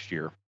hunt next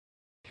year.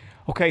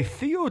 Okay,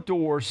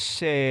 Theodore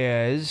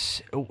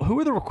says, who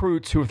are the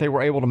recruits who, if they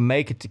were able to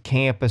make it to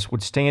campus,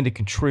 would stand to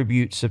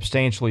contribute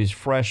substantially as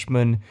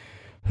freshmen?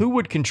 Who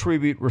would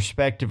contribute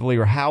respectively,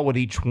 or how would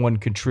each one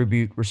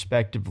contribute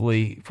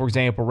respectively? For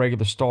example,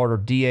 regular starter,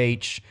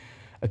 DH,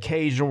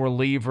 occasional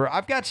reliever.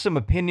 I've got some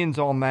opinions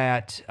on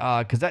that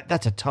because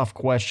that's a tough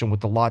question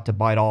with a lot to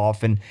bite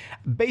off. And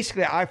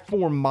basically, I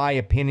form my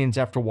opinions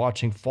after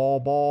watching fall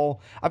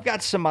ball. I've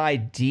got some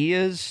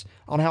ideas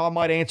on how I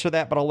might answer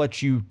that, but I'll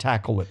let you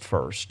tackle it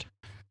first.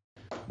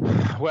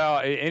 Well,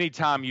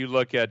 anytime you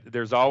look at,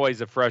 there's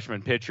always a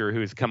freshman pitcher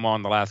who's come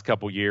on the last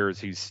couple years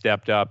who's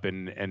stepped up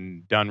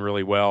and done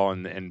really well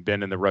and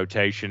been in the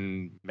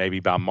rotation maybe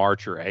by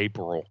March or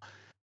April.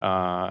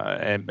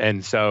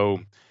 And so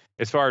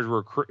as far as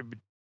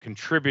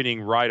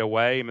contributing right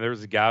away, I mean, there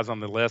was guys on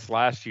the list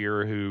last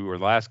year or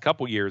the last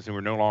couple years who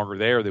were no longer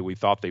there that we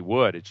thought they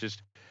would. It's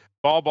just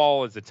fall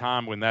ball is a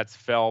time when that's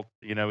felt,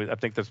 I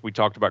think we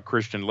talked about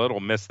Christian Little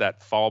missed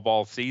that fall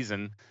ball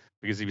season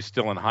because he was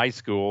still in high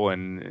school,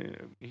 and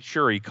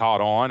sure, he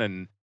caught on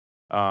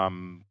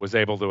and was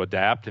able to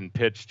adapt and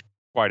pitched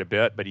quite a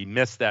bit, but he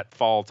missed that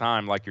fall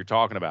time like you're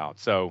talking about.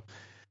 So,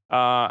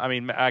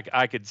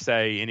 I could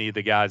say any of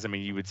the guys. I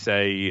mean, you would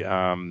say,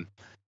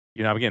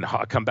 again,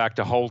 come back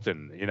to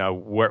Holton.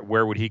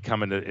 Where would he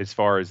come into as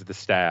far as the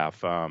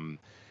staff?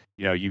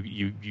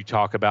 You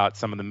talk about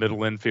some of the middle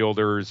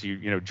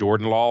infielders.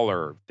 Jordan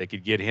Lawler, they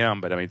could get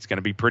him, but I mean, it's going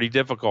to be pretty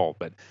difficult.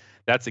 But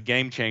that's a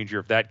game changer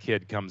if that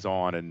kid comes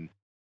on.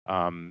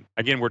 And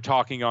again, we're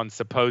talking on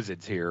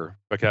supposeds here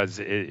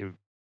because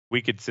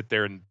we could sit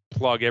there and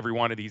plug every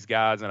one of these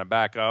guys in a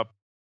backup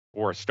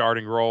or a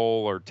starting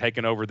role or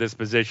taking over this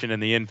position in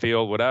the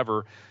infield,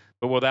 whatever.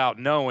 But without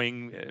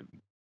knowing,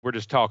 we're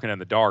just talking in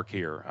the dark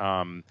here.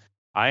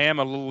 I am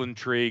a little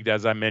intrigued,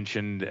 as I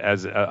mentioned,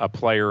 as a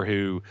player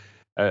who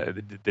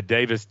the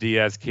Davis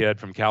Diaz kid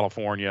from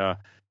California.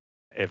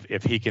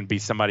 If he can be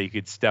somebody who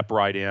could step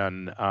right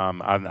in,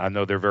 I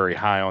know they're very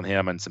high on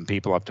him, and some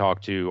people I've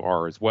talked to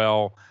are as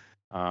well.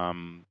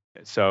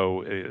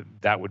 So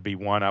that would be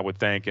one I would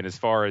think. And as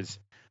far as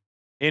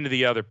into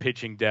the other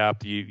pitching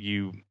depth,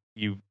 you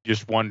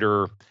just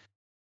wonder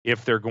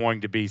if they're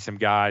going to be some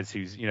guys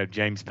who's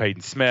James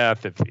Payton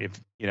Smith, if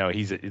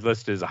he's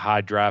listed as a high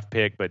draft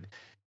pick, but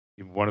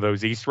one of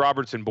those East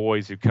Robertson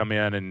boys who come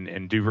in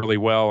and do really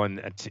well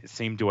and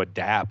seem to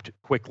adapt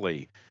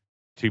quickly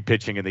to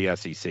pitching in the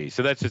SEC.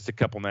 So that's just a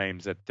couple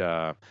names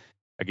that,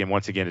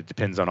 once again, it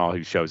depends on all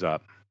who shows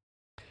up.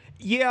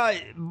 Yeah,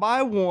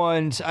 my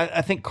ones,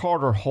 I think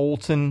Carter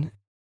Holton,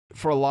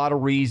 for a lot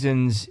of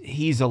reasons,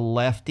 he's a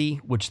lefty,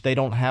 which they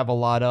don't have a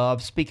lot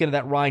of. Speaking of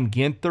that, Ryan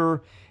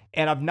Ginther,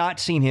 and I've not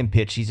seen him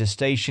pitch. He's a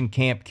station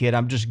camp kid.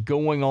 I'm just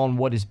going on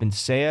what has been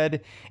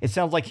said. It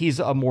sounds like he's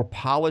a more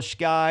polished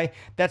guy.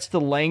 That's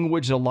the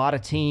language a lot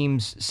of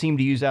teams seem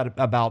to use out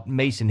about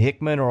Mason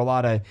Hickman, or a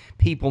lot of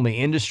people in the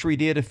industry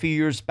did a few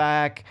years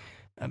back.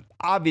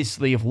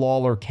 Obviously, if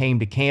Lawler came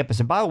to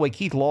campus, and by the way,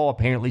 Keith Law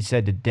apparently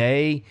said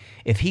today,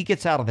 if he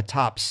gets out of the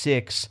top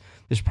 6,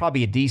 there's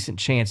probably a decent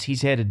chance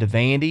he's headed to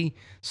Vandy.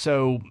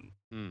 So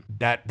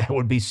that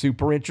would be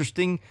super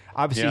interesting.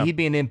 Obviously, he'd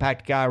be an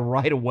impact guy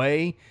right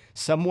away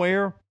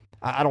somewhere.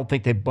 I don't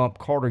think they bump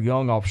Carter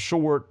Young off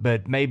short,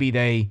 but maybe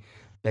they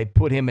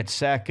put him at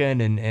second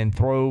and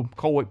throw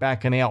Colwick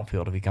back in the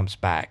outfield if he comes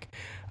back.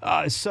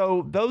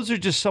 So those are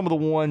just some of the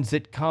ones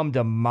that come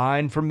to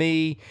mind for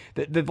me.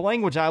 The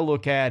language I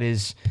look at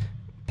is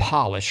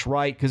polish,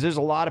 right? Because there's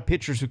a lot of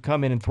pitchers who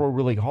come in and throw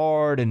really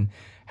hard and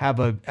have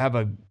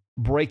a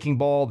breaking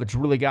ball that's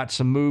really got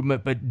some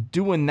movement, but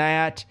doing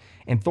that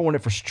and throwing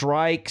it for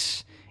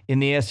strikes in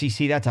the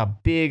SEC. That's a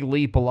big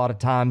leap a lot of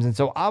times. And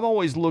so I'm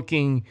always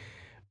looking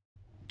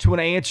to an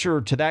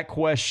answer to that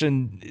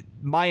question.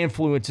 My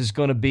influence is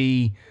going to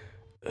be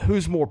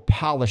who's more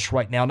polished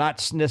right now,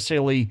 not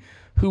necessarily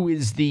who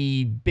is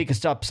the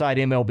biggest upside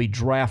MLB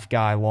draft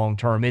guy long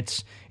term.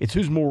 It's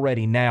who's more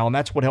ready now, and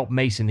that's what helped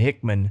Mason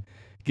Hickman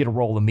get a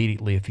role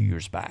immediately a few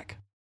years back.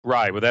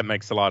 Right. Well, that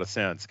makes a lot of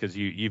sense because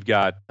you've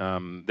got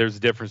there's a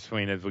difference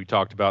between, as we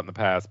talked about in the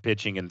past,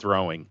 pitching and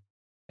throwing.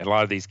 And a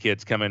lot of these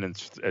kids come in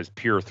as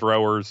pure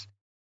throwers,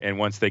 and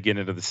once they get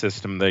into the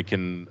system, they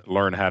can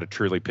learn how to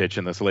truly pitch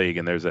in this league.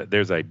 And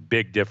there's a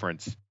big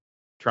difference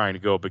trying to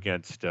go up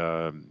against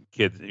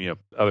kids,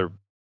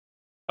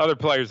 other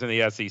players in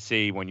the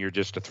SEC when you're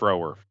just a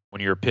thrower.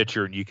 When you're a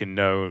pitcher, you can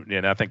know,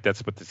 and I think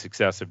that's what the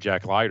success of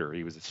Jack Leiter.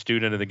 He was a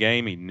student of the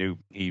game. He knew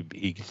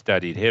he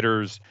studied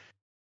hitters.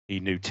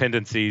 He knew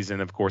tendencies,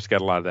 and of course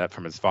got a lot of that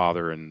from his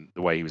father and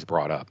the way he was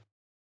brought up.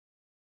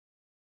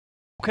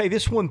 Okay,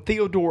 this one,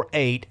 Theodore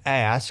 8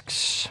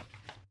 asks,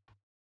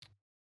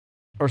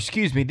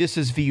 this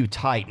is VU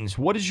Titans.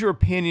 What is your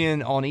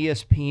opinion on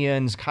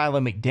ESPN's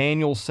Kyler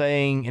McDaniel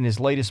saying in his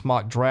latest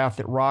mock draft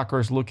that Rocker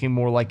is looking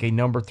more like a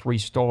number 3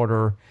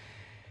 starter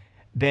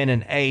than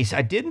an ace?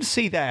 I didn't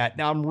see that.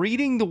 Now, I'm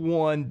reading the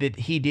one that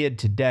he did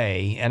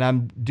today, and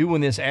I'm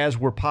doing this as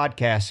we're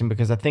podcasting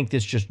because I think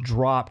this just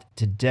dropped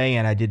today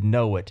and I didn't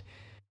know it.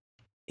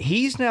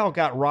 He's now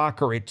got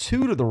Rocker at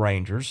 2 to the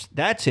Rangers.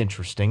 That's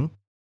interesting.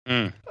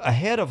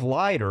 Ahead of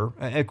Leiter.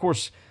 And of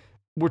course,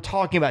 we're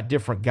talking about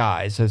different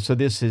guys, so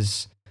this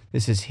is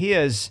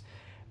his,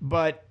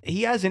 but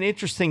he has an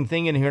interesting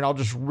thing in here, and I'll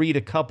just read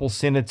a couple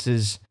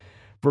sentences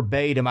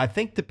verbatim. I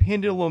think the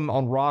pendulum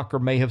on Rocker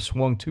may have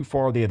swung too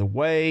far the other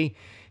way.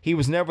 He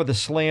was never the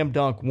slam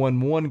dunk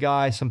 1-1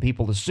 guy some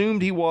people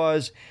assumed he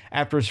was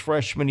after his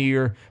freshman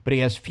year, but he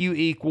has few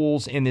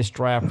equals in this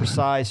draft for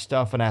size,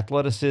 stuff, and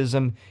athleticism,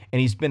 and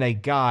he's been a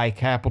guy,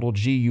 capital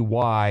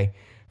G-U-Y,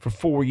 for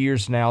 4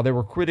 years now. There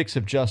were critics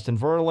of Justin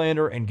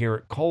Verlander and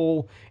Garrett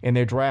Cole in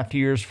their draft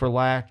years for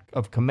lack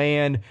of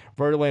command.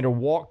 Verlander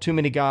walked too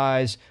many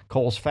guys.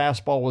 Cole's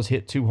fastball was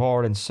hit too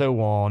hard, and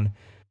so on.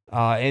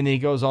 And then he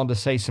goes on to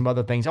say some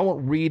other things. I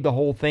won't read the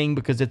whole thing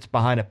because it's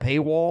behind a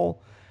paywall,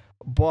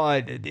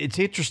 but it's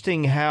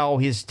interesting how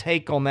his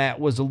take on that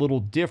was a little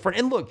different.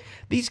 And look,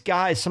 these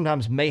guys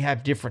sometimes may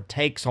have different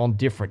takes on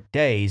different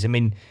days. I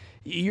mean,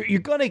 you're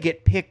going to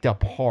get picked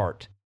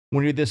apart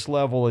when you're this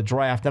level of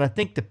draft. And I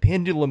think the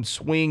pendulum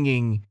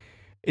swinging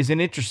is an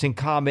interesting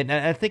comment,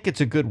 and I think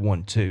it's a good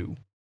one too.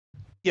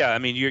 Yeah, I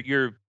mean,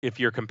 if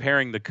you're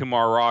comparing the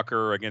Kumar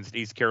Rocker against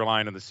East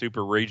Carolina in the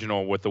Super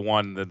Regional with the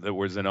one that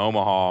was in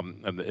Omaha,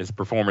 his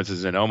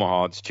performances in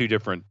Omaha, it's two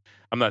different.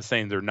 I'm not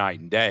saying they're night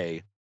and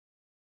day,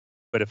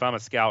 but if I'm a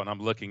scout and I'm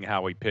looking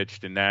how he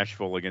pitched in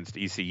Nashville against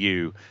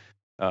ECU,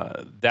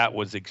 that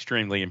was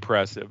extremely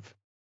impressive.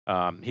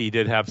 He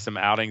did have some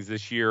outings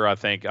this year. I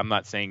think, I'm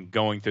not saying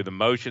going through the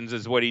motions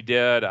is what he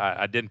did.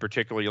 I didn't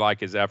particularly like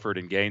his effort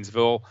in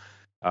Gainesville.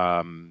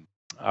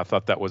 I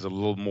thought that was a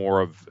little more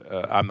of,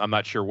 I'm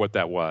not sure what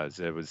that was.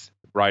 It was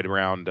right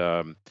around,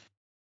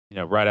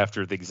 right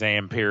after the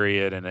exam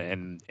period.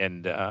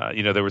 And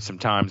there were some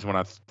times when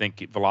I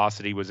think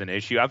velocity was an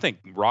issue. I think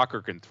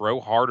Rocker can throw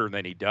harder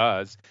than he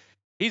does.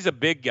 He's a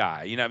big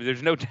guy.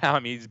 There's no doubt.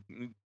 I mean, he's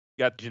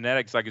got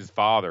genetics like his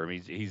father. I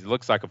mean, he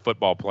looks like a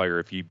football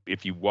player.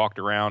 If you walked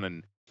around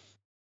and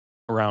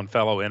around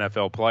fellow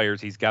NFL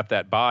players, he's got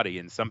that body.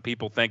 And some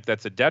people think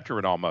that's a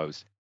detriment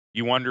almost.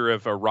 You wonder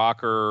if a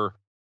Rocker,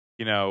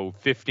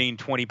 15,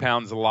 20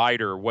 pounds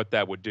lighter, what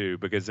that would do.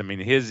 Because, I mean,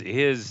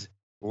 his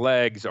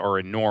legs are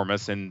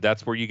enormous, and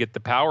that's where you get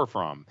the power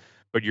from.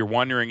 But you're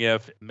wondering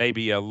if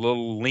maybe a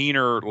little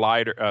leaner,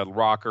 lighter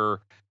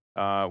Rocker,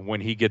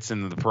 when he gets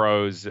into the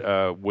pros,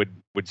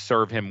 would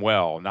serve him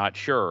well. Not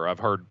sure.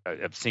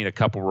 I've seen a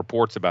couple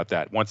reports about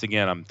that. Once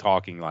again, I'm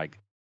talking like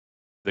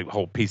the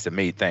whole piece of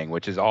meat thing,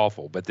 which is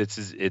awful, but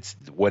it's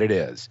what it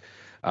is.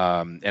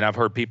 And I've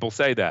heard people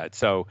say that.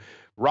 So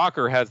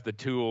Rocker has the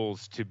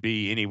tools to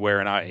be anywhere,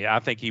 and I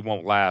think he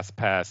won't last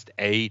past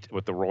 8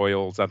 with the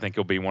Royals. I think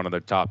he'll be one of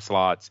the top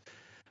slots.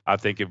 I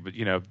think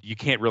you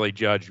can't really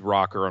judge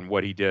Rocker on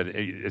what he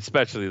did,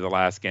 especially the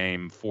last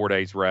game, 4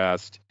 days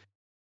rest,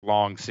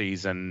 long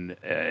season.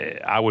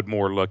 I would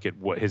more look at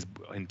what his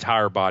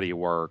entire body of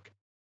work,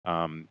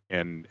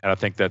 and I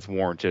think that's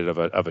warranted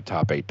of a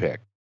top 8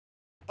 pick.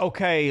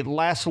 Okay,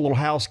 last little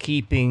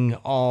housekeeping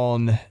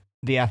on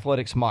the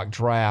Athletics mock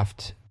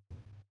draft.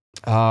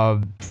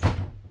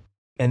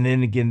 And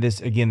then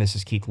this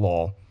is Keith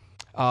Law.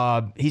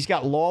 He's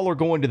got Lawler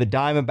going to the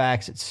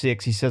Diamondbacks at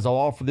 6. He says, I'll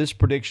offer this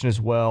prediction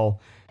as well.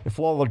 If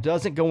Lawler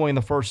doesn't go in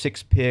the first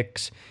 6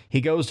 picks,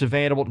 he goes to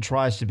Vanderbilt and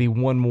tries to be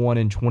 1-1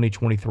 in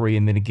 2023,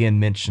 and then again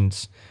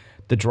mentions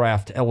the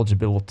draft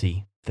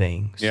eligibility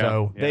thing. Yeah,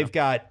 so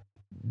yeah.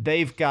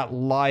 They've got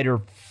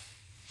Leiter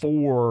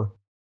 4.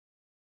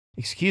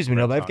 Excuse me,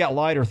 no, they've got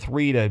Leiter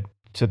 3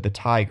 to the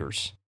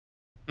Tigers.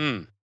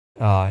 So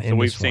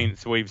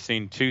we've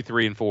seen 2,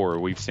 3, and 4.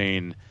 We've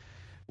seen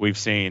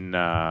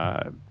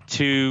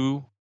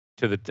 2 to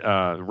to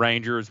the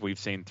Rangers. We've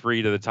seen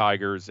 3 to the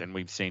Tigers, and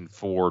we've seen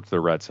 4 to the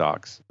Red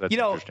Sox. That's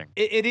interesting.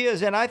 It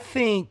is, and I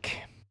think,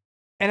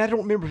 and I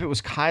don't remember if it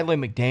was Kylie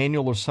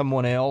McDaniel or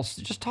someone else,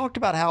 just talked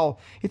about how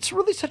it's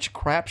really such a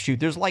crapshoot.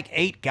 There's like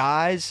 8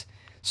 guys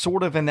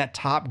sort of in that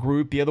top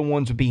group. The other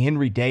ones would be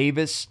Henry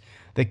Davis,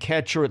 the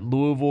catcher at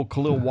Louisville,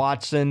 Khalil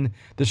Watson,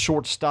 the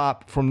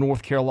shortstop from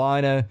North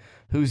Carolina,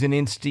 who's an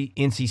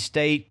NC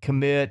State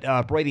commit,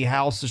 Brady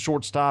House, the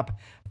shortstop.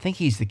 I think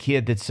he's the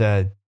kid that's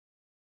the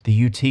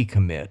UT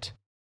commit.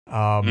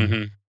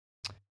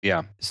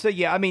 Yeah. So,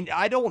 yeah, I mean,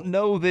 I don't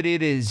know that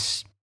it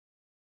is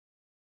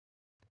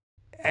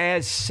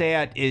as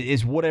set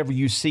as whatever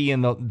you see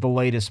in the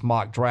latest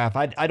mock draft.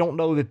 I don't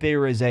know that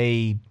there is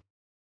a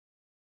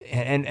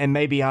and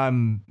maybe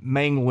I'm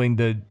mangling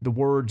the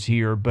words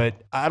here,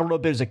 but I don't know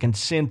if there's a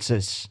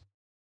consensus.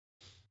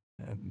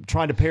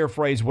 Trying to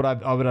paraphrase what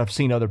I've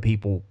seen other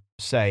people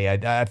say.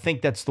 I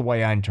think that's the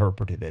way I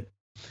interpreted it.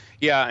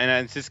 Yeah,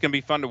 and it's just going to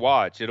be fun to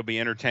watch. It'll be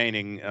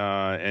entertaining,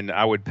 and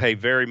I would pay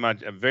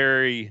Vanderbilt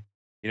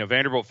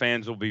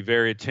fans will be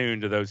very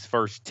attuned to those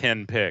first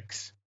 10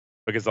 picks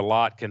because a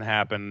lot can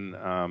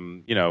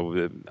happen.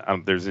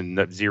 There's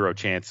zero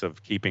chance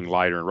of keeping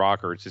Leiter and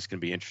Rocker. It's just going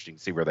to be interesting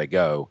to see where they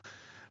go.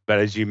 But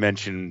as you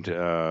mentioned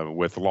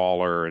with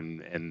Lawler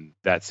and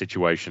that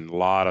situation, a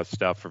lot of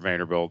stuff for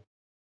Vanderbilt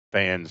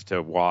fans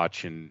to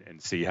watch and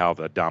see how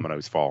the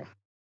dominoes fall.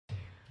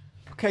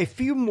 Okay, a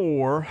few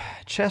more.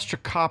 Chester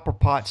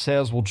Copperpot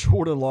says, will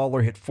Jordan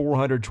Lawler hit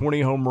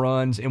 420 home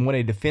runs and win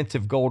a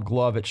defensive gold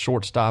glove at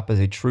shortstop as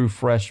a true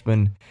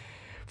freshman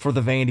for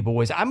the Vandy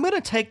boys? I'm going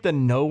to take the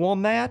no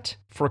on that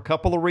for a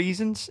couple of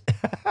reasons.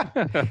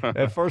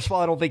 First of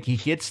all, I don't think he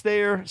gets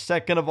there.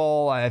 Second of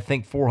all, I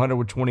think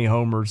 420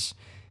 homers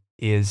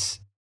is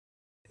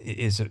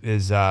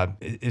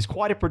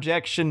quite a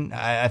projection.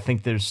 I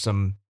think there's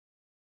some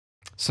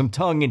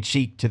tongue in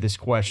cheek to this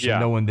question,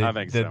 knowing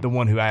that the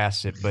one who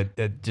asked it,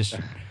 but just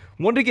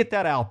wanted to get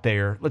that out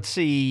there. Let's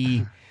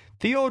see.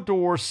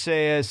 Theodore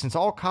says, since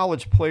all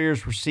college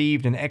players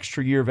received an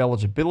extra year of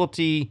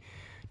eligibility,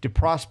 do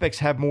prospects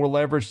have more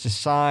leverage to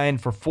sign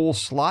for full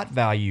slot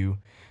value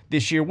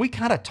this year? We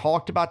kind of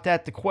talked about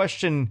that. The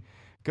question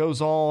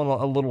goes on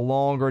a little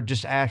longer. It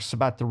just asks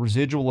about the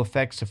residual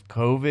effects of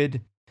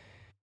COVID.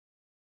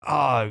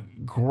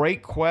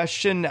 Great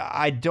question.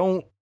 I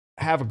don't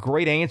have a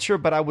great answer,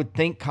 but I would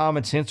think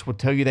common sense would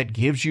tell you that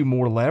gives you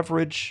more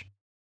leverage.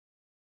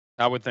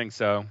 I would think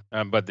so.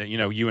 But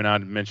you and I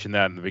mentioned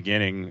that in the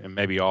beginning, and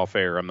maybe all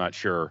fair. I'm not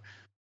sure.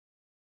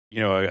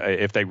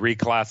 If they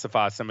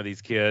reclassify some of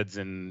these kids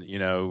and,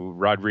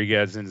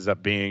 Rodriguez ends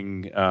up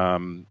being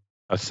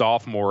a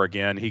sophomore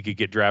again, he could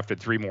get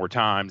drafted 3 more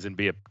times and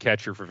be a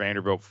catcher for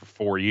Vanderbilt for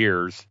 4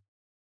 years.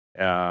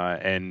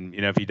 And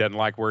if he doesn't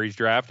like where he's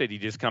drafted, he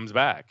just comes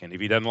back. And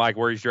if he doesn't like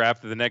where he's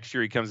drafted the next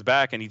year, he comes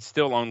back, and he'd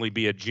still only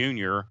be a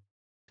junior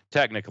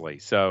technically.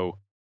 So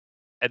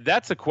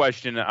that's a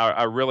question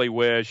I really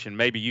wish, and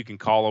maybe you can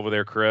call over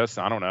there, Chris.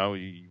 I don't know.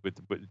 You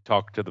would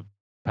talk to the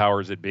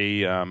powers that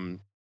be,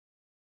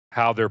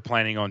 how they're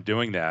planning on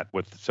doing that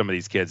with some of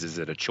these kids. Is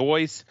it a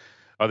choice?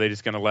 Are they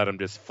just going to let them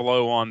just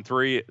flow on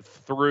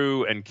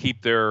through and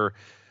keep their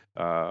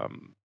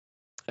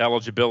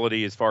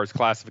eligibility as far as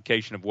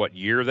classification of what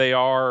year they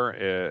are?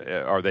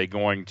 Are they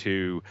going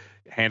to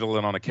handle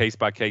it on a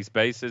case-by-case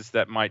basis?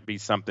 That might be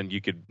something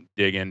you could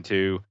dig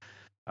into.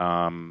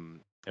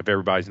 If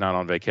everybody's not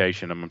on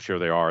vacation, I'm sure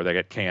they are. They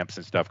got camps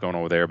and stuff going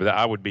over there. But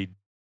I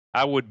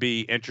would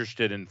be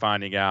interested in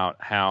finding out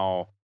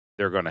how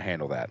they're going to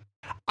handle that.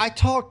 I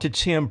talked to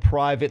Tim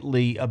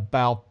privately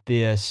about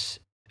this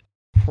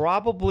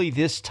probably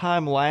this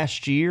time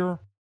last year.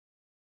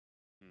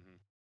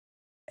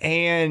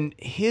 And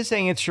his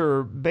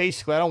answer,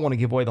 basically, I don't want to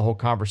give away the whole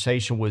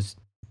conversation, was,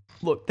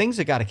 look, things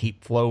have got to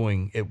keep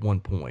flowing at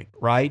one point,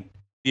 right?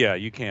 Yeah,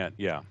 you can't.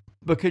 Yeah.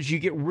 Because you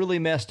get really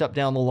messed up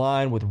down the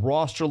line with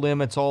roster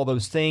limits, all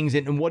those things.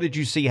 And what did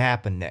you see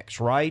happen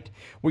next, right?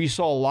 Where you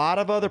saw a lot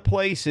of other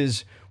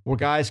places where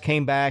guys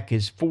came back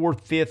as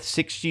 4th, 5th,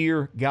 6th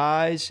year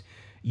guys.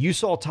 You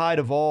saw Ty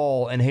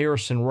Duvall and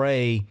Harrison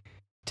Ray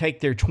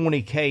take their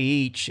 $20K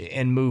each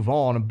and move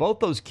on. And both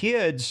those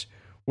kids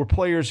were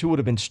players who would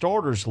have been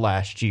starters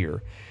last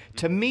year.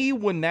 To me,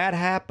 when that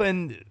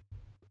happened,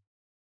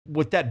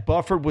 with that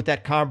buffered with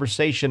that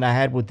conversation I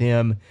had with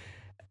him,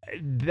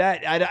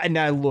 I'm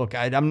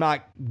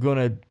not going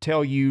to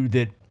tell you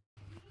that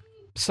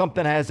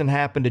something hasn't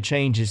happened to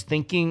change his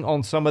thinking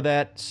on some of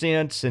that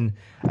sense. And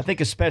I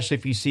think especially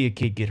if you see a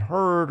kid get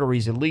hurt or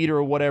he's a leader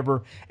or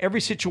whatever,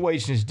 every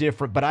situation is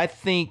different. But I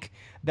think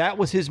that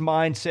was his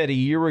mindset a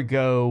year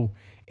ago.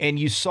 And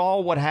you saw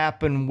what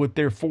happened with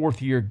their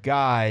 4th year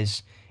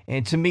guys.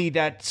 And to me,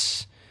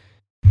 that's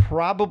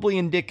probably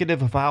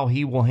indicative of how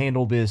he will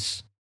handle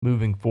this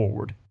moving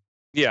forward.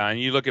 Yeah, and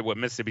you look at what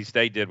Mississippi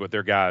State did with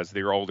their guys,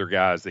 their older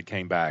guys that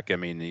came back. I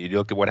mean, you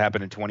look at what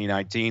happened in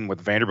 2019 with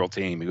the Vanderbilt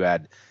team, who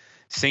had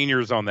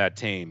seniors on that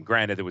team.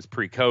 Granted, it was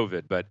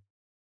pre-COVID, but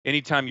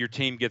anytime your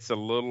team gets a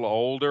little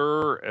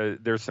older,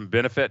 there's some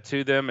benefit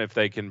to them if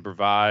they can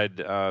provide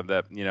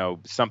that,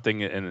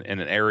 something in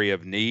an area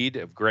of need,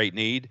 of great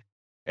need.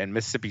 And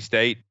Mississippi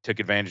State took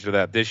advantage of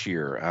that this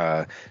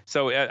year.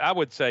 So I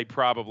would say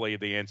probably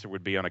the answer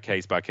would be on a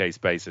case-by-case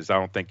basis.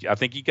 I think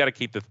you got to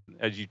keep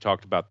as you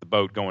talked about, the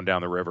boat going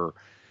down the river.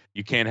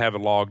 You can't have a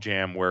log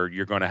jam where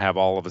you're going to have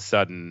all of a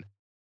sudden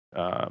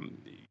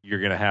you're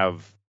going to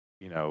have,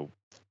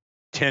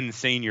 10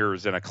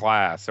 seniors in a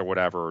class or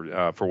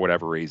whatever for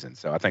whatever reason.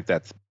 So I think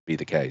that's be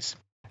the case.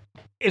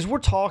 As we're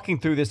talking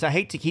through this, I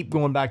hate to keep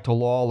going back to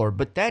Lawler,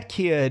 but that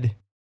kid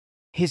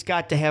has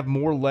got to have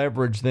more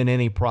leverage than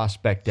any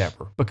prospect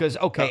ever. Because,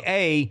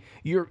 A,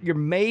 you're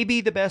maybe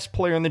the best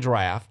player in the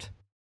draft,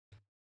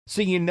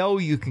 so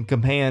you can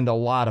command a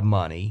lot of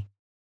money.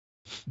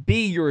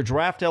 B, you're a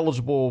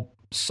draft-eligible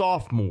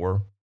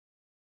sophomore,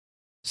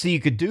 so you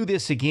could do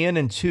this again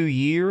in 2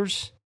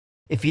 years.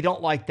 If you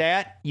don't like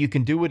that, you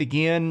can do it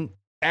again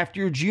after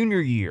your junior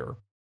year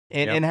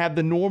and have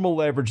the normal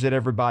leverage that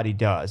everybody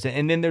does.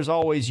 And then there's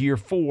always year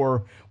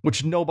 4,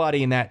 which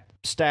nobody in that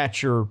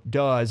stature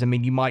does. I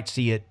mean, you might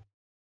see it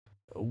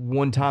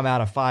one time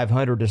out of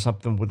 500 or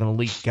something with an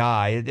elite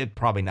guy. It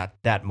probably not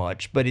that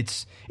much, but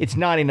it's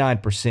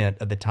 99%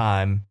 of the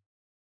time.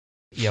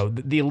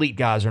 The elite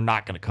guys are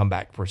not going to come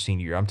back for a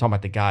senior year. I'm talking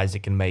about the guys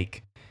that can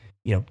make,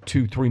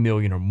 $2-3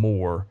 million or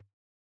more.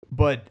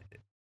 But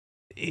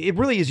it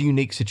really is a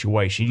unique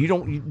situation. You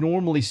don't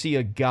normally see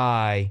a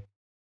guy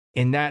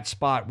in that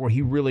spot where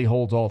he really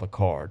holds all the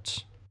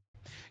cards.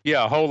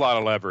 Yeah, a whole lot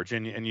of leverage.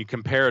 And you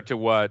compare it to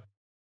what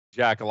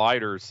Jack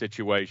Leiter's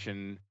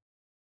situation,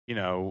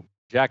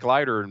 Jack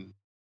Leiter,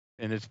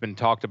 and it's been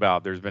talked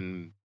about, there's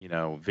been,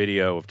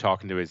 video of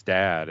talking to his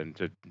dad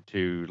and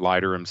to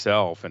Leiter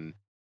himself. And,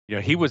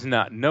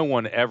 no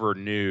one ever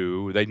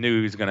knew. They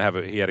knew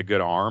he had a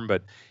good arm,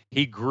 but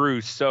he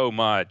grew so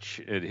much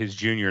at his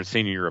junior and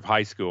senior year of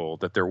high school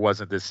that there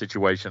wasn't this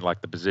situation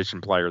like the position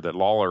player that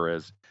Lawler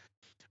is,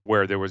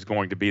 where there was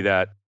going to be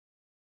that,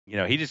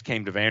 he just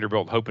came to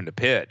Vanderbilt hoping to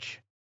pitch,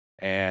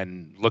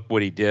 and look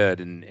what he did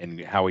and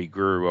how he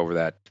grew over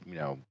that,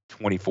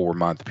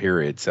 24-month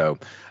period. So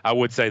I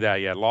would say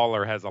that,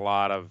 Lawler has a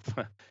lot of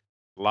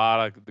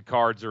the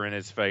cards are in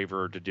his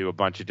favor to do a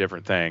bunch of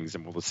different things,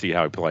 and we'll see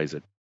how he plays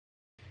it.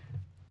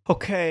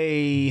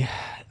 Okay,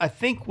 I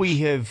think we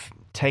have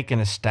taken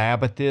a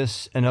stab at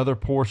this in other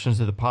portions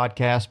of the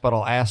podcast, but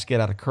I'll ask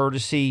it out of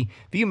courtesy.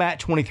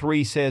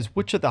 ViewMatt23 says,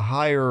 which of the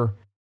higher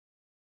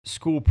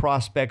school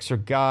prospects are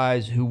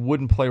guys who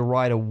wouldn't play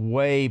right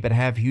away but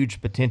have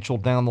huge potential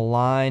down the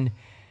line?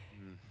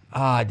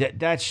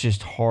 That's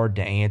just hard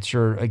to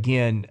answer.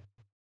 Again,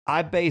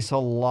 I base a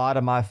lot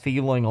of my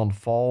feeling on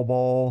fall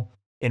ball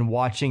and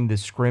watching the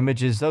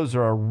scrimmages. Those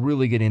are a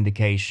really good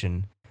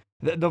indication.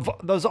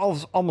 Those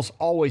almost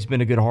always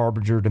been a good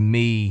harbinger to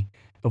me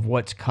of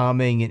what's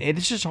coming. And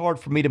it's just hard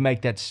for me to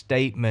make that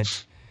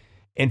statement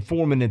and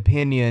form an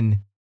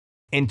opinion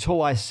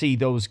until I see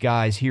those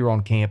guys here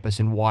on campus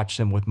and watch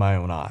them with my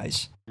own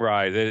eyes.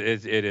 Right.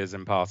 It is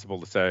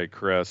impossible to say,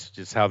 Chris,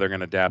 just how they're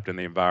going to adapt in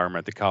the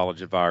environment, the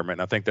college environment.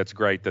 And I think that's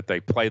great that they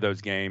play those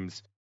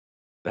games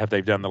that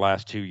they've done the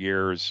last 2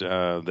 years,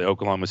 the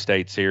Oklahoma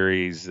State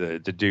series, to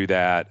do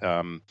that.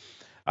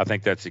 I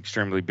think that's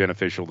extremely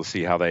beneficial to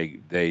see how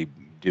they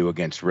do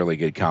against really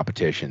good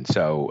competition.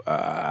 So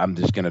I'm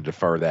just going to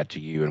defer that to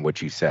you and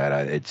what you said.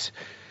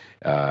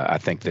 I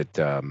think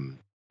that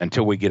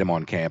until we get them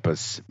on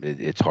campus,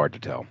 it's hard to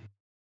tell.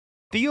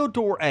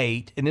 Theodore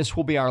 8, and this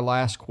will be our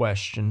last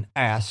question,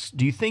 asks,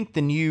 do you think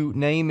the new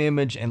name,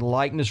 image, and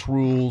likeness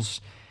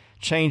rules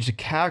change the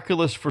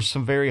calculus for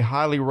some very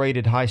highly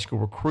rated high school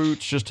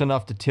recruits, just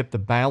enough to tip the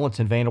balance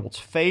in Vanderbilt's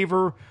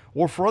favor,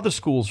 or for other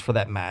schools for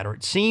that matter?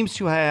 It seems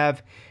to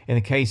have in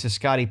the case of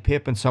Scottie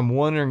Pippen, so I'm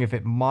wondering if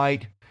it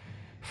might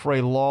for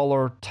a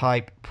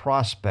Lawler-type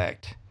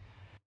prospect.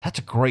 That's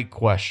a great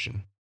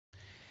question.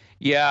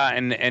 Yeah,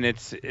 and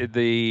it's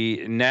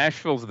the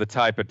Nashville's the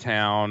type of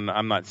town.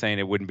 I'm not saying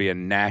it wouldn't be a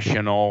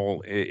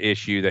national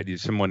issue that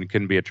someone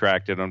couldn't be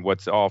attracted on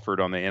what's offered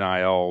on the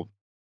NIL.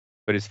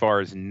 But as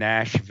far as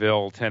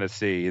Nashville,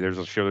 Tennessee, there's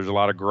a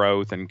lot of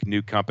growth and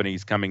new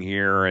companies coming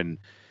here, and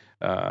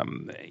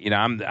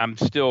I'm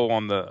still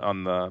on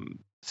the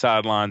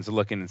sidelines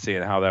looking and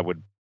seeing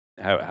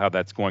how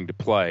that's going to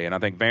play. And I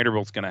think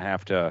Vanderbilt's going to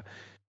have to,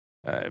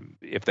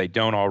 if they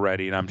don't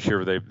already, and I'm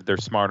sure they're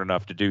smart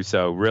enough to do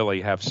so,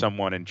 really have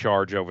someone in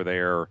charge over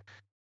there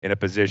in a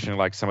position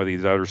like some of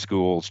these other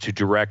schools to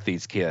direct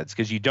these kids,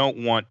 because you don't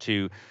want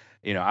to.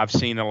 I've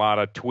seen a lot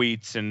of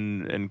tweets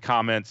and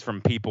comments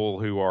from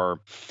people who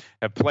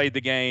have played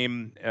the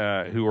game,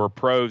 who are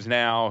pros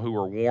now, who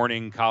are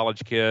warning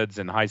college kids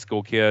and high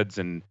school kids,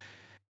 and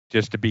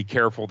just to be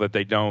careful that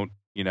they don't,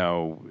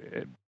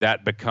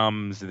 that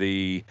becomes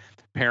the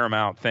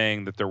paramount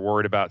thing, that they're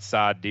worried about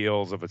side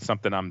deals. If it's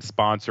something I'm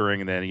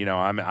sponsoring, and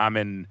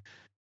then,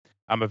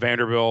 I'm a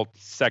Vanderbilt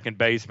second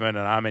baseman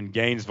and I'm in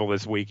Gainesville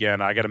this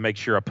weekend, I got to make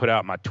sure I put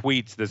out my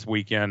tweets this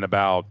weekend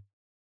about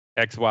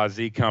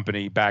XYZ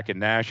company back in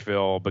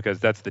Nashville, because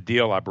that's the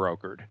deal I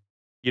brokered.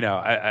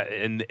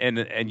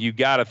 and you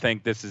got to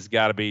think this has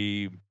got to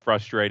be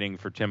frustrating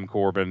for Tim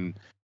Corbin,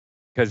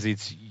 because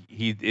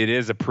it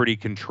is a pretty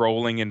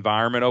controlling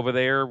environment over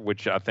there,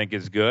 which I think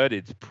is good.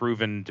 It's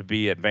proven to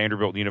be at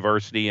Vanderbilt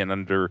University, and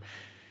under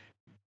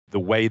the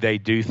way they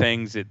do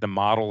things, the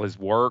model has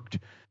worked.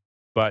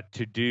 But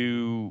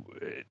to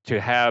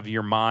have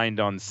your mind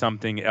on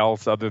something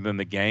else other than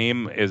the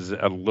game is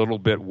a little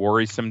bit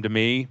worrisome to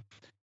me.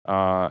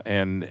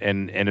 And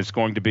it's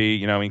going to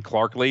be,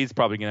 Clark Lee's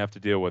probably going to have to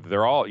deal with it.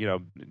 They're all,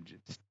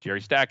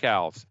 Jerry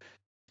Stackhouse.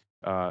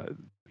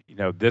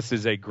 This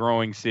is a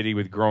growing city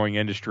with growing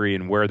industry,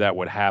 and where that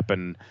would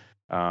happen,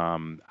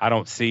 I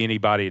don't see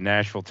anybody in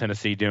Nashville,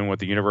 Tennessee doing what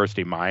the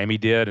University of Miami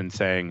did and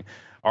saying,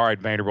 all right,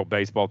 Vanderbilt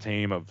baseball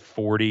team of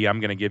 40,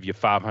 I'm going to give you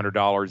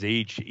 $500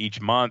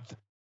 each month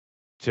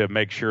to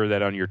make sure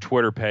that on your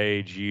Twitter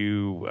page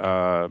you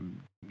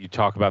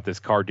talk about this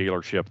car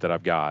dealership that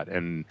I've got.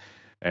 And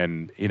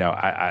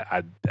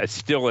I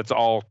still, it's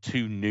all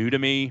too new to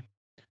me.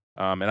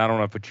 And I don't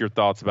know if it's your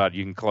thoughts about it.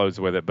 You can close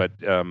with it, but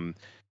I'm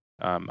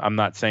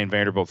not saying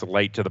Vanderbilt's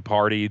late to the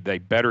party. They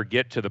better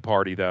get to the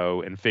party,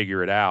 though, and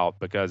figure it out,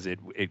 because it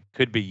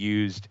could be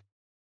used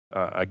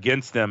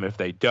against them if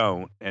they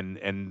don't.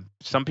 And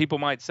some people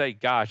might say,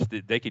 gosh,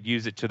 they could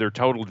use it to their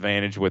total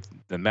advantage with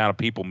the amount of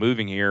people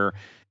moving here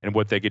and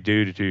what they could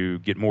do to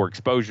get more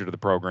exposure to the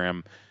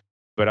program.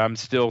 But I'm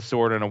still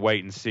sort of in a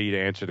wait and see to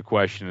answer the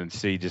question and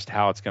see just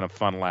how it's going to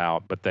funnel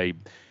out. But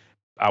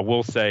I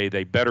will say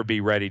they better be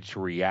ready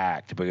to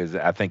react, because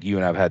I think you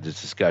and I have had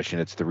this discussion.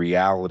 It's the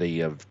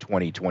reality of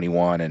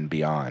 2021 and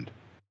beyond.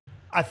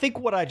 I think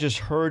what I just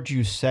heard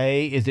you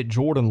say is that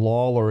Jordan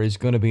Lawler is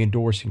going to be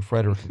endorsing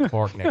Frederick and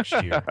Clark next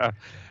year.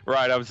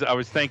 Right. I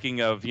was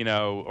thinking of,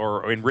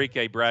 or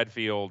Enrique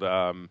Bradfield,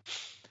 having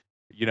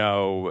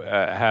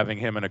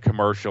him in a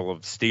commercial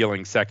of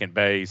stealing second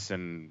base.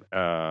 And,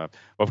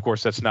 of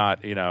course, that's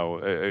not,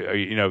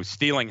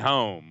 stealing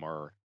home,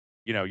 or,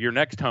 your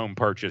next home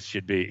purchase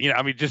should be,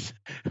 just,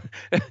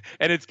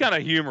 and it's kind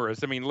of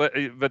humorous. I mean,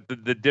 but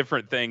the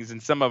different things,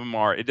 and some of them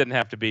it doesn't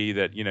have to be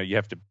that, you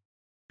have to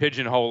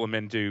pigeonhole them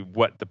into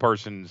what the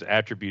person's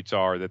attributes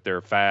are, that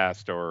they're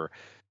fast, or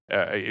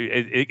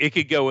it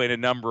could go in a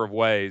number of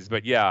ways.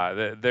 But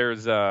yeah,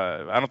 there's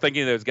I don't think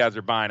any of those guys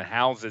are buying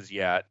houses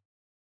yet.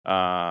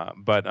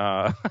 But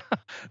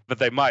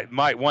they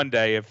might one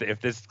day,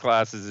 if this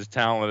class is as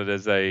talented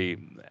as they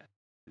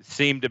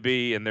seem to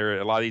be, and there are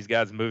a lot of these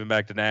guys moving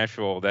back to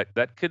Nashville,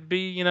 that could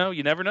be,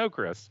 you never know,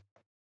 Chris.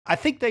 I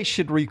think they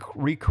should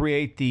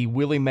recreate the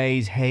Willie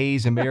Mays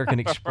Hayes American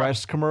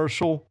Express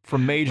commercial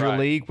from Major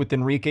League with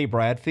Enrique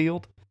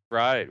Bradfield.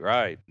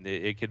 Right.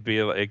 It could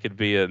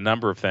be a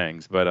number of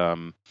things, but I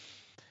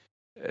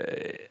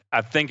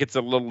think it's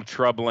a little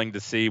troubling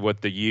to see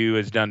what the U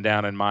has done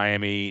down in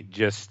Miami,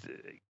 just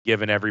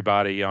giving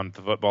everybody on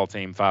the football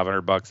team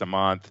 $500 a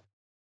month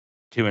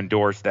to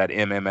endorse that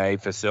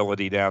MMA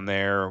facility down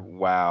there.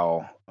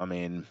 Wow. I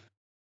mean,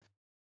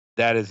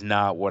 that is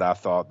not what I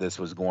thought this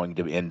was going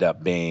to end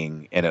up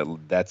being, and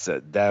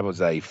that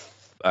was a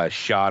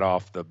shot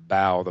off the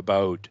bow of the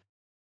boat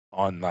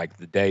on like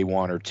the day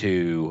one or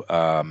two.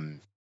 I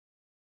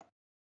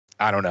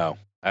don't know.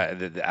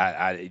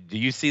 Do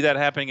you see that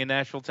happening in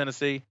Nashville,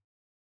 Tennessee?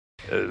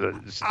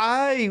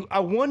 I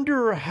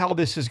wonder how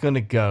this is going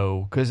to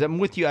go, because I'm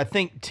with you. I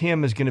think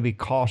Tim is going to be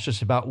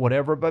cautious about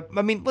whatever. But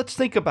I mean, let's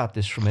think about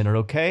this for a minute,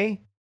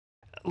 okay?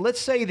 Let's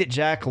say that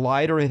Jack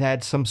Leiter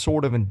had some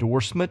sort of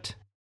endorsement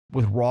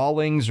with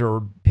Rawlings,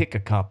 or pick a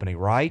company,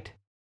 right?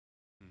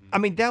 I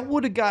mean, that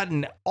would have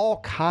gotten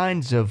all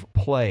kinds of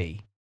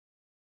play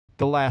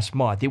the last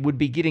month. It would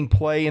be getting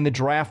play in the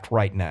draft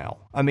right now.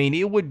 I mean,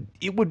 it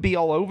would be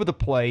all over the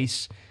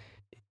place.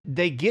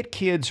 They get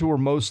kids who are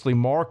mostly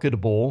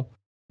marketable.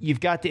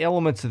 You've got the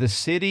elements of the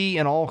city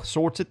and all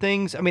sorts of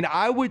things. I mean,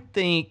 I would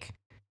think,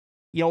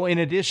 in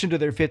addition to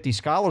their 50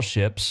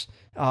 scholarships,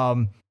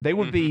 they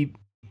would be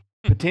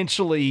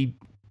potentially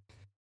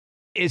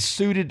is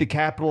suited to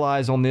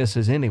capitalize on this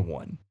as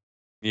anyone.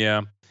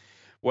 Yeah.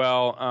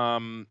 Well,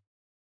 I'm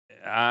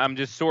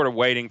just sort of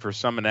waiting for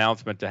some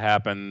announcement to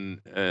happen,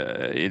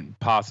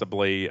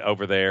 possibly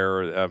over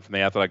there from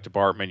the athletic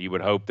department. You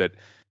would hope that,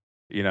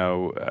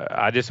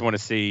 I just want to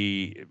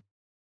see,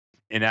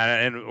 and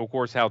of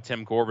course, how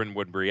Tim Corbin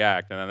would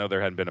react. And I know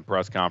there hadn't been a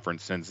press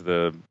conference since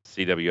the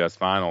CWS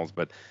finals,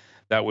 but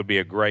that would be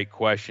a great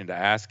question to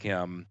ask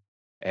him,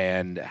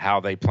 and how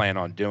they plan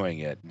on doing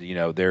it.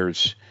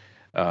 There's,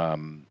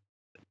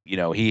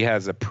 he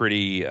has a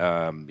pretty,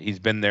 he's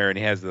been there, and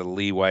he has the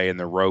leeway and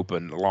the rope,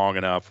 and long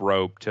enough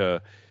rope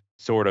to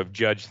sort of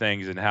judge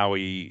things and how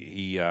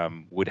he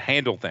would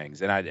handle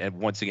things. And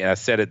once again, I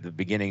said at the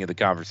beginning of the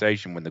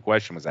conversation when the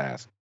question was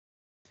asked,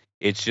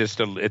 it's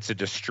a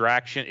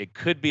distraction. It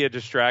could be a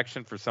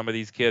distraction for some of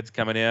these kids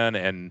coming in,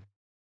 and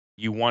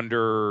you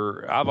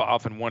wonder, I've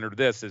often wondered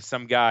this, if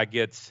some guy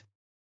gets,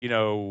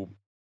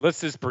 let's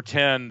just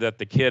pretend that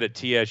the kid at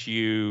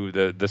TSU,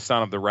 the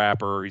son of the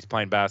rapper, he's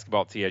playing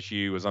basketball at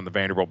TSU, was on the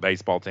Vanderbilt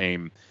baseball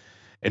team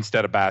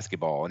instead of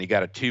basketball, and he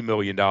got a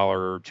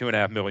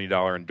 $2.5 million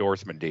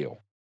endorsement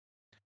deal.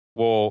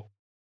 Well,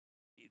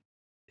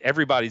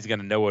 everybody's going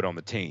to know it on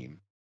the team.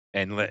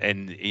 And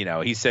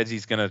he says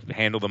he's going to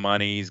handle the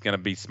money. He's going to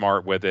be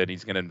smart with it.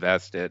 He's going to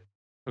invest it.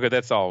 Okay,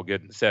 that's all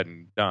good and said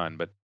and done.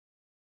 But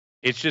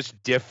it's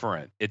just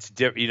different. It's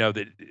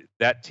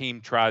that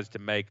team tries to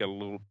make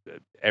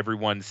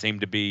everyone seem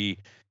to be,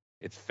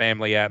 it's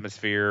family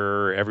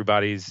atmosphere.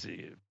 Everybody's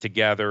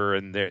together,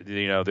 and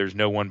there's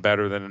no one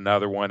better than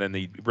another one. And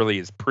he really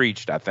is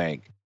preached, I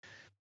think.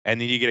 And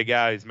then you get a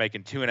guy who's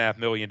making $2.5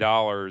 million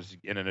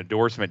in an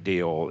endorsement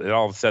deal, and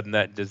all of a sudden,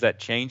 does that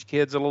change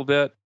kids a little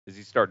bit? Does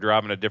he start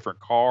driving a different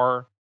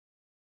car?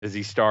 Does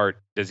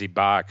he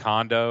buy a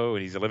condo,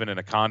 and he's living in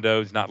a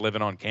condo? He's not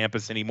living on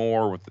campus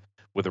anymore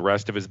with the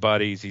rest of his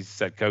buddies. He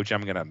said, "Coach,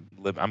 I'm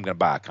gonna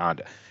buy a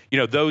condo."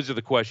 Those are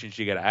the questions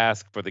you got to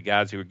ask for the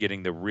guys who are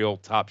getting the real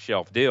top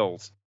shelf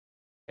deals.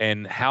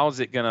 And how's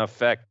it going to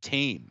affect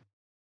team?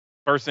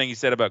 First thing he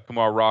said about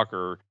Kumar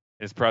Rocker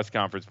in his press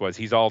conference was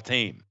he's all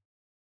team.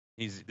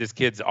 This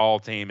kid's all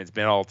team. It's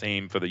been all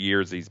team for the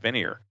years he's been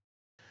here.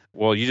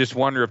 Well, you just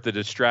wonder if the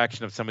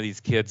distraction of some of these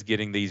kids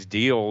getting these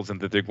deals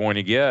and that they're going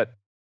to get,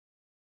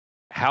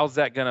 how's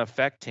that going to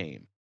affect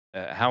team?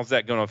 How's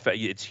that going to affect?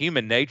 It's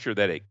human nature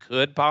that it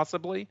could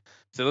possibly.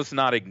 So let's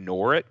not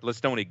ignore it.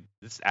 Let's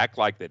act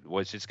like that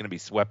was just going to be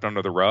swept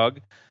under the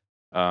rug.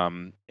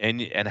 And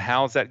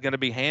how's that going to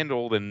be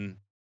handled? And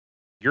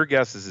your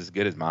guess is as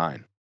good as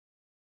mine.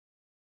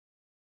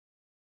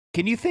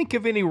 Can you think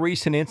of any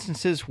recent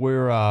instances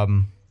where,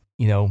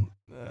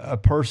 a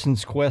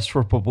person's quest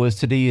for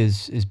publicity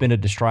has been a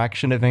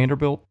distraction at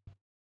Vanderbilt?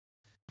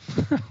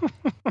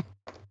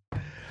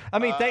 I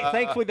mean,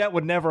 thankfully that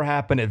would never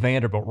happen at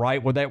Vanderbilt,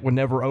 right? Where that would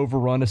never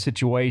overrun a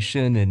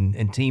situation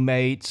and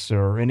teammates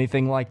or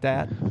anything like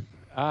that.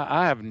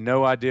 I have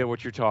no idea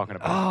what you're talking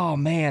about. Oh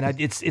man,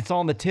 it's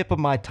on the tip of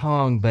my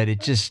tongue, but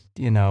it just,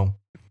 Yeah,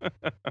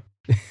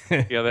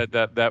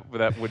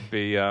 that would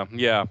be yeah.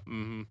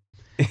 Mm-hmm.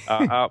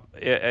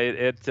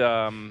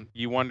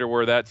 You wonder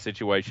where that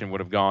situation would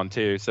have gone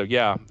too. So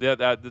yeah,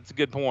 that's a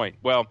good point.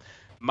 Well,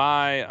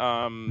 my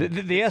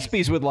the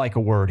ESPYs would like a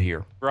word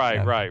here.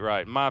 Right.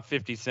 My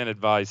 50-cent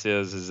advice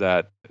is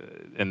that,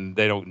 and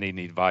they don't need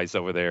any advice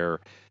over there.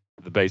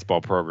 The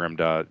baseball program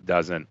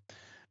doesn't.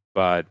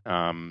 But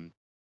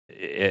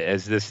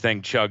as this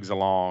thing chugs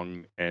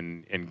along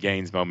and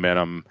gains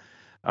momentum,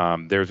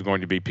 there's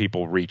going to be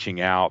people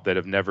reaching out that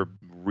have never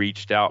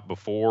reached out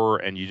before,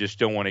 and you just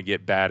don't want to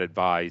get bad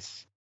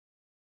advice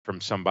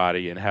from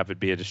somebody and have it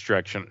be a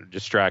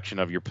distraction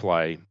of your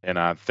play. And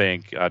I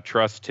think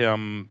trust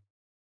him,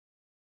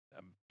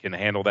 can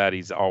handle that.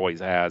 He's always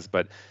has,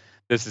 but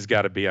this has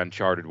got to be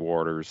uncharted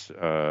waters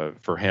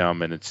for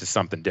him, and it's just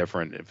something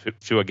different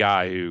to a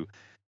guy who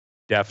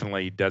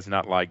definitely does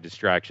not like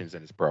distractions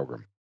in his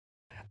program.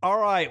 All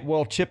right.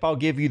 Well, Chip, I'll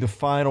give you the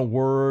final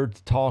word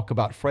to talk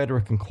about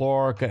Frederick and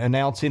Clark,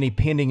 announce any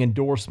pending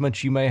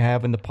endorsements you may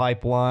have in the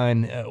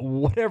pipeline,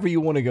 whatever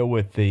you want to go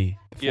with. The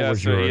floor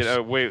is yours.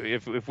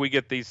 If we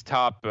get these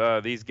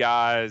these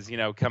guys,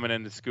 coming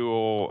into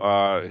school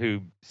who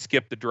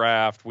skip the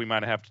draft, we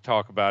might have to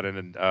talk about it,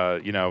 and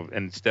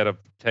instead of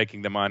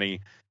taking the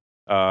money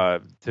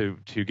to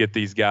get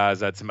these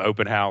guys at some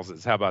open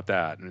houses. How about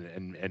that?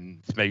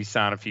 And maybe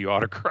sign a few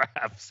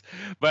autographs.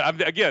 But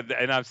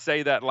I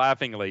say that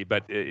laughingly,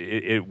 but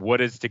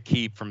what is to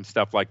keep from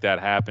stuff like that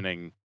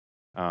happening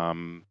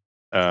in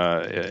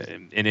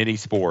any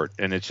sport?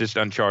 And it's just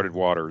uncharted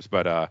waters.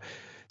 But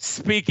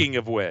speaking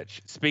of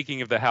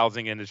the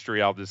housing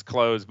industry, I'll just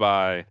close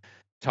by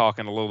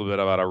talking a little bit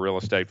about our real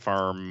estate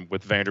firm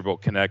with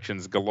Vanderbilt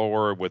connections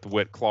galore with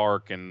Whit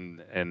Clark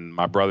and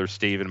my brother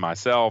Steve and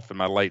myself, and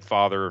my late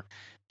father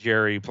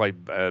Jerry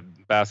played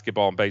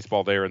basketball and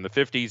baseball there in the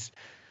 50s.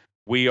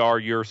 We are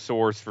your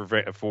source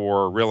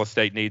for real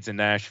estate needs in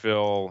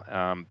Nashville.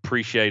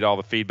 Appreciate all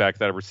the feedback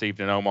that I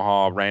received in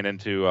Omaha. Ran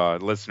into a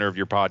listener of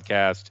your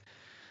podcast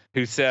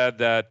who said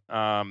that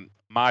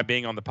my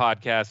being on the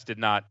podcast did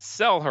not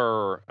sell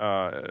her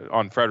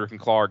on Frederick and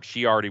Clark.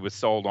 She already was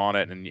sold on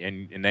it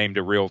and named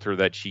a realtor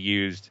that she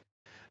used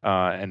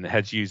and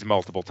has used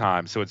multiple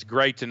times. So it's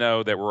great to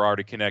know that we're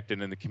already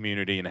connected in the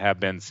community and have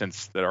been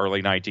since the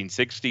early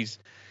 1960s.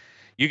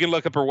 You can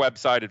look up her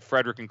website at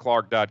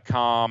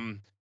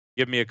frederickandclark.com.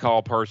 Give me a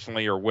call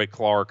personally, or Whit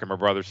Clark and my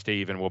brother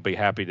Steve, and we'll be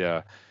happy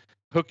to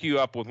hook you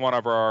up with one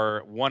of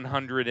our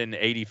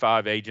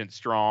 185 agents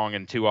strong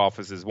and 2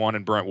 offices, one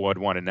in Brentwood,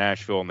 one in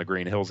Nashville in the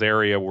Green Hills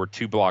area. We're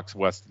 2 blocks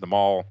west of the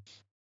mall,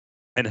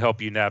 and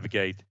help you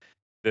navigate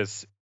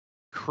this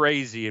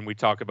crazy, and we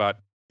talk about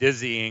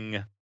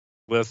dizzying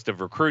list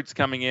of recruits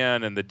coming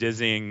in and the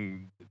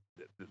dizzying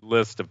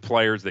list of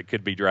players that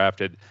could be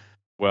drafted.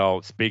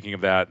 Well, speaking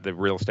of that, the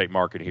real estate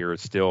market here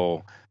is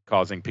still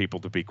causing people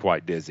to be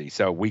quite dizzy.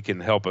 So we can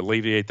help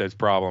alleviate those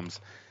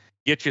problems,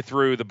 get you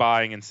through the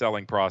buying and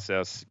selling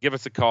process. Give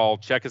us a call.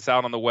 Check us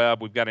out on the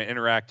web. We've got an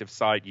interactive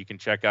site. You can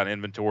check out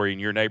inventory in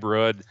your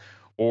neighborhood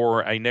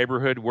or a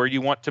neighborhood where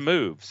you want to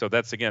move. So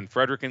that's, again,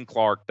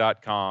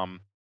 frederickandclark.com.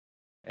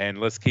 And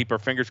let's keep our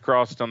fingers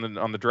crossed on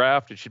the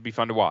draft. It should be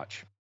fun to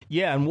watch.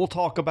 Yeah, and we'll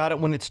talk about it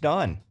when it's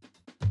done.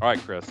 All right,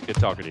 Chris. Good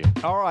talking to you.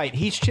 All right.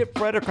 He's Chip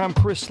Frederick. I'm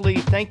Chris Lee.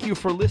 Thank you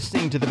for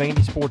listening to the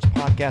Vandy Sports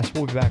Podcast.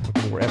 We'll be back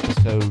with more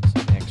episodes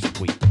next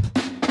week.